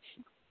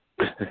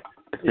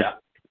 Yeah,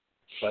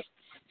 but.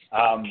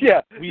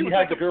 We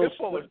had the girls pit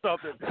bull or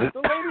something. The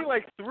lady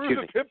like threw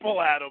the pit bull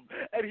at him,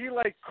 and he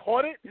like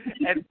caught it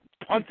and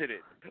punted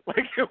it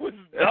like it was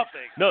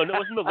nothing. No, it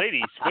wasn't the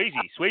lady.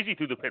 Swayze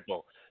threw the pit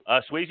bull.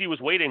 Swayze was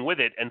waiting with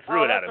it and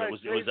threw it at him. Right.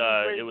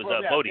 It was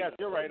Bodie. Yes,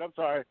 you're right. I'm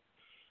sorry.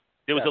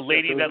 There was a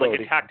lady that like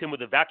attacked him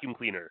with a vacuum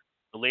cleaner.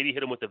 The lady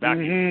hit him with the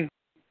vacuum.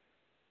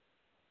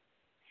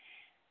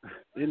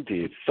 Mm-hmm.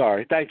 Indeed.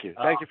 Sorry. Thank you.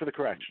 Thank you for the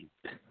correction.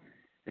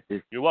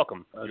 You're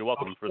welcome. You're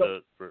welcome for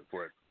it.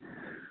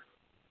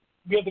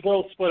 We have the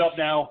girls split up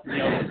now,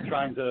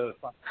 trying to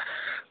find.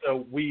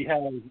 So we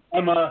have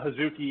Emma,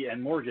 Hazuki,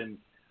 and Morgan.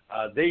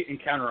 They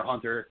encounter a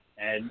hunter,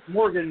 and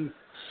Morgan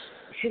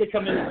should have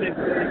come in the same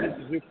place as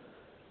Hazuki.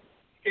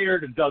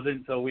 Scared and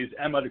doesn't, so leaves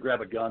Emma to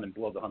grab a gun and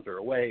blow the hunter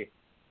away.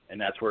 And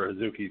that's where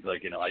Hazuki's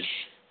like,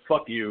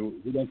 fuck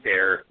you, we don't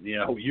care.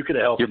 You could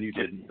have helped and you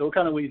didn't. So it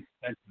kind of leaves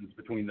tensions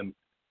between them.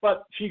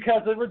 But she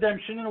has a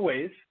redemption in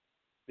ways.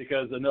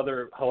 Because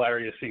another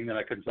hilarious scene that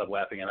I couldn't stop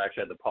laughing at, I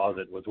actually had to pause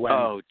it, was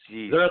when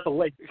they're at the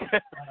lake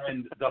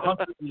and the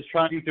hunter is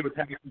trying to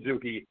attack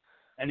Suzuki,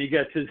 and he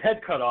gets his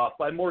head cut off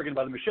by Morgan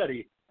by the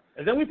machete,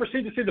 and then we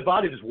proceed to see the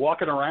body just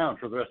walking around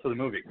for the rest of the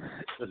movie.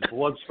 There's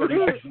blood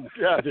spurting,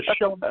 just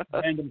showing up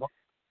random.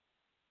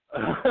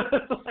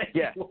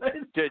 Yeah, what?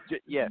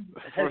 Yeah.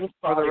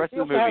 For the rest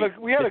of the movie,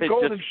 we had a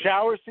golden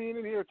shower scene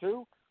in here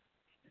too.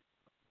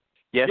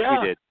 Yes,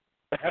 we did.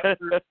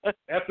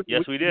 After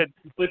yes, we did.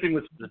 Sleeping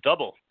with the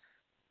double.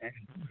 And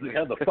he's like,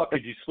 how the fuck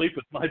did you sleep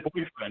with my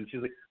boyfriend?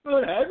 She's like, well,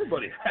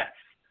 everybody has.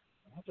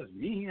 Not just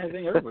me. I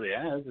think everybody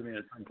has. I mean,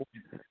 at some point.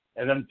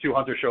 And then two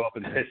hunters show up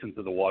and piss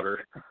into the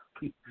water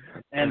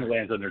and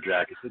lands on their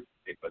jackets. It's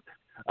great, but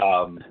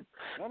some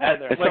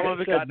of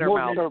it got in their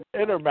mouth.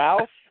 In her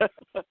mouth.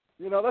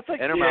 That's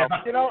like in her mouth.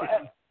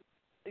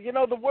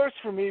 The worst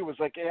for me was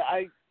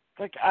I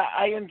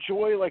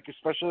enjoy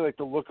especially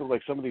the look of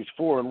some of these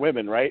foreign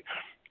women, right?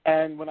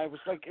 And when I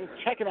was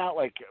checking out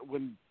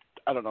when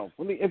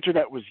the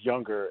internet was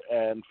younger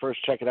and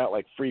first checking out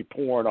free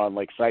porn on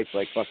sites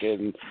like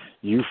fucking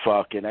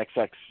YouFuck and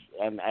XX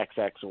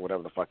or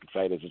whatever the fucking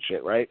site is and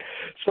shit, right?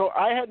 So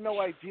I had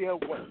no idea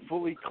what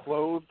fully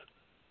clothed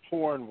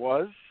porn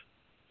was.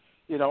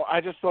 I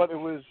just thought it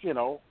was,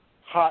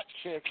 hot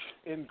chicks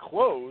in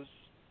clothes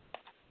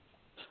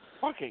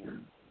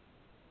fucking.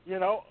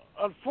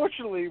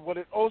 Unfortunately, what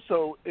it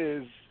also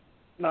is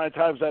 9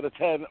 times out of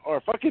 10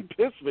 are fucking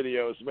piss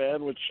videos,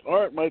 man, which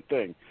aren't my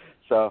thing.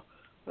 So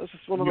that's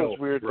just one of those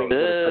weird things.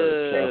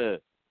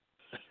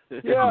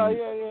 Yeah.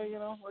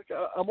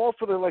 I'm all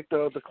for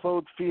the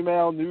clothed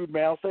female, nude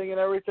male thing and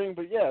everything,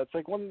 but yeah, it's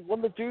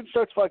when the dude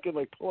starts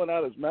fucking pulling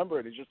out his member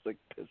and he's just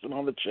pissing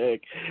on the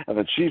chick, and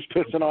then she's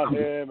pissing on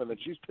him, and then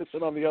she's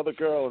pissing on the other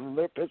girl, and then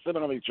they're pissing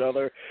on each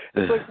other.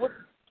 It's what?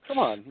 Come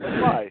on,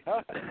 why?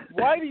 Huh?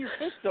 Why do you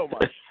piss so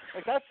much?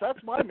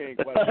 That's my main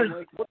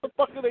question. What the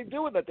fuck are they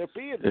doing that they're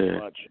peeing so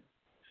much?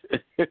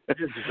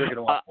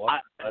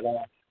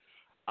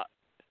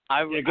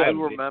 I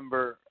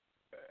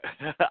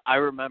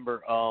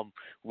remember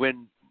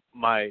when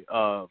my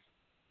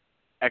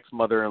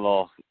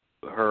ex-mother-in-law,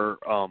 her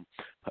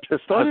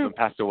husband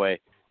passed away.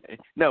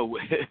 No,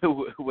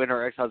 when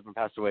her ex-husband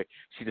passed away,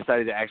 she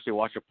decided to actually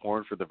watch a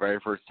porn for the very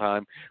first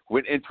time.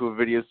 Went into a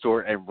video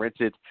store and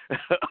rented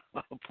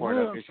a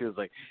porno. And she was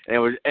like, and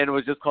it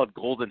was just called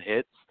Golden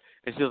Hits.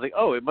 And she was like,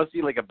 "Oh, it must be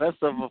a best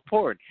of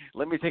porn.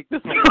 Let me take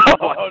this one and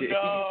watch it."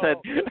 No.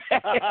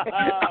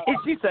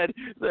 She said,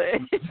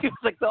 she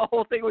was like, the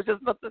whole thing was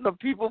just nothing but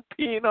people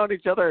peeing on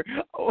each other.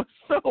 I was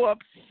so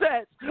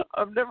upset.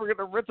 I'm never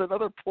gonna rent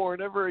another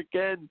porn ever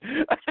again.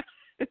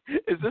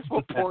 Is this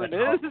what porn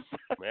is?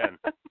 Man,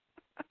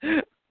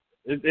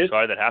 it's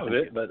sorry that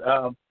happened. But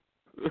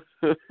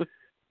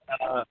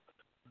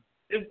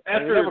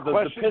after you have a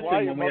question,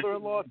 why your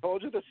mother-in-law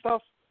told you this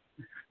stuff?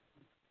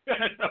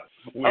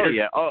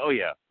 Oh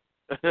yeah.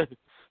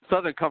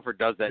 Southern Comfort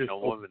does that in a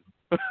woman.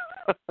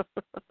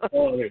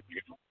 There you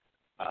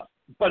go.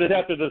 But it's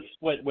after the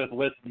split with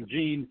Liz and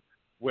Jean,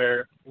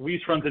 where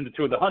Lise runs into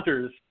two of the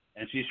hunters,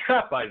 and she's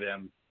trapped by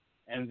them,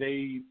 and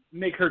they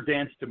make her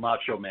dance to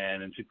Macho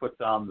Man, and she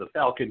puts on the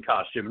Falcon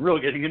costume and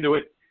really getting into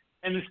it.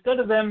 And instead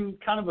of them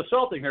kind of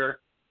assaulting her,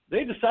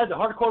 they decide to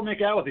hardcore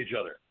make out with each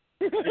other.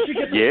 And she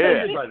gets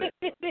offended by that.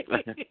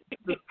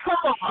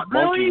 Come on,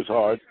 really? Monkey was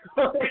hard.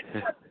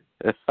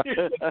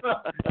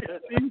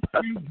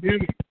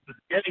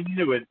 Getting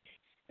into it,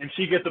 and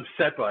she gets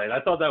upset by it.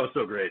 I thought that was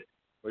so great.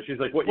 Where she's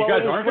like, "What, you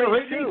guys aren't going to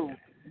rate me?"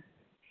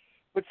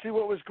 But see,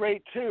 what was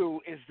great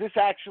too is this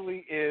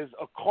actually is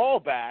a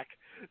callback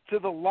to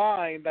the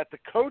line that the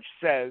coach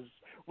says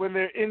when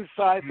they're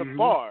inside the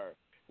bar,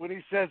 when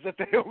he says that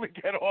they only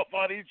get off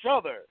on each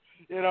other.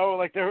 They're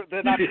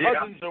not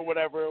cousins or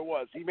whatever it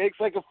was. He makes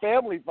a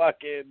family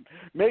fucking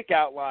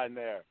makeout line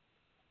there.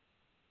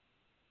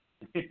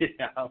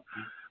 Yeah.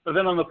 But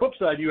then on the flip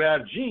side, you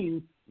have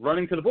Jean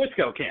running to the Boy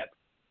Scout camp,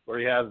 where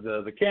you have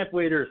the camp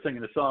leader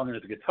singing a song and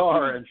his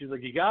guitar, and she's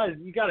like, "You got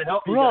to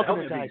help me. We're all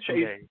going to die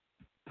today."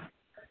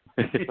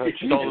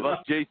 It's all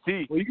about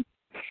JC. Well, you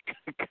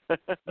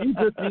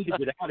just need to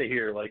get out of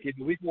here.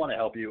 We want to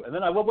help you. And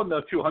then I love when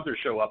the two hunters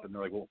show up, and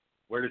they're like, "Well,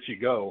 where did she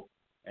go?"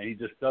 And he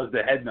just does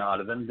the head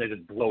nod, and then they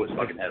just blow his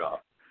fucking head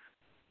off.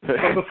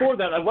 But before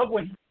that, I love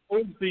when he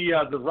throws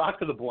the rock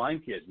to the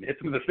blind kid and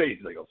hits him in the face.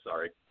 He's like, "Oh,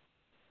 sorry."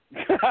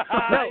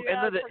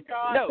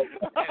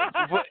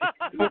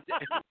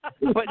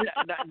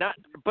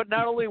 But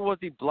not only was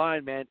he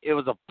blind, man, it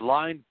was a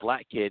blind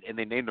black kid, and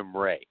they named him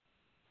Ray.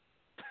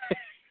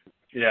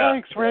 Yeah.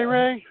 Thanks,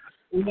 Ray.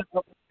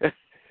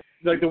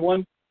 like the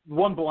one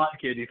blind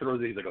kid, he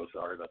throws it. He's like, "Oh,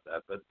 sorry about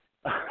that." But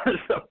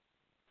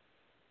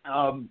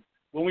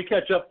when we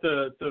catch up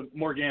to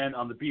Morgan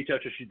on the beach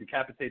after she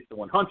decapitates the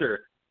one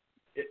hunter,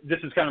 this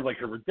is kind of like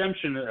her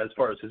redemption as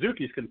far as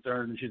Suzuki's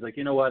concerned. And she's like,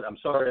 "You know what? I'm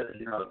sorry that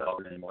you're not a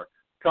Falcon anymore.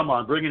 Come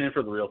on, bring it in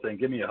for the real thing.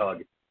 Give me a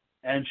hug."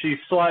 And she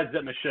slides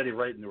that machete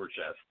right into her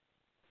chest.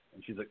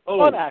 And she's like,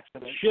 "Oh,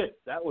 shit,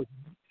 that was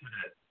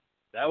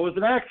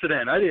an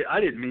accident. I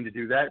didn't mean to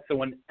do that." So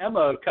when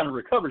Emma kind of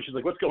recovers, she's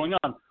like, "What's going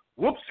on?"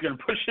 Whoops, gonna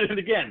push it in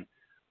again.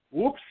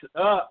 Whoops,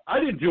 I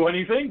didn't do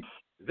anything.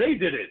 They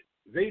did it.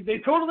 They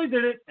totally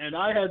did it, and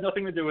I had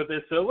nothing to do with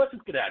this. So let's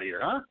just get out of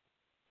here, huh?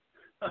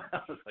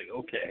 I was like,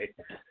 okay.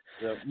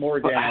 So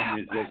Morgan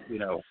is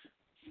just,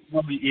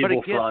 on the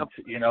evil front.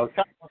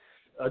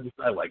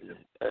 I liked it.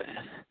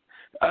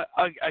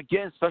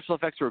 Again, special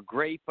effects were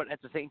great, but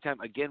at the same time,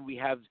 again, we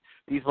have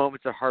these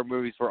moments of horror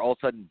movies where all of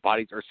a sudden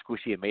bodies are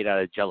squishy and made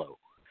out of Jello.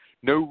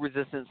 No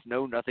resistance,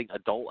 no nothing.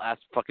 Adult-ass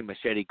fucking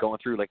machete going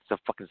through like it's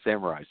a fucking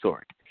samurai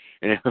sword.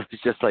 And it was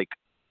just like,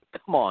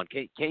 come on,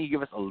 can't you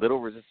give us a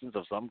little resistance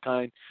of some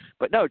kind?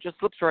 But no, it just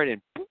slips right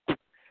in.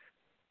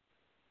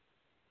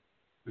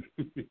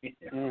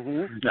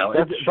 No,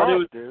 that's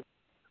sharp, dude.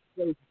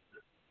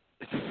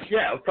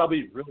 Yeah, it was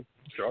probably really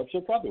sharp, so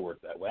it probably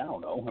worked that way. I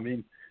don't know. I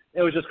mean,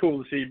 it was just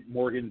cool to see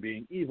Morgan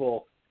being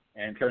evil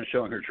and kind of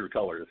showing her true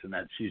colors, and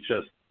that she's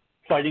just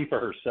fighting for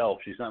herself.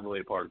 She's not really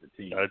a part of the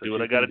team. Gotta do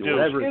what I gotta do.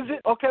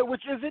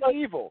 Which isn't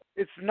evil.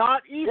 It's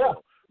not evil. Yeah.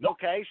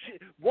 Okay,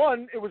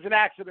 it was an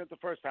accident the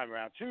first time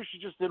around. 2, she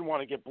just didn't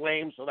want to get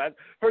blamed, so that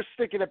her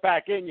sticking it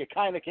back in, you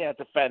kind of can't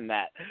defend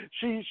that.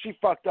 She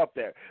fucked up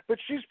there, but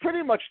she's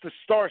pretty much the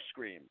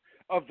Starscream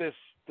of this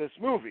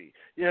movie.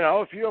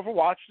 If you ever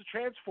watched the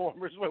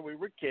Transformers when we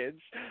were kids,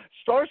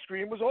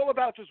 Starscream was all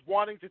about just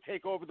wanting to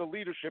take over the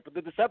leadership of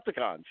the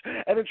Decepticons.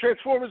 And in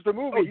Transformers the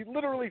movie, he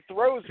literally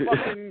throws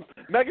fucking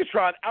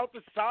Megatron out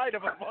the side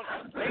of a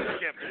fucking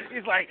spaceship.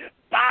 He's like,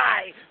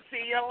 "Bye,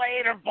 see you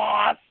later,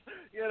 boss."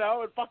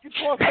 And fucking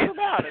tosses him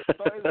out.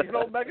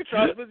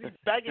 Megatron's busy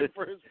begging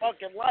for his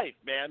fucking life,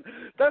 man.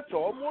 That's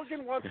all.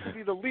 Morgan wants to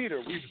be the leader.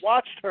 We've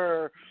watched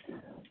her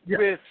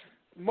with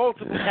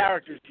multiple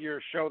characters here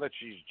show that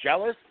she's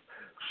jealous.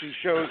 She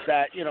shows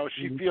that,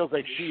 she feels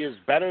like she is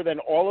better than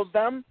all of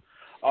them.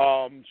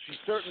 She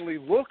certainly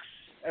looks,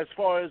 as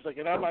far as,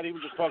 and I'm not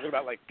even just talking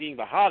about, being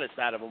the hottest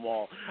out of them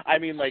all. I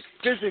mean,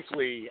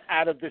 physically,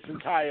 out of this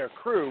entire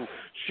crew,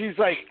 she's,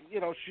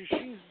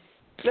 she's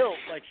built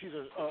like she's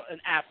an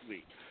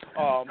athlete.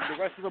 The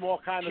rest of them all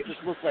kind of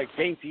just look like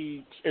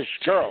dainty-ish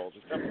girls,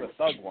 except for the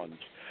thug ones.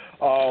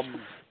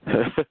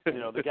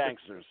 The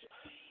gangsters.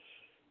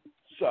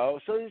 So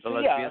it's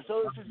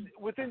just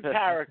within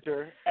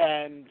character,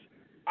 and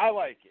I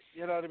like it.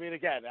 You know what I mean?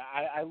 Again,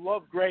 I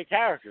love great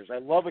characters. I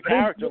love a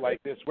character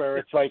like this where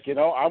it's like,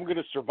 I'm going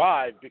to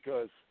survive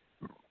because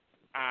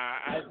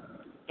I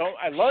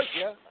like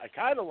you. I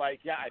kind of like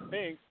you, I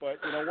think, but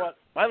you know what?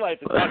 My life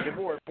is fucking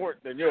more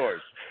important than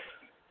yours.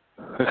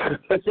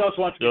 She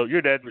also wants to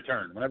you're dead.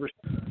 Return whenever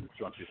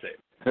she wants you to say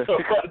it. So,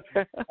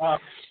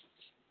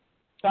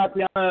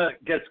 Tatiana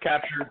gets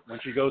captured when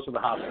she goes to the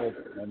hospital,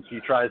 and she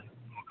tries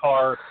a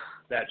car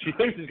that she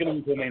thinks is going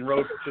to be the main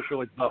road, but it's just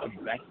really tough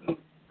and bank.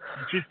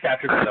 She's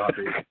captured by the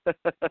Dodgers.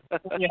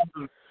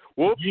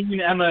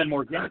 Jean, Emma, and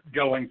Morgan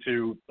going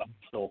to the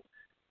hospital.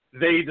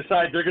 They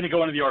decide they're going to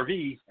go into the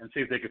RV and see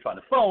if they could find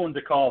a phone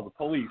to call the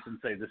police and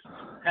say this is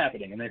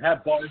happening. And they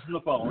have bars in the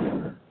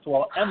phone. So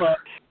while Emma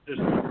just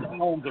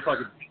owns the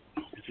fucking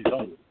she's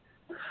hungry.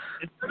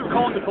 Instead of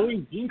calling the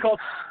police, Jean calls.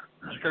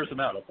 She cursed him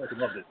out. I fucking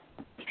loved it.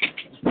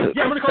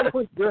 Yeah, I'm going to call the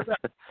police.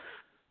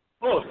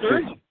 Oh,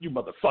 Serge, you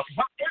motherfucker.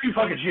 How dare you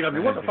fucking cheat on me?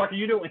 What the fuck are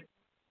you doing?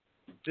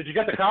 Did you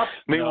get the cops?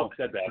 No,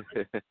 said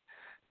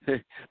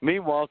that.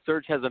 Meanwhile,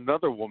 Serge has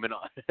another woman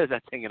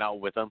that's hanging out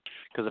with him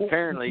because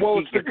apparently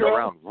he gets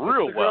around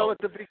real well.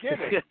 It's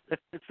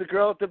the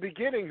girl at the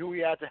beginning who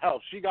he had to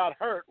help. She got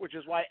hurt, which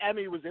is why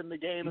Emmy was in the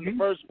game in the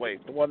first place,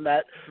 the one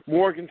that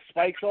Morgan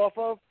spikes off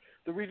of.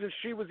 The reason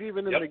she was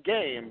even in the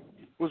game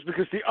was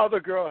because the other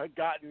girl had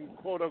gotten,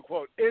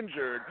 quote-unquote,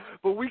 injured.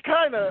 But we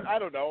kind of, I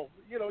don't know,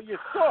 you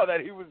saw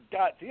that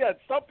he had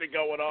something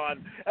going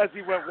on as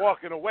he went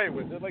walking away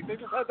with it. Like, they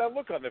just had that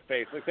look on their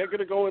face. Like, they're going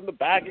to go in the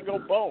back and go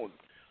bone.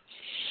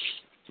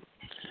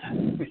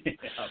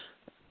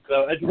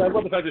 So I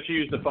love the fact that she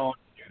used the phone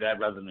to do that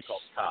rather than call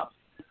the cops.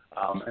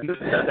 And this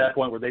is at that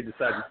point where they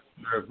decide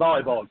their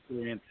volleyball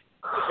experience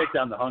to take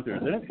down the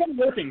hunters. And it's kind of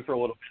working for a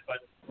little bit,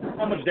 but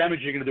how much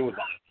damage are you going to do with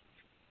volleyball?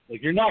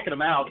 Like, you're knocking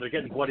them out. They're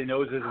getting bloody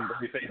noses and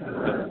bloody faces.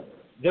 But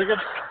they're going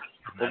to...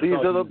 Well, these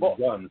are the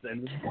guns.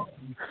 And,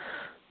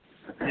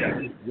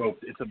 she's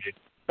roped. It's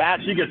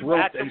amazing. She gets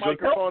roped. Back the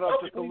microphone up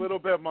just a little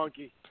bit,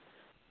 monkey.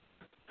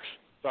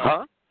 Sorry.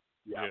 Huh?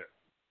 Yeah.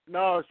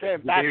 No,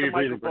 Sam, back the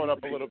microphone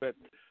up a little bit.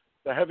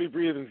 The heavy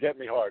breathing's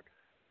getting me hard.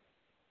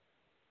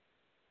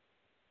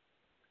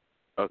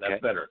 Okay.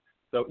 That's better.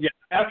 So,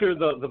 after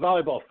the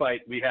volleyball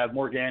fight, we have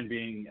Morgan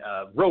being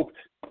roped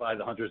by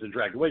the hunters and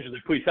dragged away. She's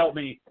like, please help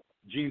me.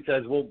 Gene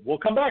says, we'll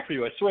come back for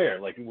you, I swear.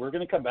 Like, we're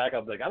going to come back.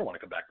 I'm like, I don't want to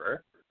come back for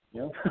her.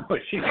 You know,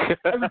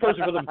 every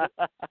person for them.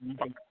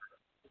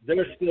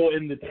 They're still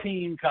in the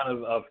team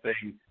kind of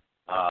thing.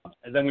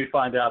 And then we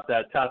find out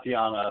that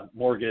Tatiana,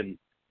 Morgan,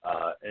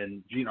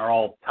 and Gene are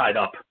all tied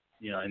up,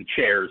 in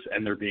chairs,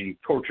 and they're being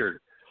tortured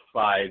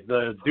by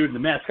the dude in the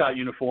mascot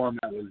uniform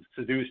that was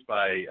seduced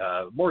by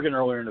Morgan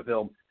earlier in the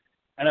film.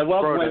 And I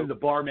love when the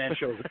barman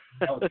shows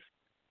up.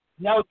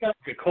 Now it's kind of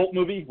like a cult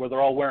movie where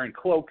they're all wearing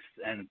cloaks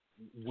and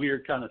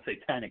weird kind of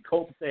satanic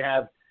cults they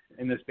have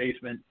in this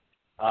basement.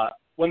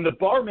 When the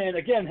barman,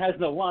 again, has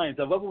no lines,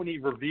 I love when he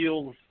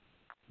reveals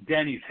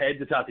Danny's head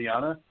to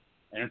Tatiana,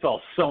 and it's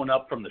all sewn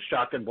up from the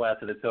shotgun blast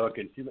that it took,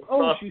 and she's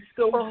like, she's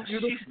so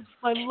beautiful. She's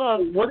my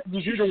love. What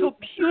did you do? So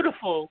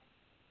beautiful.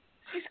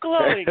 She's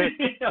glowing.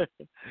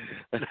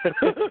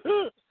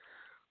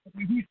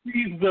 He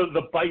sees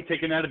the bite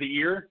taken out of the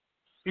ear.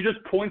 He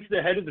just points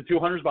the head at the two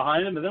hunters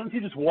behind him, and then he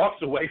just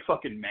walks away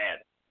fucking mad.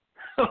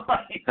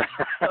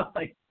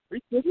 like,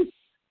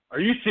 are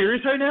you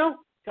serious right now?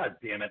 God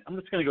damn it. I'm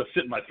just going to go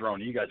sit in my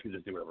throne, and you guys can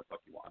just do whatever the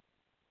fuck you want.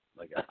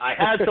 Like, I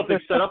had something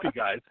set up, you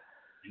guys,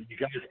 and you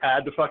guys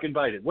had to fucking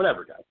bite it.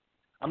 Whatever, guys.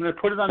 I'm going to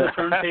put it on the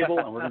turntable,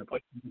 and we're going to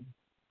put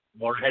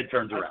more head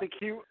turns around.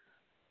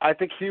 I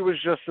think he was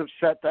just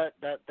upset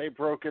that they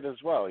broke it as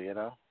well,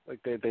 Like,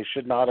 they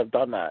should not have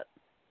done that.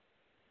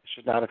 They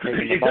should not have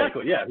taken the bite.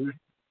 Exactly, yeah.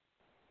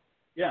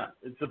 Yeah,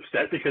 it's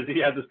upset because he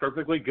had this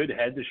perfectly good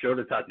head to show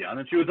to Tatiana,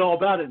 and she was all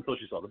about it until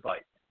she saw the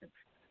bite.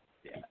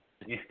 Yeah.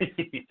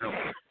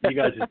 You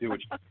guys just do what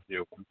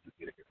you do.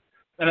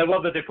 And I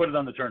love that they put it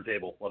on the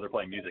turntable while they're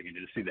playing music, and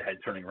you just see the head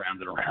turning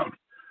around and around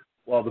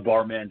while the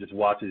barman just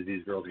watches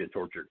these girls get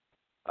tortured.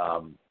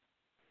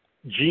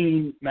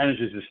 Gene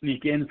manages to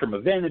sneak in from a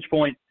vantage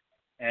point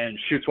and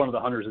shoots one of the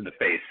hunters in the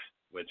face,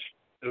 which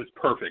it was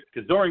perfect.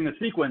 Because during the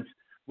sequence,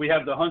 we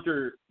have the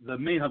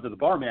main hunter, the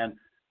barman,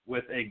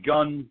 with a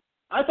gun.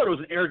 I thought it was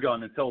an air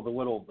gun until the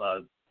little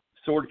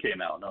sword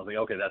came out, and I was like,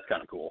 okay, that's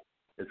kind of cool.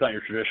 It's not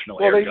your traditional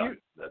air gun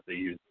that they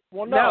use.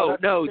 Well, they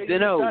use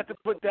that to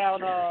put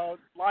down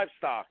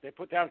livestock. They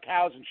put down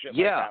cows and shit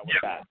like that with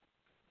that.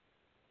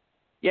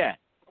 Yeah.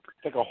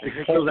 It's like a whole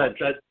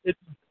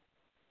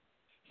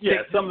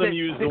some of them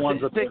use the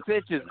ones that 6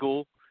 inches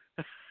cool.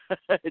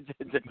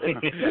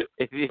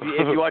 if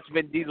you watch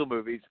Vin Diesel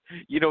movies,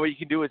 you know what you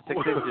can do with 6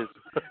 inches.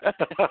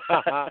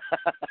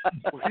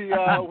 we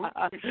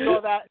saw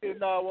that in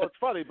it's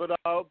funny, but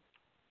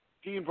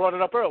Dean brought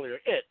it up earlier.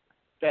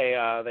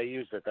 They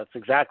used it. That's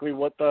exactly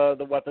what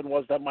the weapon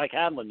was that Mike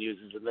Hanlon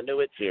uses in the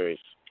new It series.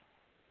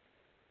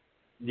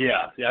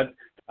 Yeah.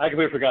 I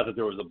completely forgot that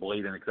there was a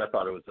blade in it because I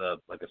thought it was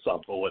like a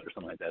soft bullet or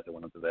something like that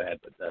went into the head.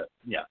 But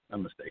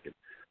I'm mistaken.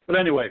 But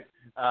anyway,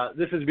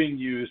 this is being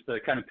used to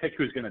kind of pick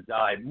who's going to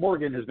die.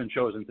 Morgan has been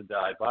chosen to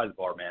die by the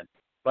barman.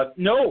 But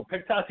no,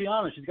 pick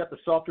Tatiana. She's got the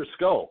softer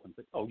skull. I'm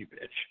like, oh, you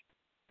bitch.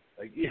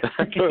 Like,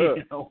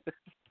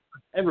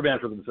 every man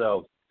for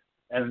themselves.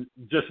 And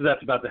just as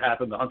that's about to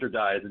happen, the hunter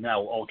dies, and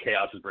now all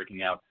chaos is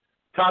breaking out.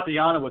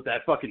 Tatiana, with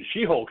that fucking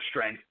She-Hulk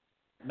strength,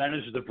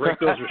 manages to break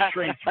those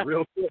restraints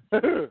real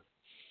quick.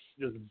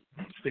 Just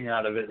bursting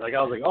out of it. Like,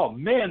 I was like, oh,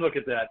 man, look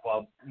at that.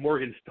 While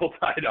Morgan's still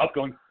tied up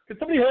going, can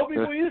somebody help me,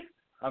 please?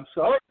 I'm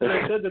sorry.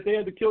 They said that they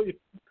had to kill you.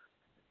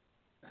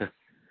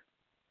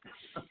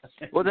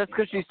 Well, that's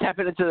because she's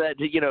tapping into that,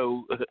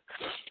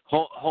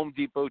 Home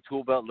Depot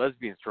tool belt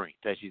lesbian strength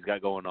that she's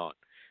got going on.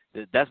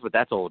 That's what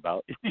that's all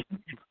about.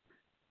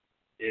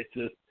 It's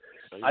just,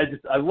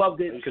 I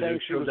loved it because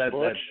it showed that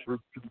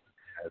group.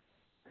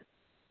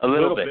 A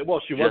little bit.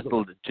 Well, she was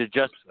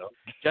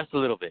just a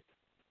little bit.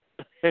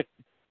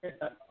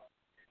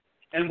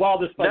 And while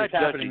this fight is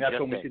happening, that's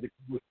when we see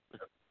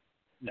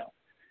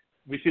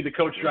we see the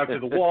coach drive to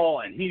the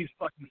wall, and he's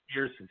fucking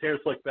fierce. His hair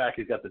slicked back.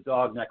 He's got the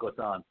dog necklace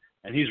on,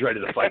 and he's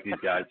ready to fight these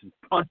guys. He's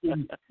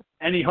punching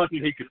any hunter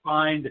he could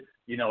find.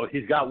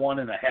 He's got one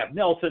in a half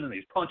Nelson, and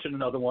he's punching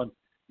another one.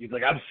 He's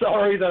like, I'm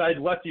sorry that I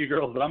left you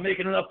girls, but I'm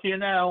making it up to you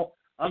now.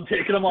 I'm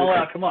taking them all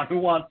out. Come on, who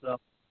wants some?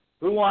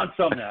 Who wants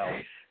some now?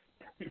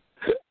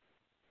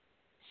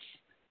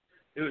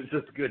 It was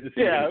just good to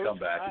see him come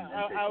back.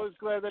 I was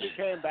glad that he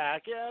came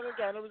back. Yeah, and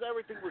again,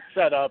 everything was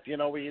set up.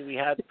 We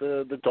had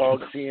the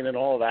dog scene and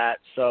all that.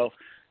 So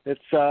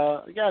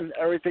it's again,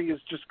 everything is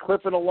just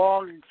clipping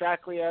along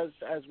exactly as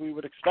we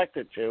would expect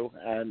it to,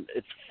 and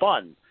it's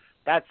fun.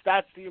 That's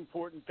the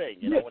important thing.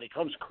 When he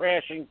comes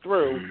crashing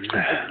through,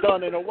 it's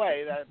done in a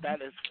way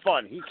that is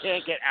fun. He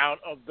can't get out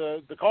of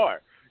the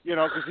car,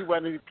 because he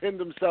went and he pinned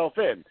himself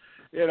in.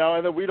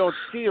 And then we don't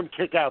see him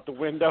kick out the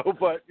window,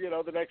 but,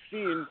 the next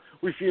scene,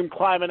 we see him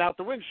climbing out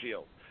the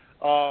windshield,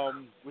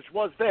 which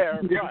was there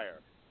prior.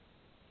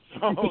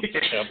 So,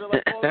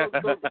 like all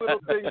those little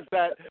things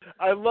that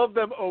I love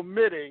them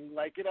omitting, and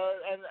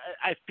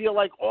I feel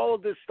like all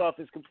of this stuff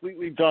is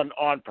completely done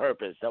on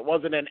purpose. That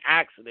wasn't an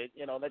accident,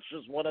 that's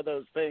just one of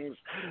those things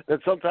that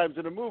sometimes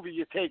in a movie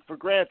you take for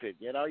granted,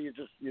 you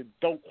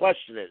don't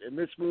question it. In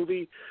this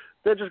movie,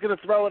 they're just going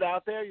to throw it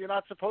out there. You're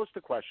not supposed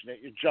to question it.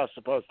 You're just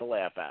supposed to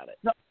laugh at it.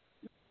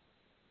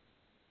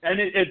 And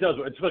it does,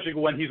 especially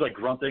when he's like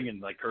grunting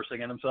and like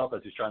cursing at himself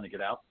as he's trying to get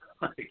out.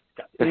 Like,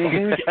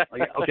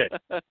 okay,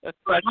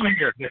 right, I'm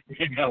here.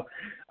 You know.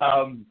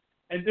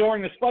 And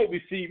during this fight,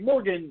 we see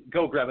Morgan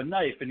go grab a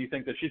knife, and you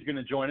think that she's going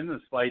to join in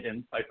this fight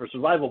and fight for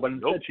survival, but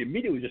instead she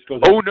immediately just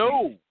goes. Oh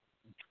no!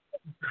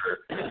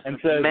 And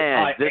says,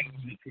 "Man, this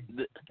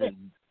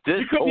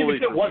you couldn't even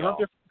get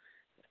 100.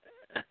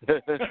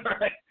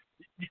 Right.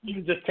 You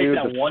can just take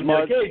that one.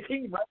 Like, hey,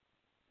 team, right?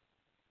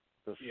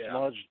 The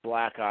smudged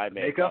black eye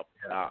makeup.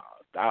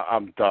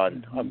 I'm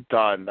done. I'm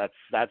done.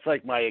 That's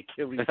like my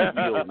Achilles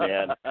heel,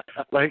 man.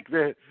 Like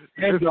there's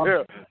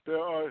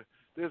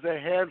a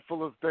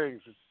handful of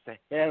things. It's a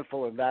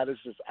handful, and that is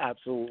just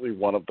absolutely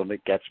one of them.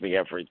 It gets me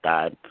every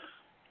time.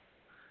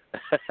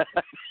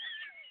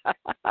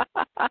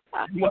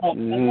 Well,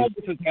 while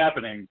this is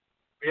happening,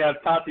 we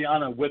have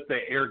Tatiana with the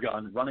air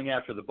gun running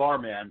after the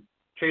barman,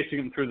 chasing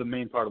him through the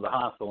main part of the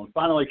hospital, and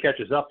finally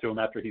catches up to him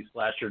after he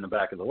slashed her in the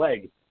back of the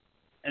leg.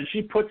 And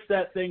she puts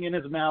that thing in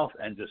his mouth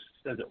and just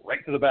sends it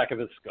right to the back of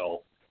his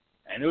skull.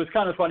 And it was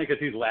kind of funny because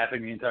he's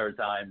laughing the entire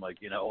time,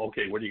 like, you know,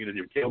 okay, what are you going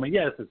to do? Kill me?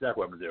 Yes, that's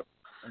exactly what I'm going to do.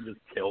 And just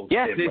kills him.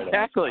 Yes,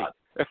 exactly.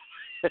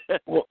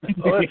 Well,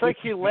 it's like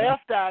he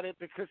laughed at it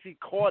because he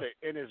caught it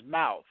in his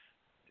mouth.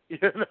 You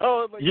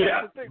know, like,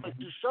 that's the thing. Like,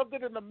 you shoved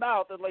it in the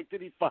mouth, and like,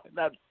 did he find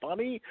that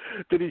funny?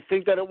 Did he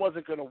think that it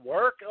wasn't going to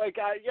work? Like,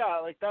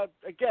 like that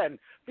again.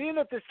 Being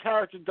that this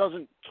character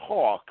doesn't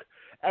talk,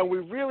 and we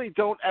really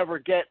don't ever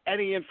get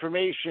any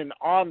information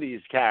on these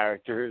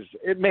characters,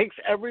 it makes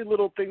every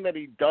little thing that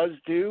he does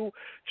do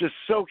just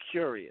so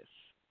curious.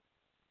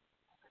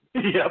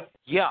 Yep.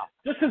 Yeah.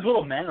 Just his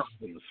little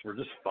mannerisms were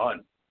just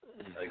fun.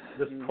 Like,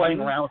 just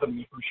playing around with them when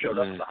he first showed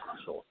up at the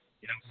hospital.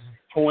 You know,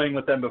 toying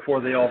with them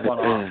before they all run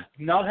off.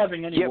 Not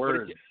having any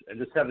words and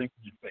just having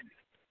face.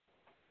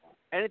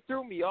 And it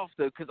threw me off,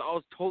 though, because I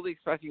was totally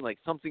expecting, like,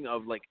 something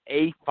of, like,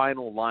 a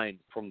final line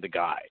from the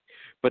guy.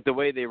 But the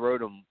way they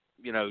wrote him,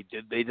 you know,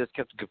 they just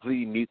kept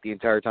completely mute the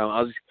entire time.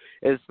 I was,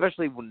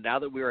 especially now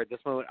that we were at this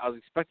moment, I was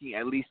expecting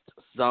at least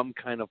some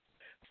kind of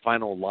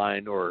final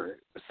line or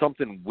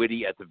something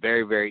witty at the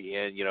very, very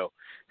end, you know,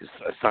 just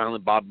a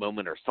Silent Bob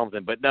moment or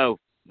something. But no.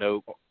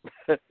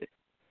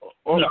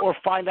 Or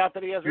find out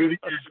that he has a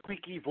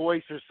squeaky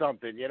voice or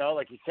something, you know,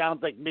 like he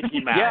sounds like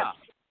Mickey Mouse. Yeah.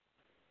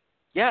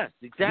 Yes,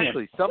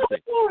 exactly. Something.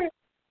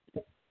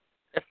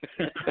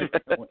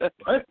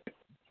 What?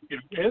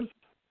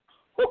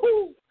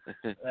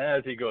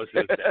 As he goes to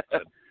his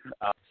deathbed.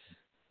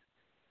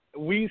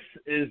 Weiss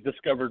is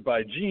discovered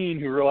by Jean,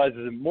 who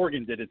realizes that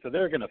Morgan did it, so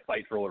they're going to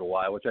fight for a little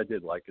while, which I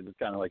did like, because it's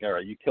kind of like, all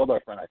right, you killed our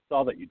friend. I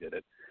saw that you did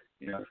it.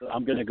 You know, so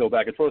I'm going to go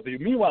back and forth with you.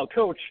 Meanwhile,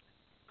 Coach,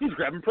 he's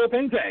grabbing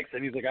propane tanks,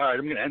 and he's like, all right,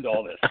 I'm going to end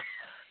all this.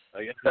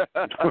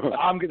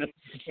 I'm going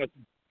to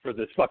for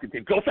this fucking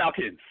team. Go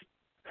Falcons!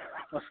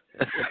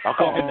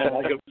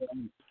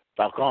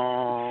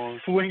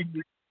 Falcons!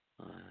 Swing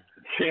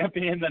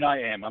champion that I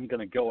am. I'm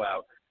going to go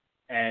out.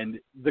 And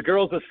the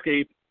girls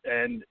escape,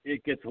 and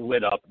it gets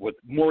lit up with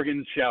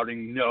Morgan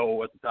shouting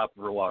no at the top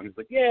of her lungs. It's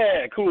like,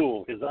 yeah,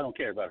 cool, because I don't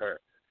care about her.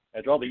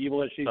 After all the evil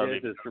that she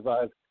did to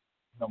survive,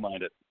 don't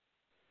mind it.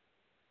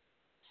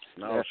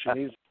 No, she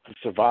needs to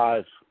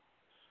survive.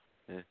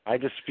 I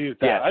dispute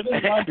that.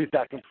 Yeah, I dispute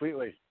that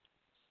completely.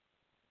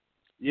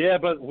 Yeah,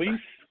 but Weiss,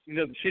 you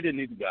know, she didn't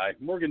need to die.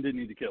 Morgan didn't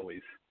need to kill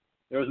Weiss.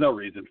 There was no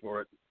reason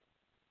for it.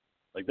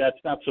 Like,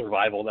 that's not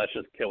survival. That's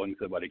just killing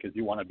somebody because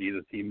you want to be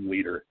the team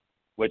leader,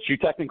 which you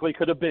technically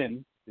could have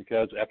been,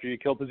 because after you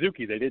killed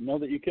Suzuki, they didn't know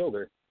that you killed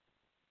her.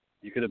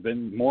 You could have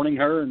been mourning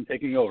her and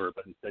taking over,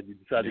 but instead you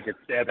decided to get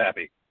stab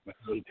happy with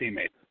those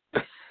teammates.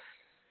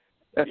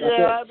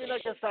 Yeah, I mean, I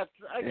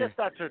guess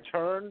that's her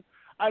turn.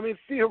 I mean,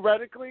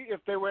 theoretically, if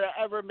they were to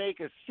ever make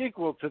a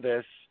sequel to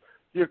this,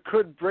 you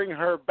could bring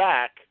her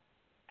back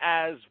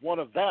as one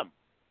of them.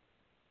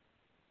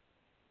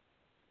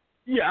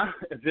 Yeah,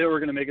 if they were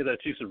going to make it that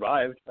she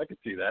survived, I could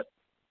see that.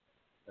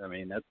 I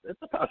mean, that's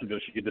a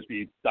possibility. She could just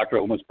be Dr.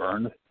 Loomis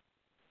burned.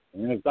 I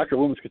mean, if Dr.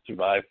 Loomis could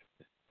survive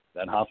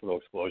that hospital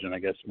explosion, I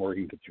guess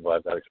Morgan could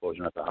survive that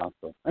explosion at the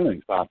hospital.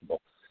 Anything's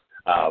possible.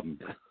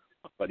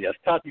 But yes,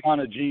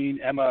 Tatiana, Jean,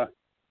 Emma,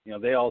 you know,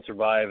 they all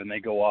survive and they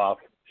go off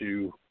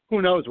to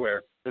who knows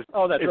where.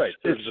 Oh, that's right.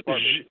 It's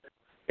Jean.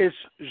 It's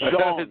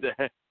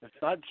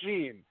not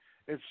Jean.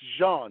 It's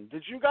Jean.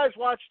 Did you guys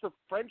watch the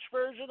French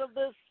version of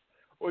this,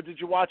 or did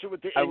you watch it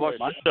with the English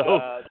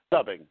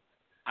dubbing?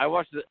 I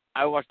watched the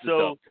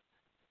So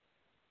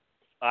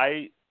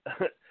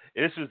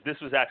this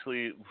was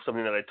actually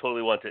something that I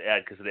totally wanted to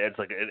add because it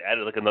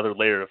added like another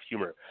layer of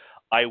humor.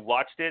 I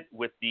watched it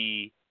with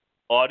the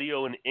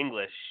audio in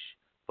English,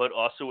 but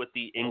also with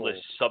the English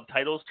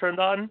subtitles turned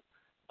on,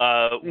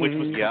 which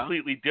was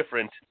completely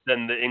different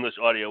than the English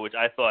audio, which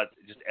I thought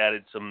just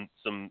added some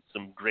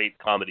great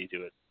comedy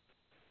to it.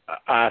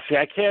 See,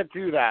 I can't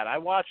do that. I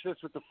watch this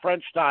with the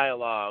French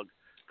dialogue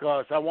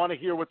because I want to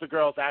hear what the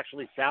girls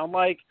actually sound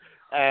like,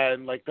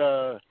 and like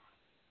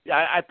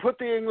I put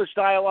the English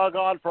dialogue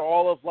on for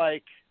all of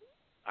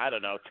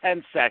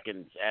 10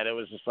 seconds, and it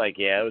was just like,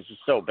 it was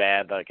just so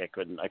bad, like I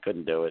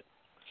couldn't do it.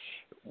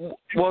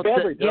 Well,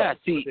 badly done. yeah.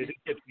 See, They did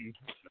get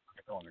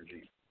some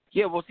energy.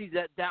 yeah. Well, see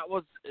that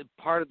was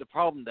part of the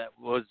problem that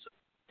was,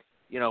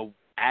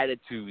 added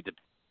to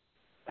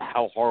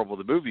how horrible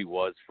the movie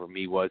was for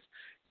me was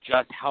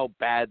just how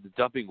bad the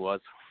dubbing was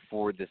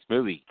for this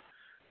movie.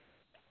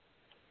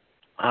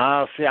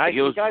 See,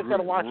 you guys got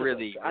to watch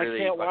really, it. I really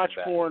can't watch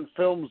bad. foreign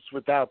films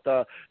without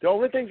the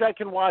only things I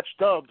can watch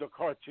dubbed are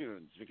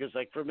cartoons because,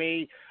 like, for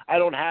me, I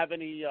don't have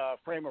any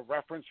frame of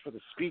reference for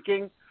the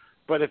speaking.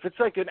 But if it's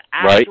like an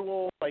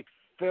actual like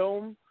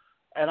film,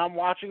 and I'm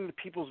watching the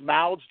people's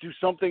mouths do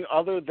something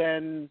other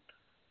than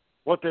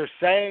what they're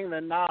saying,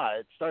 then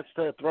it starts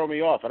to throw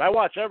me off. And I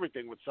watch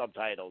everything with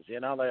subtitles.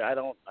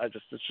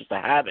 It's just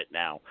a habit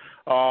now.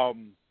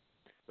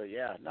 But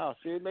yeah, no.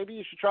 See, maybe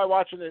you should try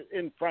watching it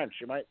in French.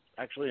 You might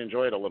actually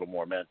enjoy it a little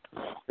more, man.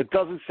 It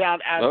doesn't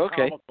sound as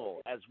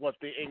comical as what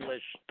the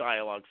English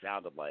dialogue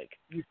sounded like.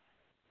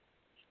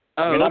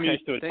 I'm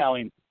used to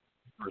Italian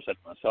for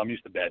cinema, so I'm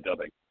used to bad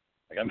dubbing.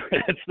 Like,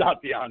 it's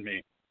not beyond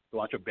me to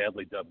watch a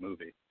badly dubbed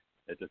movie.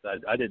 It's just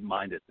I didn't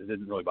mind it. It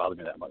didn't really bother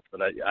me that much.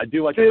 But I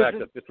do like the fact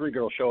that the three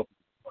girls show up.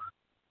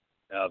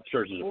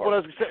 What I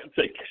was gonna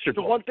say,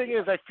 the one thing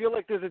is, I feel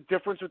like there's a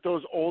difference with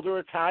those older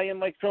Italian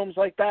like films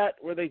like that,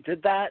 where they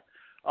did that,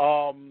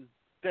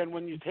 than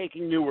when you're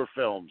taking newer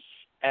films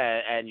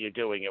and you're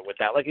doing it with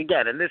that. Like,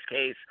 again, in this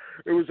case,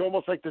 it was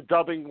almost like the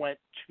dubbing went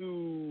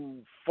too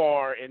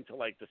far into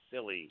like the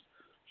silly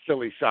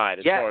side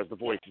as far as the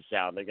voices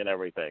sounding and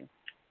everything.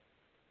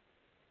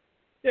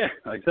 Yeah,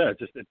 like I said,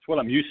 it's what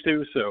I'm used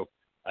to. So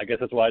I guess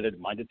that's why I didn't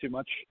mind it too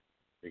much.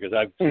 Because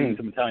I've seen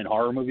some Italian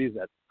horror movies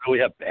that really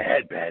have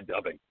bad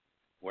dubbing,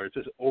 where it's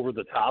just over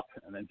the top,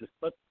 and then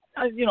but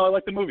I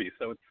like the movie,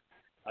 so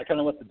I kind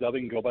of let the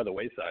dubbing go by the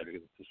wayside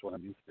because it's just what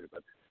I'm used to.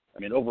 But I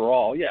mean,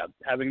 overall, yeah,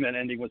 having that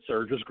ending with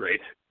Serge was great,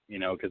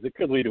 because it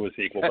could lead to a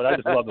sequel. But I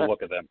just love the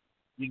look of them.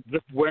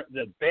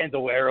 The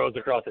bandoleros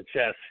across the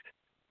chest,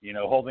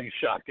 holding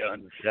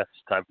shotguns. Yes,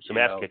 time for some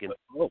ass kicking. It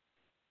would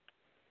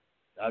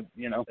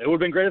have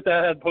been great if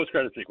that had a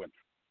post-credit sequence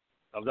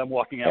of them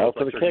walking out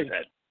with Serge's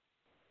head.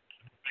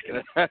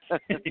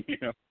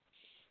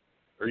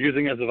 Or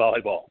using it as a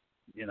volleyball.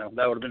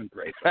 That would have been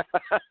great. But,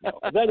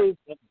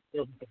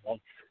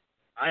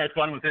 I had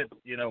fun with it.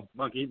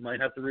 Monkey might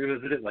have to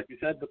revisit it, like you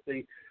said, with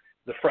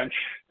the French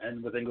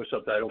and with English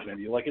subtitles.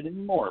 Maybe you like it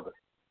even more. But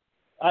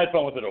I had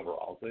fun with it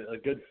overall. It's a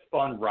good,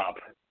 fun romp.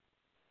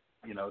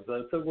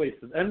 It's a waste.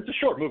 And it's a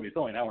short movie. It's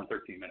only an hour and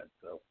 13 minutes.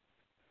 So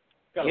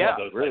gotta love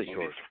those really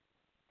short.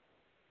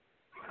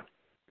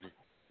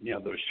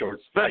 Those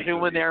shorts. Especially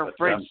when they're in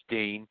French,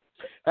 Dean.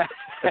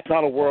 It's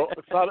not a world.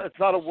 It's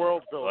not a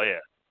world film. Oh yeah.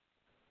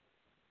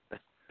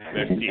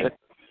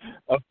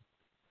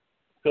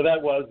 So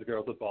that was The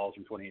Girls with Balls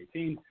from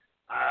 2018.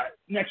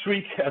 Next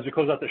week, as we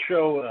close out the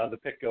show, the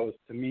pick goes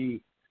to me.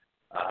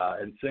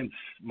 And since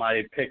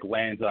my pick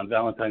lands on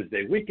Valentine's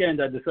Day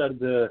weekend, I decided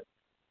to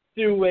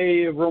do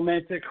a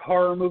romantic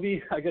horror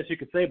movie, I guess you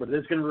could say, but it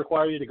is going to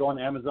require you to go on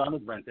Amazon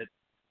and rent it,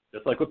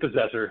 just like with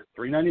Possessor,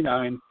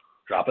 $3.99.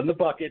 Drop in the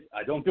bucket.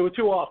 I don't do it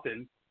too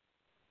often,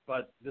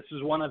 but this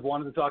is one I've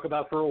wanted to talk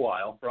about for a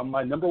while. From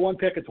my number one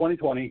pick of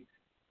 2020,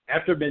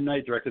 After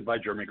Midnight, directed by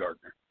Jeremy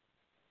Gardner.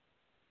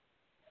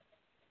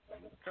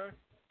 Okay.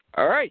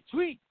 All right,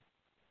 sweet.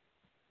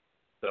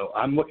 So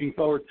I'm looking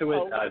forward to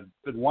it. I've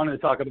been wanting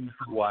to talk about it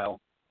for a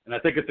while, and I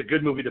think it's a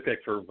good movie to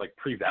pick for like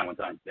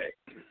pre-Valentine's Day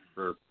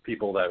for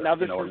people that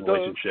are in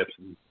relationships.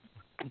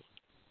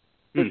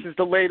 This is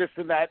the latest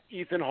in that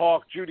Ethan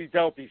Hawke, Judy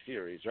Delpy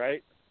series,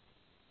 right?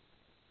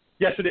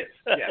 Yes, it is.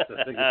 Yes,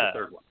 I think it's the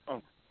third one.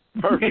 Oh,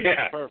 perfect.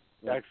 Yeah. Perfect.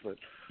 Excellent.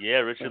 Yeah,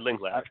 Richard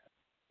Linklater.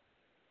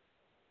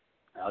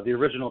 The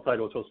original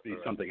title was supposed to be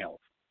something else,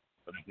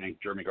 but I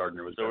think Jeremy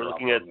Gardner was. So we're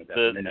looking at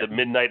the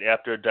Midnight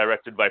After,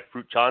 directed by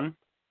Fruit Chan.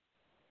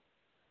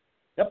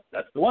 Yep,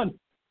 that's the one.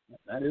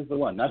 That is the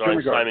one. Not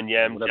starring Jeremy Gardner. Simon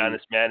Yam,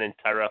 Janice Mann, and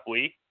Tyra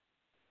Hui.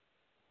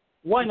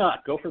 Why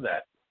not? Go for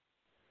that.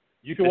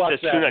 You can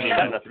watch that. It says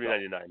 $2.99, not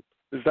 $3.99.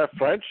 Is that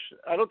French?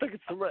 I don't think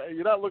it's the right.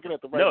 You're not looking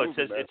at the right. No,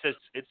 movie, it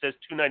says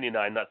 $2.99,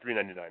 not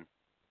 $3.99.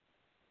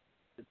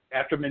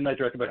 After Midnight,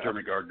 directed by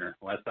Jeremy Gardner.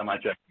 Last time I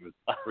checked, it was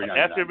 $3.99.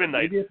 After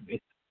Midnight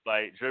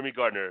by Jeremy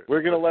Gardner.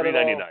 We're gonna let it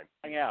all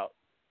hang out.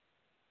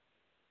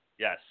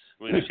 Yes,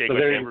 we're gonna shake my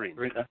tambourine.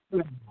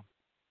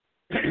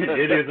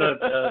 It is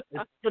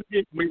it's gonna be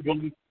a weird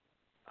one.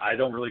 I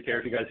don't really care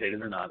if you guys hate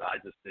it or not.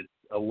 It's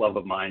a love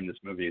of mine, this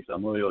movie, so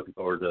I'm really looking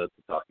forward to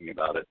talking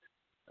about it.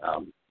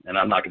 And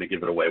I'm not going to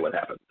give it away what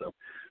happened. So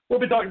we'll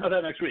be talking about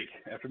that next week.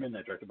 After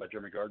Midnight, directed by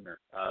Jeremy Gardner.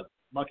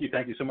 Monkey,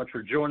 thank you so much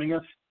for joining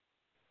us.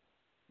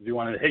 Do you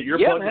want to hit your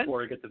plug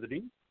before I get to the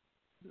Dean?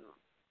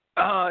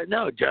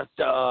 No, just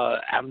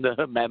I'm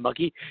the Mad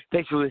Monkey.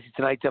 Thanks for listening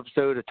to tonight's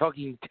episode of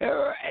Talking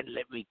Terror, and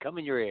let me come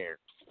in your ear.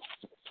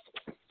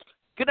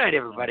 Good night,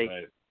 everybody.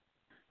 Right.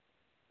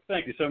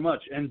 Thank you so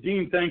much. And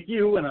Dean, thank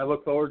you, and I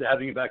look forward to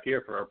having you back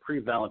here for our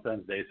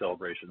pre-Valentine's Day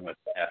celebration with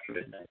After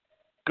Midnight.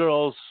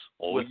 Girls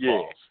with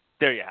balls.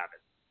 There you have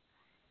it.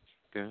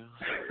 Girls.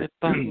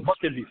 What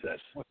can be said?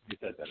 What can be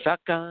said better?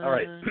 Falcons. All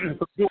right.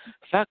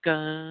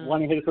 Falcons.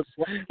 Want to hit us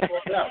with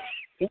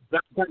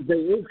Valentine's Day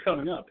is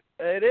coming up.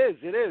 It is.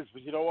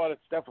 But you know what?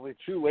 It's definitely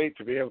too late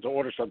to be able to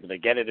order something to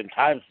get it in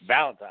time for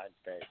Valentine's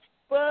Day.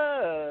 But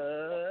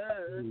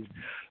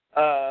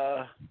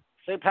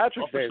St.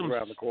 Patrick's Day is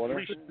around the corner.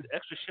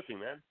 Extra shipping,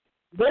 man.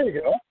 There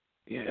you go.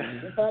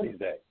 Yeah. St. Patty's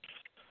Day.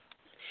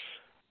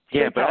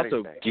 Yeah, St. but Patty's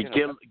also Day,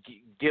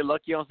 get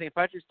lucky on St.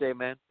 Patrick's Day,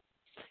 man.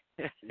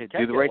 You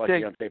Do the right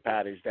thing on St.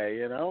 Patty's Day,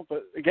 you know.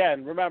 But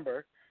again,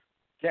 remember,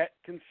 get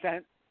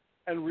consent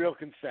and real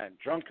consent.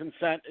 Drunk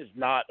consent is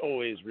not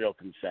always real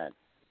consent.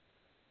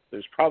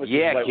 There's probably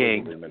some slight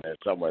wiggle room in there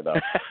somewhere, though.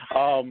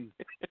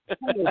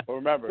 But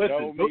remember,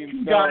 no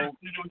means no,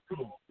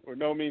 or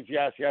no means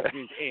yes. Yes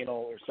means anal,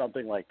 or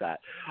something like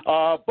that.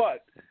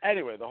 But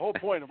anyway, the whole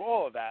point of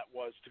all of that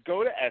was to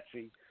go to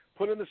Etsy,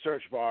 put in the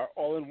search bar,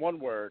 all in one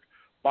word,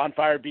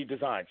 Bonfire Bee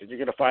Designs, and you're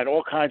going to find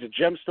all kinds of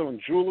gemstone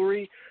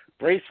jewelry,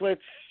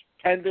 bracelets,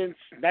 pendants,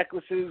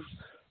 necklaces,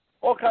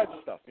 all kinds of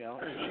stuff. You know,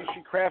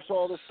 she crafts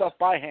all this stuff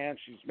by hand.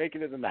 She's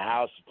making it in the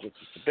house. It's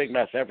a big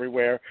mess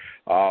everywhere.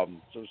 So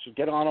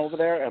get on over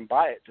there and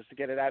buy it just to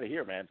get it out of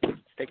here, man.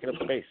 It's taking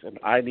up space, and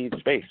I need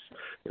space.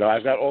 You know,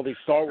 I've got all these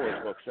Star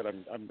Wars books that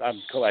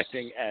I'm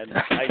collecting, and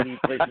I need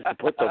places to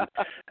put them.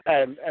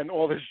 And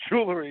all this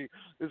jewelry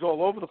is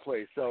all over the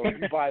place. So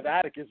if you buy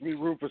that, it gives me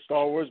room for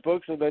Star Wars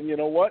books, and then you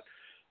know what?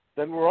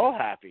 Then we're all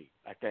happy,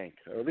 I think.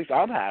 Or at least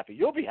I'm happy.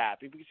 You'll be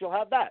happy because you'll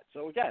have that.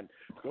 So, again,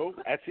 go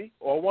Etsy,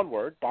 all one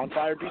word,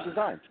 Bonfire Bee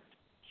Designs.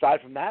 Aside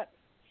from that,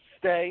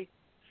 stay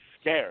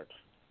scared.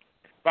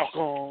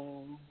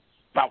 Falcon.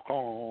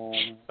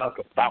 Falcon.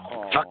 Falcon.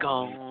 Falcon.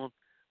 Falcon.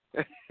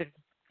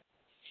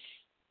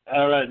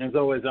 All right, and as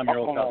always, I'm your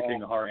old pal, the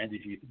King of Horror, Andy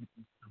G. Thank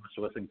you so much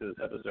for listening to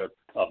this episode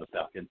of The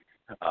Falcon.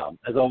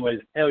 As always,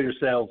 hail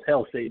yourselves,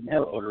 hail Satan,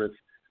 hail Odorous.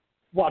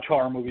 Watch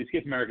horror movies,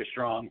 keep America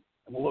strong.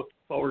 And we'll look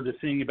forward to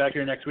seeing you back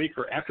here next week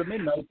for After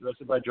Midnight,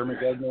 directed by Jeremy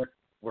Gardner,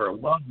 where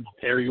love will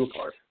tear you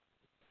apart.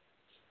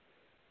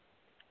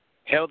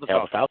 Hail the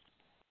Falcon.